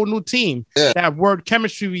 It's a whole new team. Yeah. That word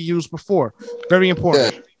chemistry we used before. Very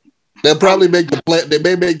important. Yeah. They'll probably make the play. They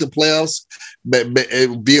may make the playoffs,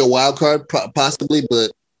 be a wild card possibly,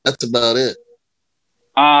 but that's about it.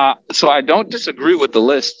 So I don't disagree with the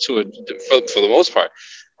list for the most part.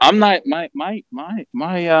 I'm not my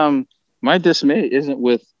dismay isn't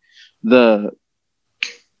with the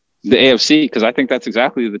AFC because I think that's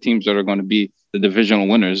exactly the teams that are going to be the divisional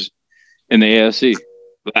winners in the AFC.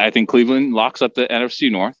 I think Cleveland locks up the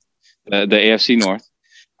NFC North, the AFC North.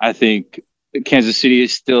 I think Kansas City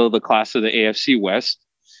is still the class of the AFC West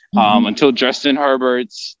until Justin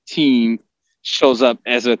Herbert's team shows up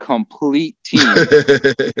as a complete team.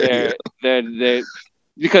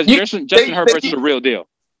 Because Justin Herbert's the real deal.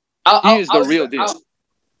 He is the real deal.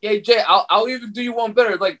 Yeah, Jay, I'll even do you one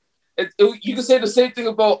better. Like you can say the same thing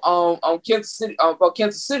about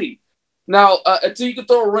Kansas City. Now, until you can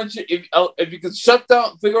throw a wrench, if you can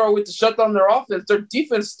figure out a way to shut down their offense, their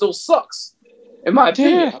defense still sucks, in my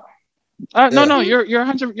opinion. No, you're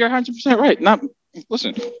 100% right.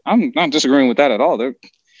 Listen, I'm not disagreeing with that at all.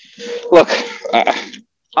 Look,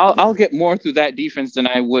 I'll get more through that defense than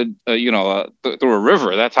I would, through a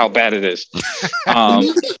river. That's how bad it is. But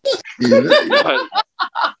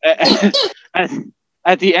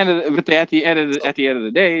at the end of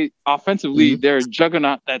the day, offensively, they're a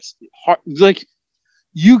juggernaut. That's hard. Like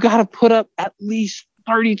you got to put up at least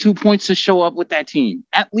 32 points to show up with that team.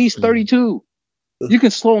 At least 32. You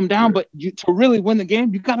can slow them down, but to really win the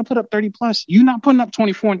game, you got to put up 30 plus. You're not putting up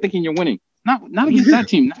 24 and thinking you're winning. Not against that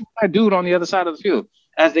team. Not that dude on the other side of the field.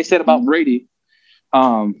 As they said about Brady.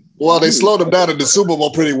 Well, they slowed him down in the Super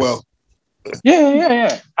Bowl pretty well.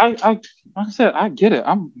 Yeah. Like I said, I get it.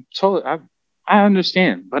 I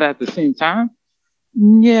understand, but at the same time,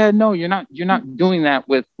 no, you're not doing that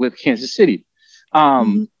with Kansas City.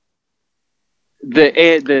 The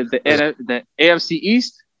AFC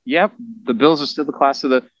East. Yep, the Bills are still the class of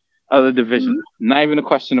the division. Not even a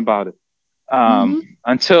question about it.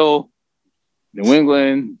 Until New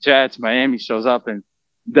England, Jets, Miami shows up and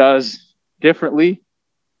shows differently,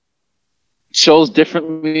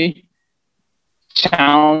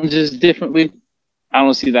 challenges differently. I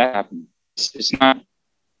don't see that happening. It's not.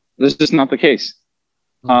 This is not the case.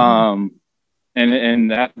 And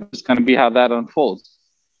that's going to be how that unfolds.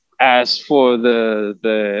 As for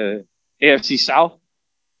the AFC South,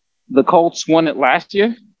 the Colts won it last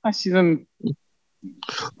year. I see them.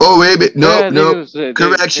 Oh wait a minute! No.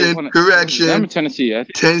 Correction. Them Tennessee.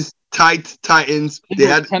 Titans. They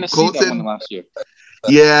had Tennessee Colts that won last year.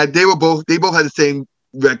 Yeah, they both had the same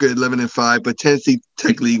record, 11-5, but Tennessee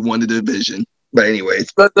technically won the division. But anyways,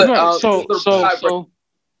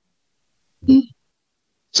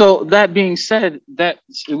 so that being said,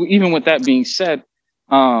 even with that being said,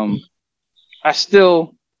 I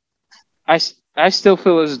still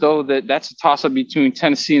feel as though that's a toss-up between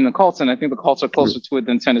Tennessee and the Colts, and I think the Colts are closer to it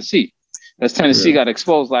than Tennessee, as Tennessee got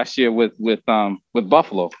exposed last year with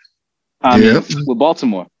Buffalo, with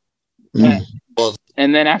Baltimore,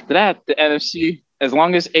 and then after that, the NFC. As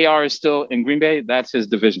long as AR is still in Green Bay, that's his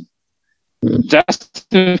division.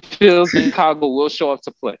 Justin Fields in Chicago will show up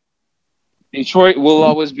to play. Detroit will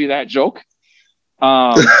always be that joke.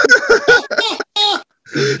 Listen,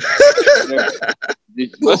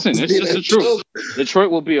 it's just the truth.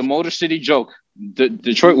 Detroit will be a Motor City joke.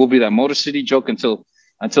 Detroit will be that Motor City joke until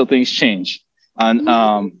things change. And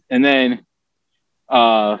then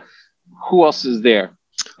who else is there?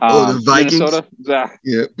 The Vikings. Minnesota.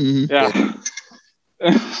 Yeah. Mm-hmm. Yeah.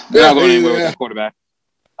 They're not going anywhere with that quarterback.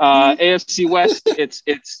 AFC West, it's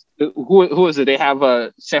who is it? They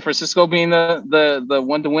have San Francisco being the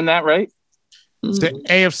one to win that, right? The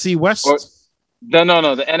AFC West?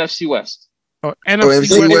 No, the NFC West. Oh,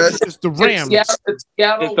 NFC West is the Rams. It's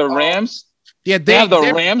the Rams. Yeah, they have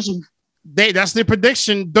the Rams. That's their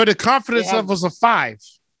prediction. Though the confidence levels are 5.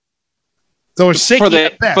 So it's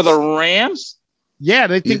shaky for the Rams. Yeah,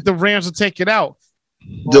 they think the Rams will take it out.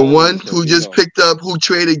 The one who just picked up, who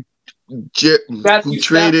traded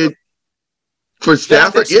for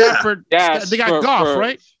Stafford? Yeah, they got Goff,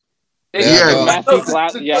 right? Yeah, for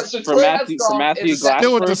Matthew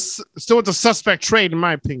Glassford. Still with the suspect trade, in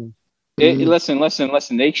my opinion.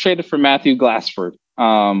 Listen. They traded for Matthew Glassford.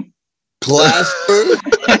 Glassford.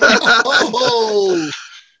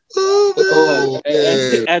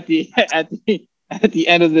 At the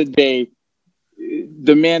end of the day,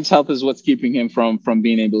 the man's health is what's keeping him from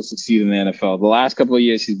being able to succeed in the NFL. The last couple of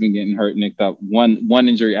years, he's been getting hurt, nicked up, one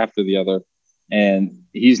injury after the other, and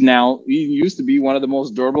he used to be one of the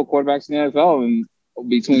most durable quarterbacks in the NFL. And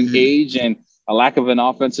between age and a lack of an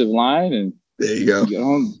offensive line, and there you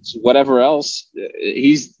go, whatever else,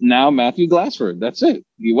 he's now Matthew Glassford. That's it.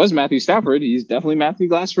 He was Matthew Stafford. He's definitely Matthew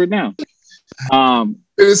Glassford now.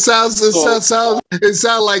 It sounds like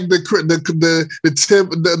the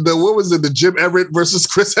what was it, the Jim Everett versus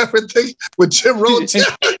Chris Everett thing with Jim Rhodes.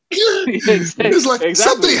 It's like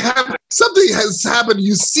something has happened.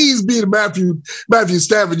 You ceased being Matthew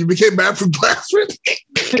Stafford. You became Matthew Glassford.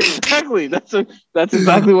 Exactly. That's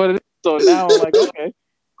exactly what it is. So now I'm like, okay,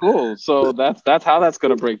 cool. So that's how that's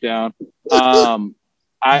gonna break down.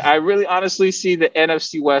 I really honestly see the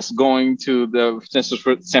NFC West going to the San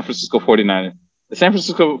Francisco 49ers. The San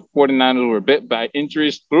Francisco 49ers were bit by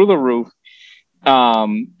injuries through the roof,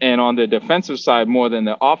 and on the defensive side more than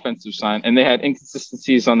the offensive side, and they had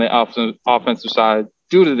inconsistencies on the offensive side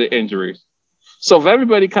due to the injuries. So if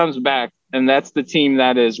everybody comes back, and that's the team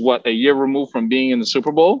that is, a year removed from being in the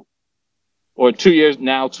Super Bowl, or 2 years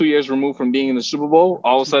removed from being in the Super Bowl,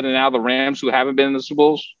 all of a sudden now the Rams, who haven't been in the Super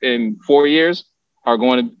Bowl in 4 years, are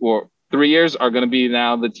going to, or 3 years, are going to be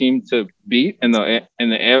now the team to beat in the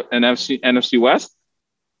NFC West.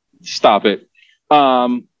 Stop it.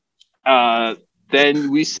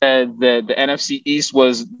 Then we said that the NFC East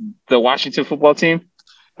was the Washington football team.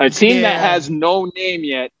 A team that has no name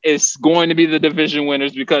yet is going to be the division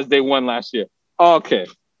winners because they won last year. Okay.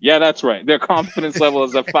 Yeah, that's right. Their confidence level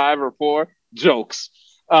is a 5 or 4. Jokes.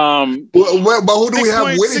 But who do we have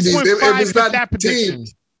winning these? If it's not that team.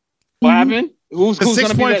 What happened? Who's going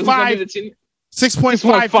to be the team?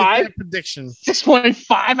 6.5 prediction.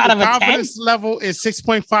 6.5 out of a 10? Confidence level is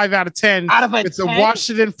 6.5 out of 10. It's a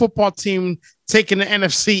Washington football team taking the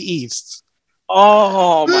NFC East.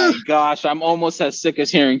 Oh, my gosh. I'm almost as sick as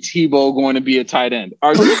hearing Tebow going to be a tight end.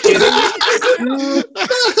 Are you kidding me?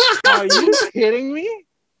 Are you kidding me?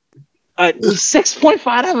 6.5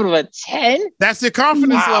 out of a 10? That's their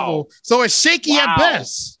confidence level. So it's shaky at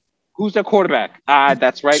best. Who's their quarterback?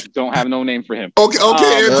 That's right. Don't have no name for him. Okay,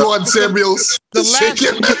 Antoine Samuels.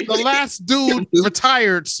 The last dude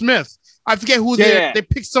retired, Smith. I forget who they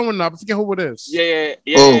picked someone up. I forget who it is.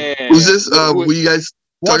 Who's this? Who you guys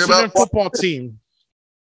talking Washington about? Football team.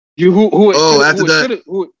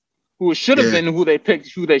 Who should have been who they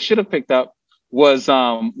should have picked up was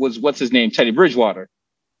what's his name? Teddy Bridgewater.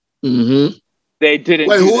 Mm-hmm. They didn't.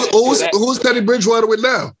 Wait, who's Teddy Bridgewater with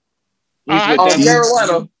now? He's with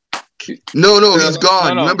Carolina. No, he's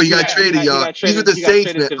gone. No, Remember, he got traded, y'all. He's with the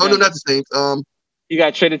Saints now. Oh, no, not the Saints. He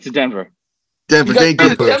got traded to Denver. Denver, thank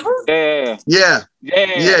you. Yeah.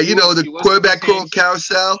 You know, the quarterback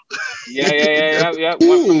carousel. Yeah.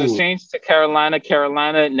 Went from the Saints to Carolina.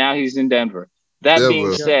 Now he's in Denver. That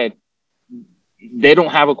being said, they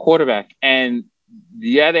don't have a quarterback. And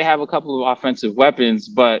yeah, they have a couple of offensive weapons,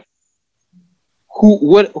 but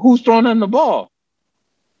who's throwing them the ball?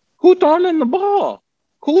 Who's throwing them the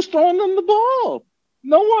ball?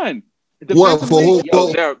 No one. Well, for who?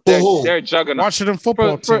 They're a juggernaut. Washington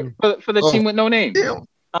football team. For the team with no name. They don't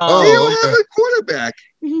have a quarterback.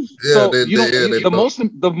 The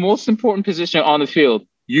most important position on the field,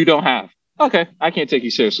 you don't have. Okay, I can't take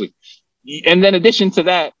you seriously. And then in addition to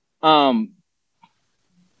that,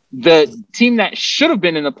 the team that should have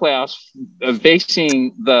been in the playoffs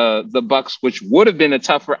facing the Bucks, which would have been a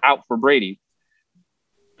tougher out for Brady,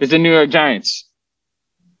 is the New York Giants.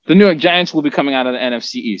 The New York Giants will be coming out of the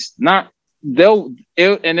NFC East. It'll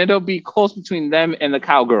be close between them and the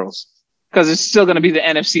Cowgirls because it's still going to be the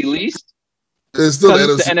NFC least. It's still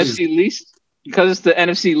the NFC least because it's the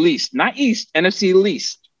NFC least, not East, NFC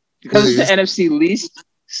least. Because it's the NFC least.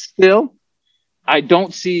 Still, I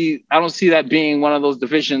don't see that being one of those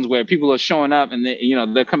divisions where people are showing up and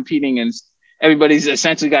they're competing and everybody's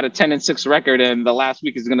essentially got a 10-6 record and the last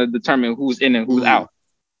week is going to determine who's in and who's out.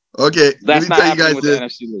 Okay, that's not happening with the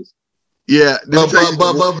NFC list. Yeah, but the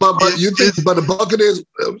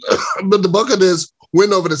Buccaneers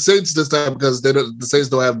win over the Saints this time because the Saints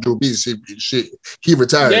don't have Drew Brees. He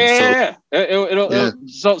retired.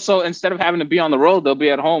 So instead of having to be on the road, they'll be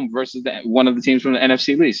at home versus one of the teams from the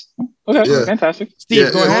NFC least. Okay, fantastic.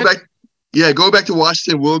 Steve, go ahead. Go back to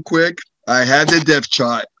Washington real quick. I have the depth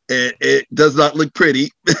chart. It does not look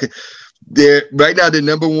pretty. Right now, the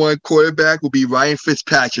number one quarterback will be Ryan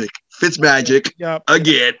Fitzpatrick. Fitzmagic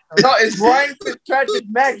again. No, it's Ryan Fitzpatrick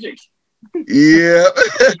Magic. Yeah.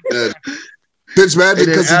 Fitzmagic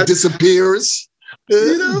because he disappears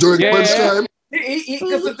during lunchtime.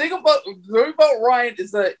 Because the thing about Ryan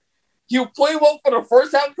is that he'll play well for the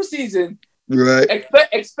first half of the season. Right.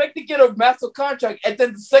 Expect to get a massive contract, and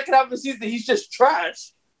then the second half of the season, he's just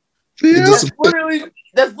trash. Yeah. That's literally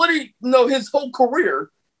his whole career.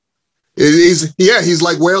 He's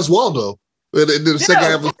like Where's Waldo? In the second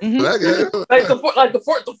half, the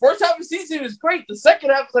first half of the season is great. The second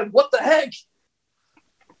half is like, what the heck?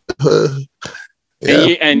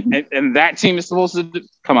 And that team is supposed to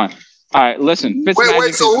come on. All right, listen.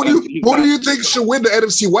 Wait. So who do you think should win the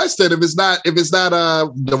NFC West then? If it's not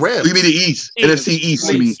the Rams? You mean the East? NFC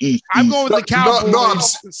East. You mean East? I'm going with the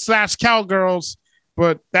Cowboys / Cowgirls,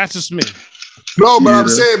 but that's just me. No, but I'm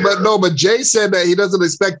saying, but Jay said that he doesn't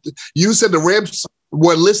expect. You said the Rams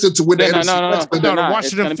were listed to win the NFC West. No, the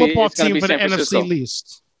Washington football team for the NFC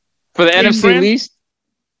least. For the NFC least,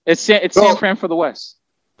 it's San Fran for the West.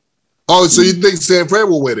 Oh, so you think San Fran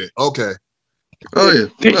will win it? Okay. Oh yeah.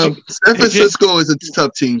 Well, San Francisco is a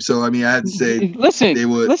tough team, so I mean, I had to say, they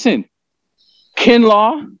would. Listen,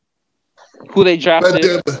 Kinlaw, who they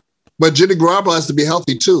drafted, but Jimmy Garoppolo has to be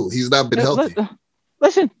healthy too. He's not been healthy.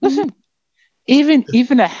 Listen.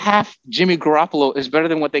 Even a half Jimmy Garoppolo is better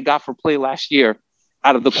than what they got for play last year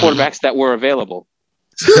out of the quarterbacks that were available.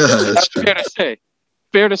 That's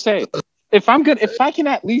fair to say. If I can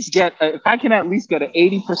at least get an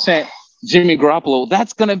 80% Jimmy Garoppolo,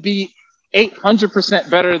 that's going to be 800%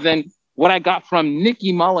 better than what I got from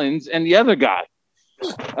Nicky Mullins and the other guy.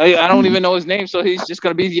 I don't even know his name, so he's just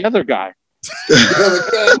going to be the other guy.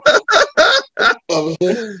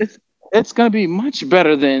 It's going to be much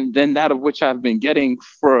better than that of which I've been getting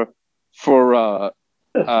for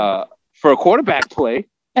a quarterback play.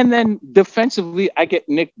 And then defensively, I get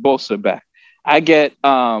Nick Bosa back. I get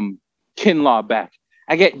Kinlaw back.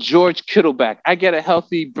 I get George Kittle back. I get a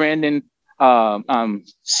healthy Brandon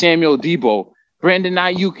Samuel Debo. Brandon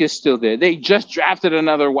Ayuk is still there. They just drafted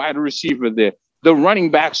another wide receiver there. The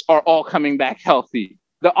running backs are all coming back healthy.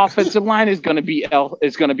 The offensive line is going to be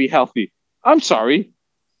healthy. I'm sorry.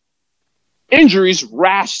 Injuries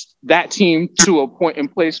rashed that team to a point in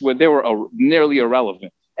place where they were nearly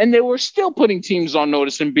irrelevant. And they were still putting teams on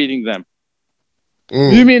notice and beating them.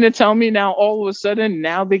 You mean to tell me now all of a sudden,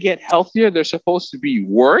 now they get healthier, they're supposed to be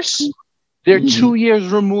worse? They're 2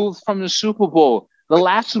 years removed from the Super Bowl. The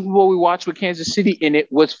last Super Bowl we watched with Kansas City in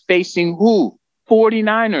it was facing who?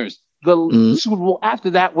 49ers. The Super Bowl after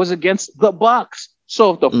that was against the Bucks.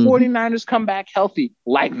 So if the 49ers come back healthy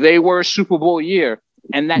like they were Super Bowl year,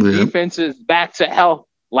 and that defense is back to health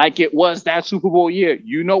like it was that Super Bowl year.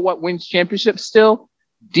 You know what wins championships still?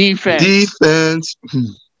 Defense. Defense.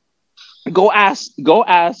 Go ask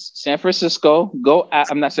San Francisco.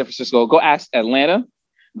 I'm not San Francisco. Go ask Atlanta.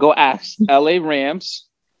 Go ask LA Rams.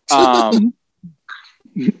 Again,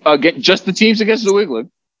 just the teams against New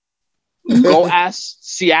England. Go ask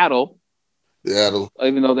Seattle.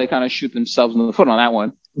 Even though they kind of shoot themselves in the foot on that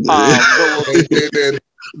one.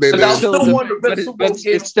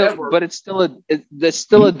 It's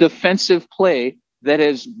still a defensive play that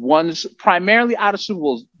is won primarily out of Super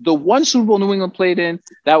Bowls. The one Super Bowl New England played in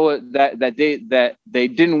that they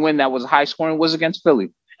didn't win, that was high scoring, was against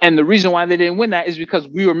Philly. And the reason why they didn't win that is because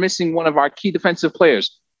we were missing one of our key defensive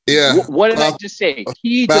players. Yeah. What did I just say?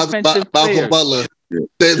 Key defensive Malcolm Butler.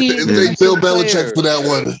 They Bill Belichick for that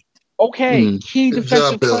one. Okay, key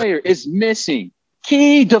defensive player is missing.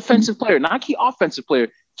 Key defensive player, not key offensive player.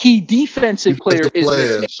 Key defensive player is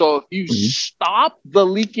missing. So if you stop the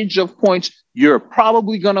leakage of points, you're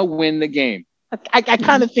probably going to win the game. I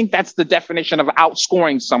kind of think that's the definition of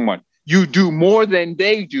outscoring someone. You do more than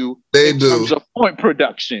they do in terms of point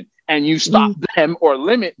production, and you stop them or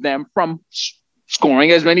limit them from scoring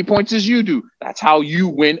as many points as you do. That's how you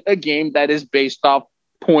win a game that is based off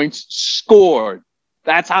points scored.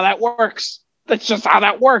 That's how that works. That's just how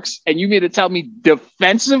that works. And you mean to tell me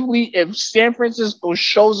defensively, if San Francisco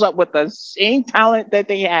shows up with the same talent that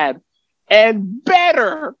they had and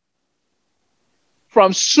better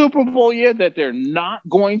from Super Bowl year, that they're not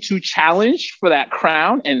going to challenge for that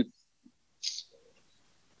crown? And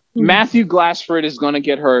Matthew Glassford is going to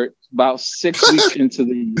get hurt about 6 weeks into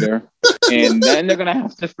the year. And then they're going to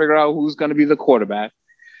have to figure out who's going to be the quarterback.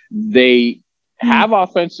 They have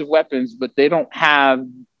offensive weapons, but they don't have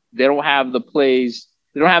the plays.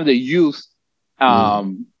 They don't have the youth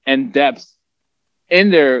and depth in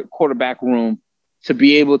their quarterback room to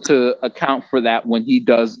be able to account for that when he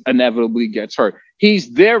does inevitably gets hurt.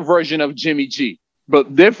 He's their version of Jimmy G. But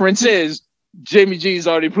the difference is Jimmy G's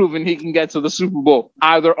already proven he can get to the Super Bowl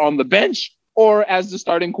either on the bench or as the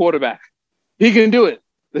starting quarterback. He can do it.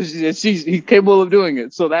 He's capable of doing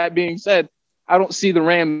it. So that being said, I don't see the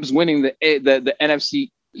Rams winning the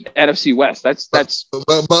NFC West. That's. But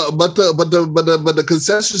the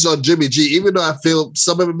consensus on Jimmy G, even though I feel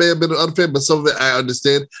some of it may have been unfair, but some of it I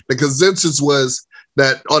understand. The consensus was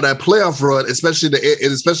that on that playoff run, especially the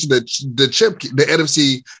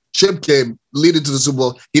NFC chip game leading to the Super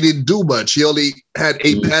Bowl, he didn't do much. He only had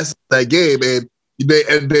 8 passes that game, and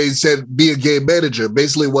they said be a game manager,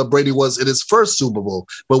 basically what Brady was in his first Super Bowl.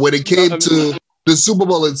 But when it came to the Super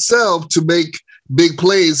Bowl itself to make big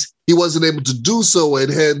plays, he wasn't able to do so, and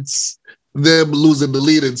hence them losing the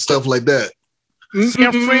lead and stuff like that.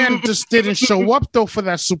 Your friend just didn't show up though for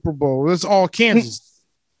that Super Bowl. It's all Kansas.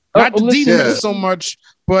 Not the defense so much,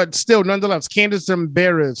 but still, nonetheless, Kansas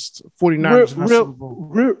embarrassed 49ers in that Super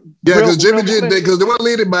Bowl. Because Jimmy G, because they weren't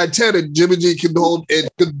leading by 10, and Jimmy G could hold and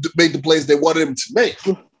could make the plays they wanted him to make.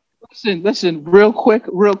 Listen, real quick.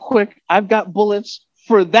 I've got bullets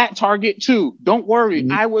for that target too. Don't worry,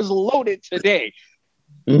 I was loaded today.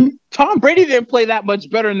 Tom Brady didn't play that much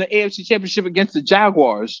better in the AFC Championship against the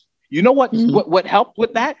Jaguars. You know what? What helped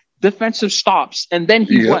with that? Defensive stops, and then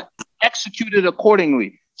he executed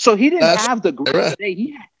accordingly. So he didn't have the great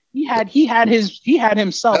day. He had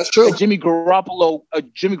himself a Jimmy Garoppolo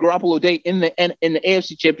day in the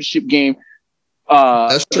AFC Championship game.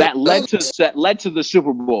 That led to the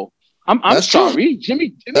Super Bowl. I'm sorry,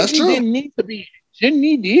 Jimmy didn't need to be. He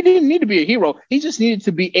didn't need to be a hero. He just needed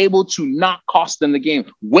to be able to not cost them the game,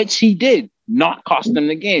 which he did not cost them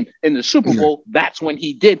the game. In the Super Bowl, that's when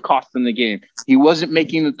he did cost them the game. He wasn't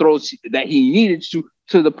making the throws that he needed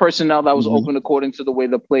to the personnel that was open according to the way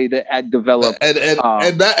the play that had developed. And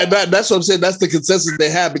that's what I'm saying. That's the consensus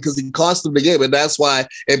they have because he cost them the game. And that's why,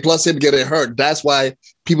 and plus him getting hurt, that's why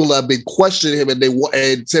people have been questioning him, and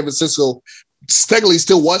San Francisco technically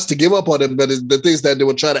still wants to give up on him, but the things that they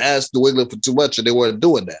were trying to ask New England for too much, and they weren't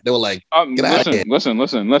doing that. They were like,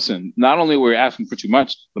 listen. Not only were we asking for too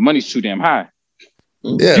much, the money's too damn high.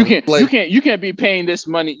 Yeah, you can't be paying this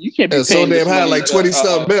money. You can't be paying so damn high, like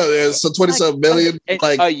 20-something million. So 20-something million,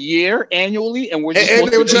 like a year annually, and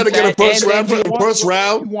they were trying to get a first round for the first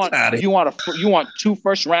round. You want 2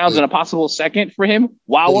 first rounds and a possible second for him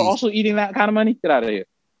while we're also eating that kind of money? Get out of here.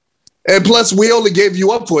 And plus, we only gave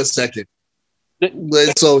you up for a second.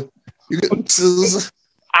 So you know what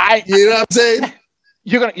I'm saying?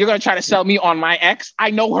 You're gonna try to sell me on my ex? I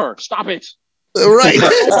know her. Stop it. Right.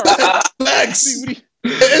 Max.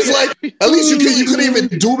 It's like at least you couldn't even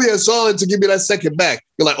do me a solid to give me that second back.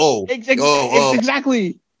 You're like,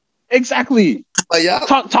 exactly. Like yeah.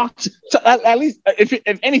 Talk. At least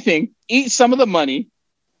if anything, eat some of the money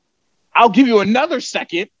I'll give you another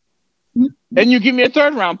second, and you give me a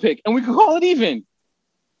third round pick, and we can call it even.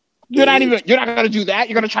 You're not going to do that.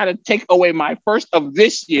 You're going to try to take away my first of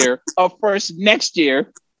this year, of first next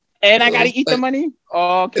year, and I got to eat the money.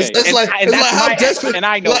 Okay, it's like how desperate. And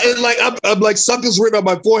I know, I'm like suckers written on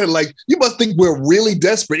my forehead. Like, you must think we're really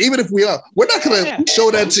desperate, even if we are. We're not going to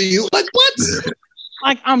show that to you. Like, what?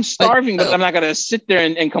 Like, I'm starving, but I'm not going to sit there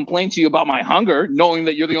and complain to you about my hunger, knowing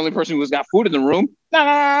that you're the only person who's got food in the room. No,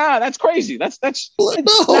 that's crazy. That's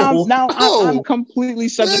now I'm completely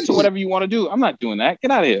subject to whatever you want to do. I'm not doing that. Get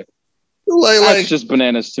out of here. That's just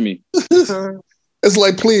bananas to me. It's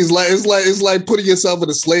like, please, it's like putting yourself in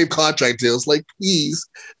a slave contract deal. It's like, please,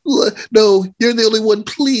 no, you're the only one.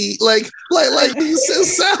 Please, like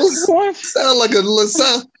sound like a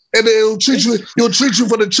sound. And they'll treat you. He'll treat you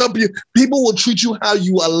for the champion. People will treat you how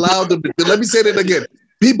you allow them to. Let me say that again.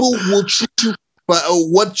 People will treat you by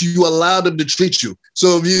what you allow them to treat you.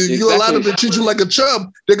 So if you allow them to treat you like a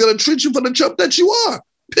chump, they're gonna treat you for the chump that you are.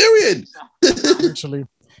 Period. Actually,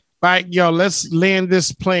 right, yo, let's land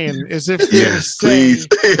this plane. Is it fair to say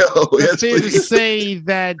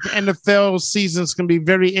that the NFL season's gonna be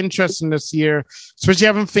very interesting this year, especially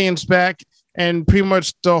having fans back, and pretty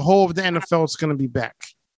much the whole of the NFL is gonna be back.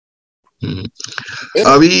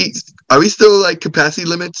 Are we still like capacity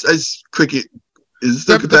limits as cricket? Is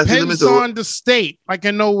there capacity limits? Depends on the state. Like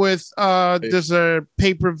I know with there's a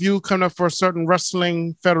pay-per-view coming up for a certain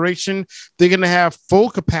wrestling federation. They're gonna have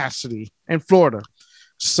full capacity in Florida.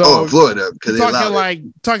 So Florida, because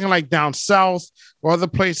talking like down south or other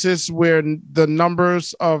places where the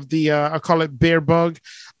numbers of the I call it bear bug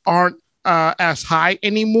aren't as high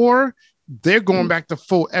anymore. They're going back to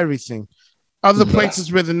full everything. Other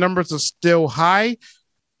places where the numbers are still high,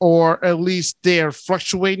 or at least they're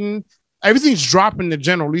fluctuating, everything's dropping in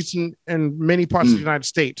general, at least in many parts of the United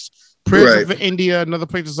States. Praise for India and other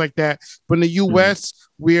places like that. But in the U.S.,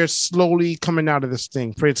 we're slowly coming out of this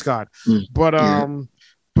thing. Praise God. But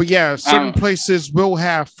yeah, certain places will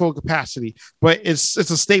have full capacity, but it's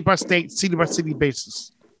a state by state, city by city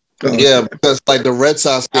basis. Yeah, because like the Red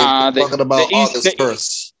Sox talking about August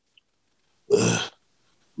 1st.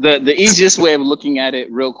 The easiest way of looking at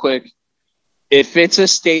it real quick, if it's a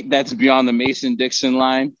state that's beyond the Mason-Dixon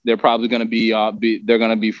line, they're probably going to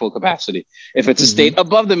be full capacity. If it's a state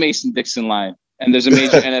above the Mason-Dixon line and there's a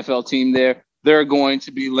major NFL team there, they're going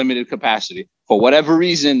to be limited capacity. For whatever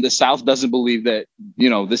reason, the South doesn't believe that,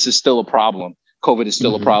 this is still a problem. COVID is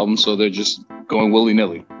still a problem, so they're just going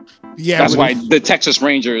willy-nilly. Yeah, that's why the Texas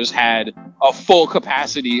Rangers had a full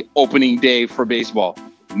capacity opening day for baseball.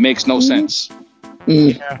 Makes no sense.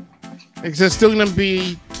 Yeah, it's still going to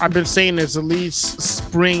be. I've been saying this at least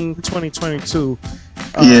spring 2022.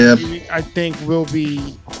 I think we'll be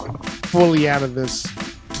fully out of this.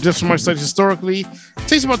 Just from my studies historically, it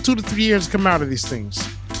takes about 2 to 3 years to come out of these things.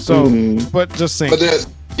 So, but just saying. But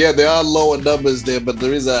there are lower numbers there, but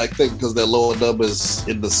there is, I think, because there are lower numbers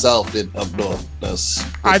in the South than up north.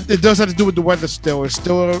 It does have to do with the weather still. It's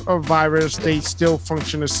still a virus. They still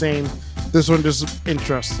function the same. This one is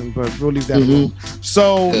interesting, but we'll leave that alone.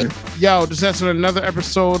 So, this has been another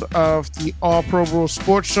episode of the All Pro Rules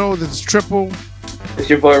Sports Show. This is Triple. It's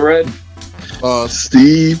your boy Red.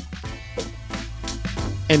 Steve.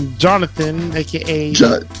 And Jonathan, a.k.a.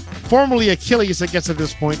 formerly Achilles, I guess at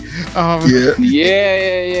this point. Yeah.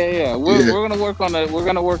 We're gonna work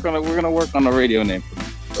on a radio name.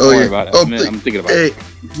 Don't worry about it. I'm thinking about it.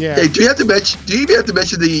 Hey, do you have to mention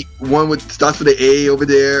the one with starts with the A over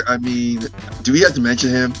there? I mean, do we have to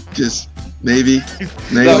mention him? Just maybe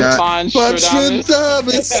not.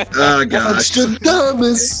 Ponstradamus. Oh gosh.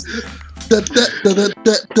 Ponstradamus.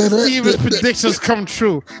 Even predictions come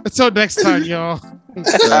true. Until next time, y'all.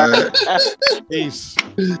 All right. Peace.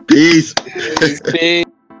 Peace. Peace.